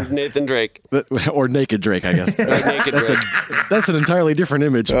with Nathan Drake. Or Naked Drake, I guess. That's an entirely different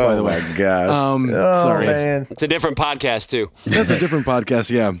image, by the way. Oh, my gosh. Sorry. Man. It's a different podcast, too. That's a different podcast,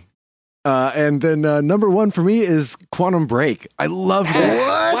 yeah. And then number 1 for me is Quantum Break. I love that.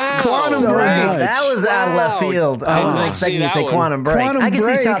 What? Wow. Quantum Break. That was out of left field. I wasn't expecting you to say Quantum Break. I could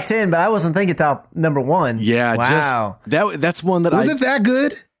see top 10, but I wasn't thinking top number 1. Yeah, wow. That's one that was it that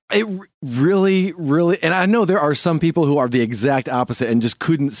good? It really, really, and I know there are some people who are the exact opposite and just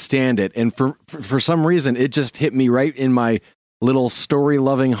couldn't stand it. And for some reason, it just hit me right in my little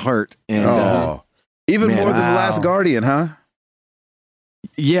story-loving heart. And even more than The Last Guardian, huh?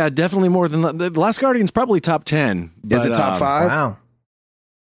 Yeah, definitely more than The Last Guardian's probably top 10. Is it top 5? Wow.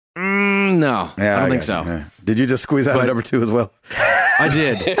 No, Yeah, I don't think so. Yeah. Did you just squeeze out a number 2 as well? I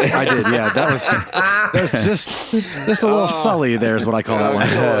did. Yeah, that was just a little Sully. There's what I call that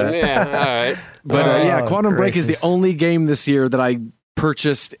one. Yeah, all right. But Quantum Break is the only game this year that I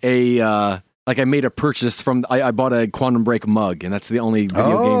purchased I made a purchase from. I bought a Quantum Break mug, and that's the only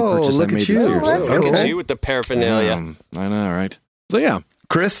video game purchase I made this year. That's Look cool. at you with the paraphernalia. I know, right? So yeah,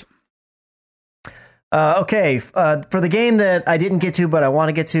 Chris? Okay, for the game that I didn't get to, but I want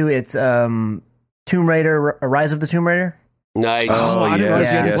to get to, it's Tomb Raider, Rise of the Tomb Raider. Nice. I didn't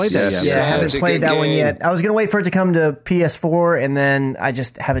realize you hadn't played that yet. Yeah, I haven't played that one yet. I was going to wait for it to come to PS4, and then I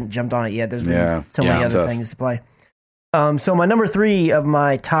just haven't jumped on it yet. There's been so many other things to play. So my number 3 of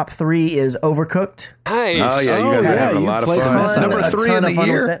my top 3 is Overcooked. Nice. Oh, yeah, you guys are having a lot of fun. Number 3 in the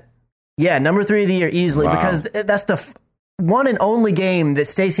year? Yeah, number 3 of the year easily, because that's the one and only game that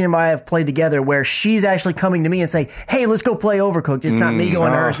Stacey and I have played together where she's actually coming to me and saying, hey, let's go play Overcooked. It's not me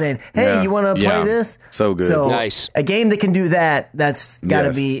going to her saying, hey, you want to play this? So good. So nice. A game that can do that's got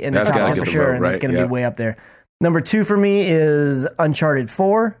to be in the top 10 for sure, and that's going to be way up there. Number 2 for me is Uncharted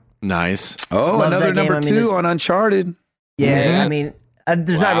 4. Nice. Oh, love another number 2 on Uncharted. Yeah, I mean,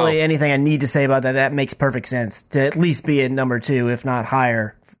 there's not really anything I need to say about that. That makes perfect sense to at least be at number 2, if not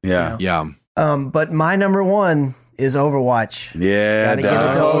higher. Yeah. But my number 1 is Overwatch. Yeah, gotta give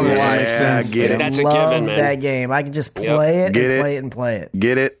it to Overwatch. Yeah, I get it. That's a love given, man. that game. I can just play it and play it and play it.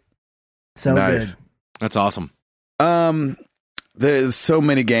 Get it? So nice. good. That's awesome. There's so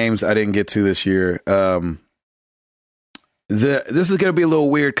many games I didn't get to this year. This is going to be a little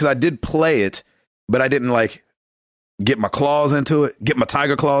weird because I did play it, but I didn't get my claws into it, get my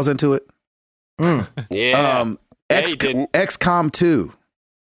tiger claws into it. Yeah. XCOM 2.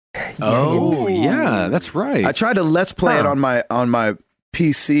 Oh, yeah, that's right. I tried to Let's Play it on my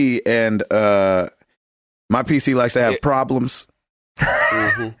PC, and my PC likes to have problems.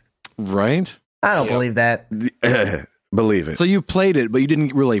 Right? I don't believe that. Believe it. So you played it, but you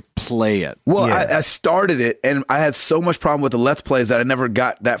didn't really play it. Well, I started it, and I had so much problem with the Let's Plays that I never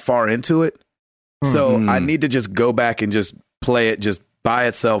got that far into it. So I need to just go back and just play it just by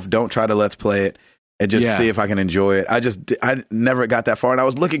itself. Don't try to Let's Play it. And just see if I can enjoy it. I never got that far, and I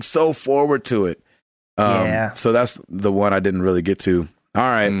was looking so forward to it. So that's the one I didn't really get to. All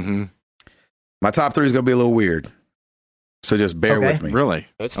right. My top 3 is going to be a little weird. So just bear with me. Really?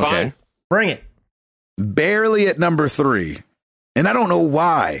 That's fine. Bring it. Barely at number 3. And I don't know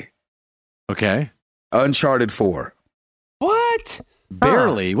why. Okay. Uncharted 4. What?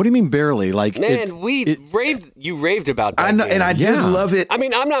 Barely? What do you mean barely? Like, man, you raved about that. I know, game. and I did love it. I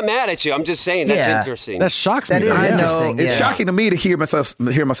mean, I'm not mad at you. I'm just saying that's interesting. That shocks me. That is interesting. It's shocking to me to hear myself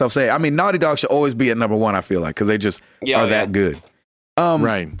say it. I mean, Naughty Dog should always be at number 1, I feel like, because they just are that good.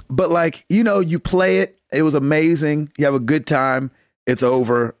 Right. But you play it. It was amazing. You have a good time. It's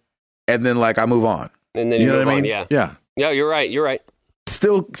over. And then I move on. And then you know what I mean? Yeah. Yeah, you're right.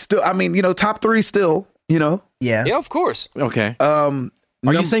 Still, I mean, top 3 still, Yeah. Yeah, of course. Okay. Are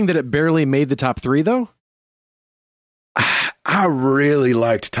you saying that it barely made the top 3 though? I really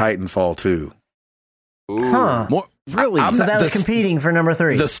liked Titanfall 2. Huh. Really? So that was competing for number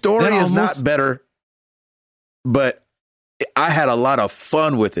 3. The story is not better, but I had a lot of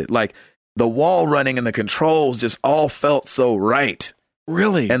fun with it. The wall running and the controls just all felt so right.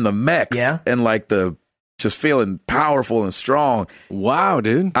 Really? And the mechs and the just feeling powerful and strong. Wow,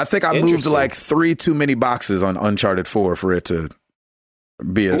 dude. I think I moved 3 too many boxes on Uncharted 4 for it to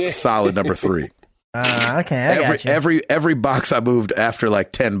be a solid number 3. Okay, every box I moved after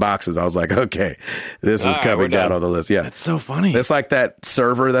 10 boxes, I was like, okay, this is coming down on the list. Yeah, that's so funny. It's like that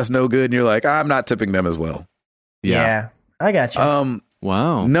server that's no good, and you're like, I'm not tipping them as well. Yeah, I got you.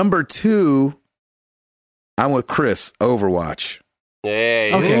 Wow. Number 2, I'm with Chris. Overwatch.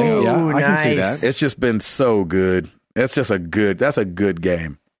 Hey, okay, yeah, I can see that. It's just been so good. That's a good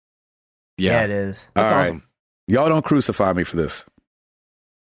game. Yeah, it is. That's awesome. Right. Y'all don't crucify me for this.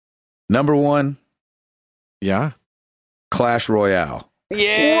 Number 1. Yeah. Clash Royale.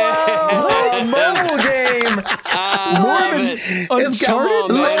 Yeah. Whoa, mobile game.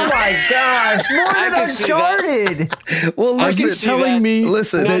 Uncharted? Oh my gosh, more than Uncharted. Well, are you telling me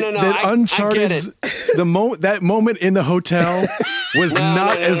that Uncharted's that moment in the hotel was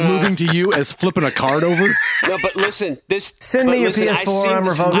not as moving to you as flipping a card over? No, but listen, send me your PS4. I'm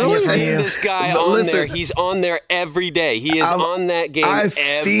revoking I've it for seen you. this guy on there. He's on there every day. He is on that game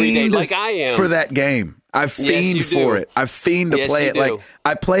every day, like I am. For that game. I fiend for it. I fiend to play it.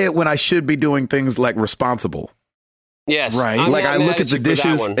 I play it when I should be doing things responsible. Yes. Right. I look at the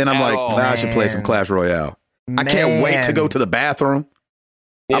dishes and I'm like, I should play some Clash Royale. I can't wait to go to the bathroom.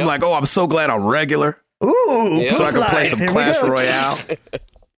 Yep. I'm like, I'm so glad I'm regular. Ooh. So I can play some Clash Royale.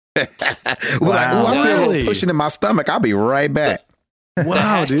 Wow. I feel a little pushing in my stomach. I'll be right back.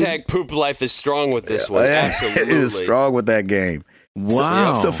 Wow, hashtag poop life is strong with this one. Absolutely. It is strong with that game.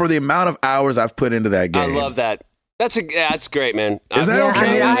 Wow. So for the amount of hours I've put into that game. I love that. That's great, man. Is that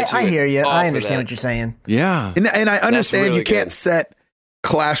okay? I hear you. I understand what you're saying. Yeah. And I understand really you can't set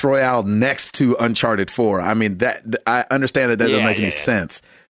Clash Royale next to Uncharted 4. I mean, that I understand that doesn't make any sense.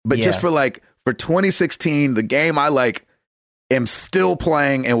 But just for 2016, the game I am still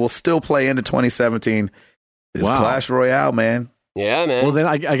playing and will still play into 2017 is Clash Royale, man. Yeah, man. Well, then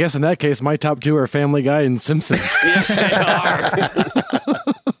I guess in that case, my top two are Family Guy and Simpsons. Yes, they are.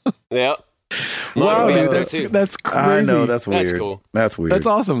 Yep. Wow, dude, that's crazy. I know, that's weird. That's cool. That's weird. That's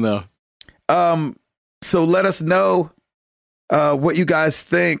awesome, though. So let us know what you guys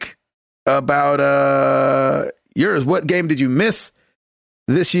think about yours. What game did you miss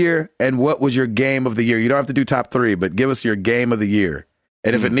this year, and what was your game of the year? You don't have to do top 3, but give us your game of the year.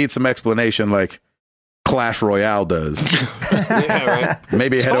 And if it needs some explanation, like Clash Royale does,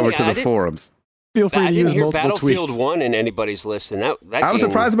 maybe head over to the forums. Feel free to use multiple Battlefield tweets. 1 in anybody's list, and that I was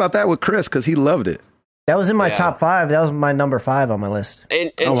surprised about that with Chris because he loved it. That was in my top 5. That was my number 5 on my list.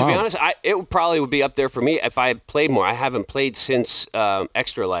 And to be honest, it probably would be up there for me if I had played more. I haven't played since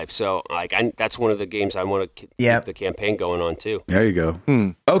Extra Life, so that's one of the games I want to keep the campaign going on too. There you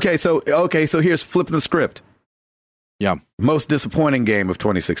go. Okay, so here's flipping the script. Yeah, most disappointing game of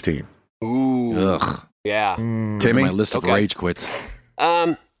 2016. Ooh, ugh. Yeah. Timmy, my list of rage quits.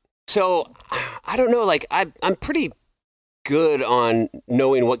 So I don't know. I'm pretty good on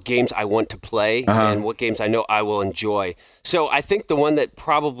knowing what games I want to play and what games I know I will enjoy. So I think the one that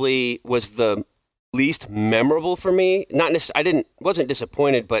probably was the least memorable for me, wasn't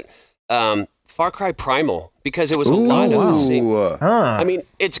disappointed, but Far Cry Primal, because it was a lot of the same. I mean,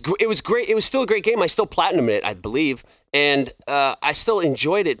 it was great. It was still a great game. I still platinumed it, I believe, and I still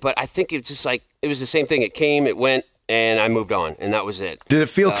enjoyed it. But I think it was just it was the same thing. It came, it went, and I moved on, and that was it. Did it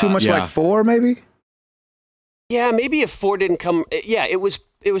feel too much like 4, maybe? Yeah, maybe if 4 didn't come. Yeah, it was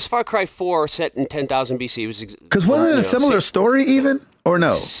Far Cry 4 set in 10,000 BC. Because wasn't it a similar story even, or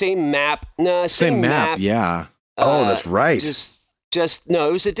no? Same map. No, same map. Yeah. Oh, that's right. Just no,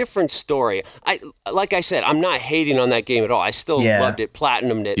 it was a different story. Like I said, I'm not hating on that game at all. I still loved it,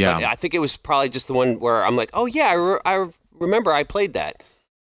 platinumed it. Yeah. But I think it was probably just the one where I'm like, oh yeah, I remember I played that.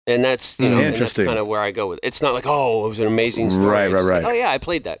 And that's interesting. That's kind of where I go with it. It's not like, oh, it was an amazing story. Right. Like, oh yeah, I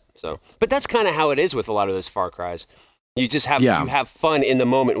played that. So, but that's kind of how it is with a lot of those Far Cries. You just have you have fun in the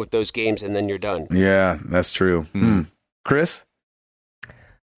moment with those games, and then you're done. Yeah, that's true. Chris,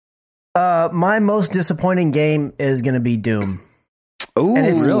 my most disappointing game is going to be Doom. Oh,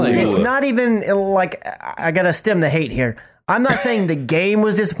 really? It's not even I got to stem the hate here. I'm not saying the game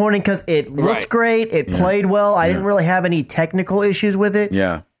was disappointing because it looks great. It played well. I didn't really have any technical issues with it.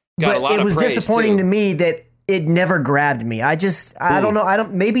 Yeah. But it was disappointing to me that it never grabbed me. I don't know.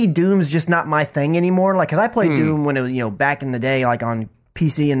 maybe Doom's just not my thing anymore. Cause I played Doom when it was, back in the day, on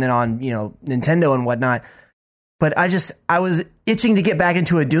PC and then on, Nintendo and whatnot. But I was itching to get back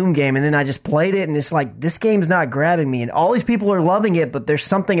into a Doom game, and then I just played it, and it's like, this game's not grabbing me. And all these people are loving it, but there's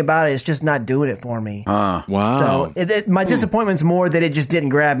something about it. It's just not doing it for me. Wow. So my disappointment's more that it just didn't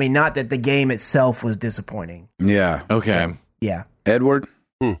grab me, not that the game itself was disappointing. Yeah. Okay. Yeah. Edward?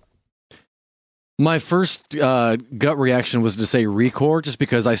 My first gut reaction was to say Recore, just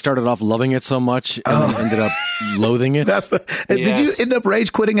because I started off loving it so much and then ended up loathing it. Did you end up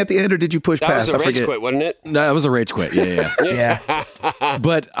rage quitting at the end, or did you push past? That was a rage quit, wasn't it? No, that was a rage quit. Yeah. Yeah.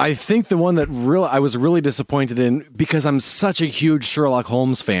 But I think the one that I was really disappointed in, because I'm such a huge Sherlock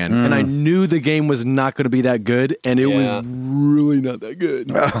Holmes fan, and I knew the game was not going to be that good, and it was really not that good.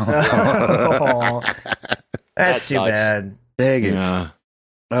 That's too bad. Dang it. Yeah.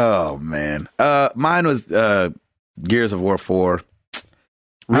 Oh man, mine was Gears of War 4.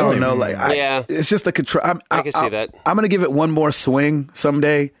 Really? I don't know, it's just the control. I can see that. I'm gonna give it one more swing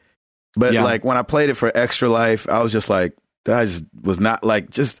someday, but when I played it for Extra Life, I was just like, I just was not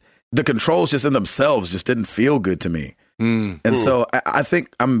just the controls just in themselves just didn't feel good to me, and so I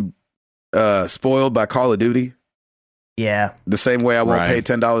think I'm spoiled by Call of Duty. Yeah, the same way I won't pay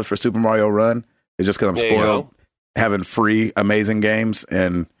 $10 for Super Mario Run. It's just because I'm spoiled having free amazing games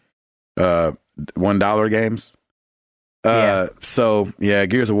and $1 games. So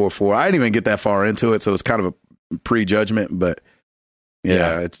Gears of War 4. I didn't even get that far into it, so it's kind of a prejudgment, but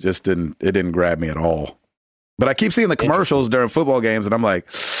it just didn't grab me at all. But I keep seeing the commercials during football games, and I'm like,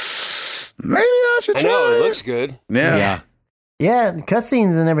 maybe I should try. I know, it looks good. Yeah, the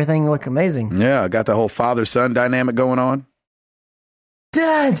cutscenes and everything look amazing. Yeah, got the whole father-son dynamic going on.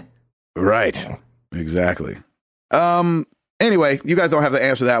 Dad! Right. Exactly. Anyway, you guys don't have to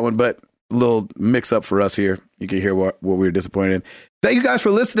answer that one, but a little mix up for us here. You can hear what we were disappointed in. Thank you guys for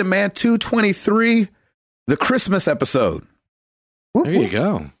listening, man. 223, the Christmas episode. There you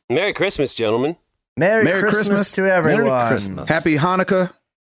go. Merry Christmas, gentlemen. Merry Christmas to everyone. Merry Christmas. Happy Hanukkah.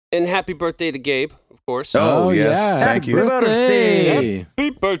 And happy birthday to Gabe, of course. Oh yes. Yeah. Thank you. Happy birthday. Happy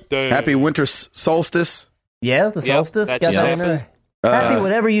birthday. Happy winter solstice. Yeah, the solstice. that Got just that in happened. there. Happy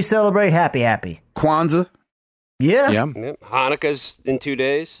whatever you celebrate. Happy. Kwanzaa. Yeah. Yep. Hanukkah's in 2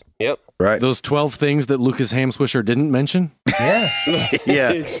 days. Yep. Right. Those 12 things that Lucas Hamswisher didn't mention. Yeah.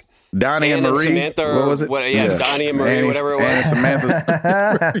 Yeah. Donnie and Marie. Samantha, what was it? Donnie and Marie, Annie, whatever it was. Annie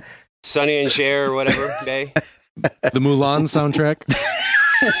Samantha. Sonny and Cher, or whatever day. The Mulan soundtrack.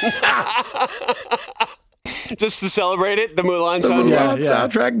 Just to celebrate it, the Mulan The soundtrack. Mulan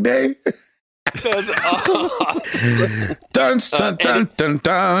soundtrack day. That's awesome. Dun dun dun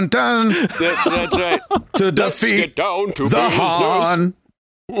dun dun. That's right. To Let's defeat get down to the business. Han.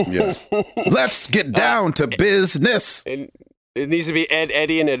 Yes. Let's get down to business. And it needs to be Ed,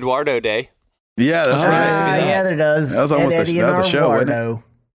 Eddie, and Eduardo Day. Yeah, that's right. Yeah, there does. That was almost Ed, Eddie, that was a show, wasn't it? Eduardo.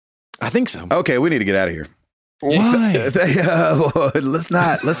 I think so. Okay, we need to get out of here. Why? Let's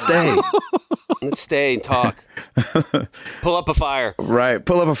not. Let's stay. Let's stay and talk. Pull up a fire. Right.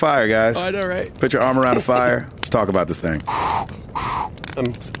 Pull up a fire, guys. I know, right? Put your arm around a fire. Let's talk about this thing.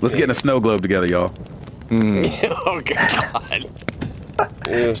 Let's get in a snow globe together, y'all. Oh, God.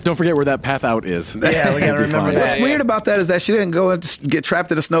 Just don't forget where that path out is. Yeah, we gotta remember What's that. weird about that is that she didn't go and get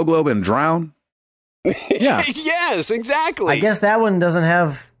trapped in a snow globe and drown. Yeah. Yes, exactly. I guess that one doesn't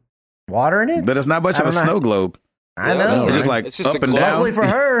have water in it. But it's not much I of a don't know. snow globe. I No, know. that's It's right. just like It's just up a and globe. down. Luckily for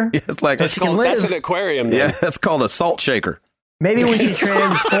her. Yeah, it's like that's, she can that's live. an aquarium. Then. yeah, that's called a salt shaker. Maybe when she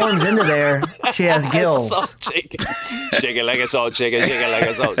transforms into there, she has gills. Salt shaker. Shake it like a salt shaker. Shake it like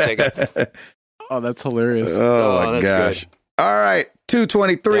a salt shaker. Oh, that's hilarious. Oh, my that's gosh. good. All right,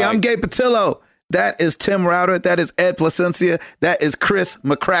 223. I'm Gabe Patillo. That is Tim Router. That is Ed Placencia. That is Chris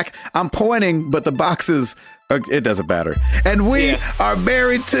McCrack. I'm pointing, but the boxes, it doesn't matter. And we are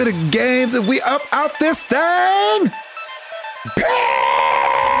married to the games, and we up out this thing.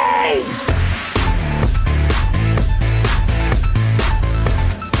 Peace!